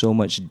is just so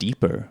much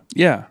deeper.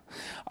 Yeah.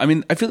 I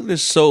mean, I feel like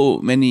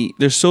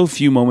there's so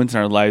few moments in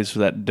our lives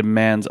that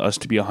demands us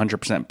to be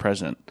 100%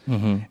 present.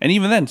 And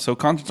even then, so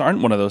concerts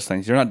aren't one of those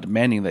things. You're not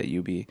demanding that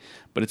you be,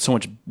 but it's so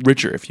much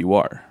richer if you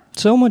are,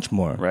 So much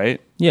more. right?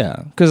 Yeah,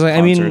 because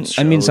I mean, Concerts,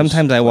 shows,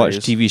 sometimes I watch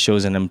plays. TV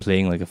shows and I'm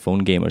playing like a phone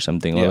game or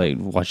something, Yeah. or like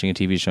watching a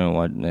TV show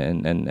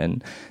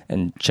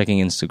and checking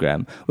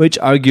Instagram, which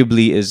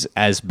arguably is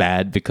as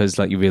bad because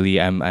like really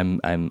I'm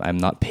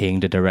not paying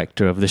the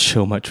director of the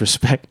show much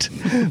respect,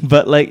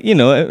 but like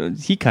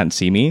he can't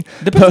see me.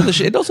 Depends on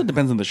the it also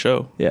depends on the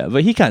show. Yeah,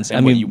 but he can't see.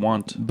 And I what mean, you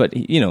want. But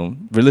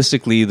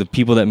realistically, the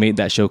people that made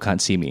that show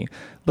can't see me,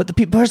 but the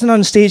person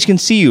on stage can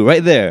see you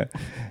right there.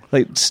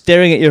 Like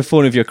staring at your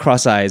phone with your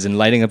cross eyes and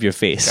lighting up your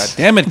face. God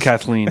damn it,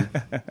 Kathleen.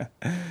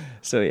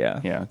 So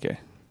yeah, Yeah, okay.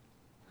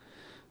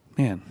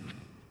 Man,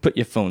 put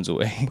your phones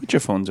away. put your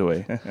phones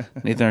away.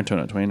 Nathan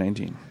Artona,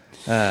 2019.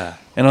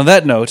 And on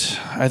that note,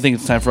 I think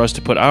it's time for us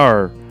to put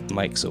our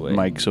Mics away.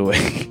 mics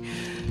away.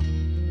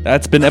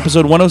 That's been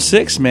episode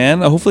 106,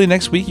 man. Hopefully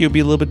next week you'll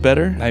be a little bit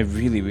better. I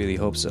really, really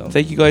hope so.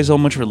 Thank you guys so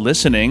much for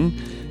listening.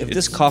 If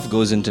this cough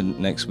goes into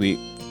next week,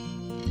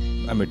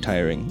 I'm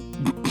retiring.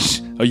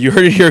 Oh, you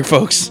heard it here,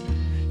 folks.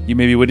 You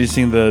may be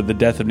witnessing the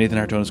death of Nathan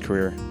Hartona's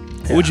career.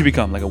 What would you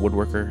become? Like a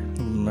woodworker?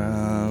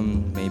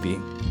 Maybe.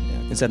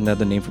 Yeah. Is that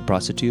another name for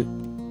prostitute?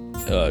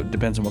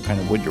 Depends on what kind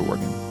of wood you're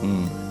working.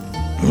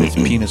 If it's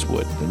penis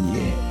wood, then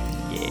yeah.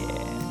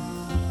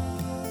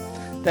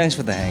 Thanks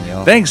for the hang,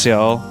 y'all. Thanks,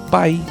 y'all.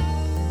 Bye.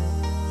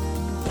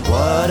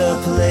 What a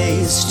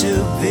place to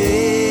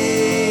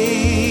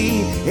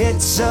be.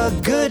 It's a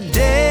good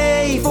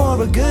day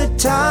for a good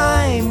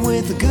time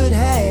with a good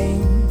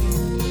hang.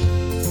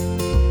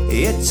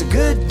 It's a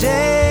good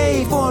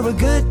day for a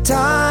good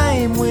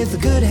time with a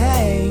good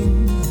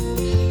hang.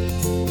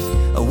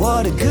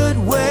 What a good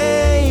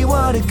way,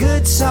 what a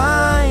good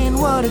sign,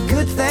 what a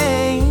good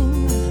thing.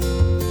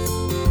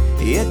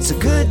 It's a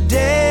good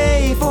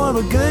day for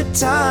a good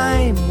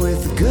time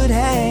with a good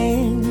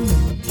hang.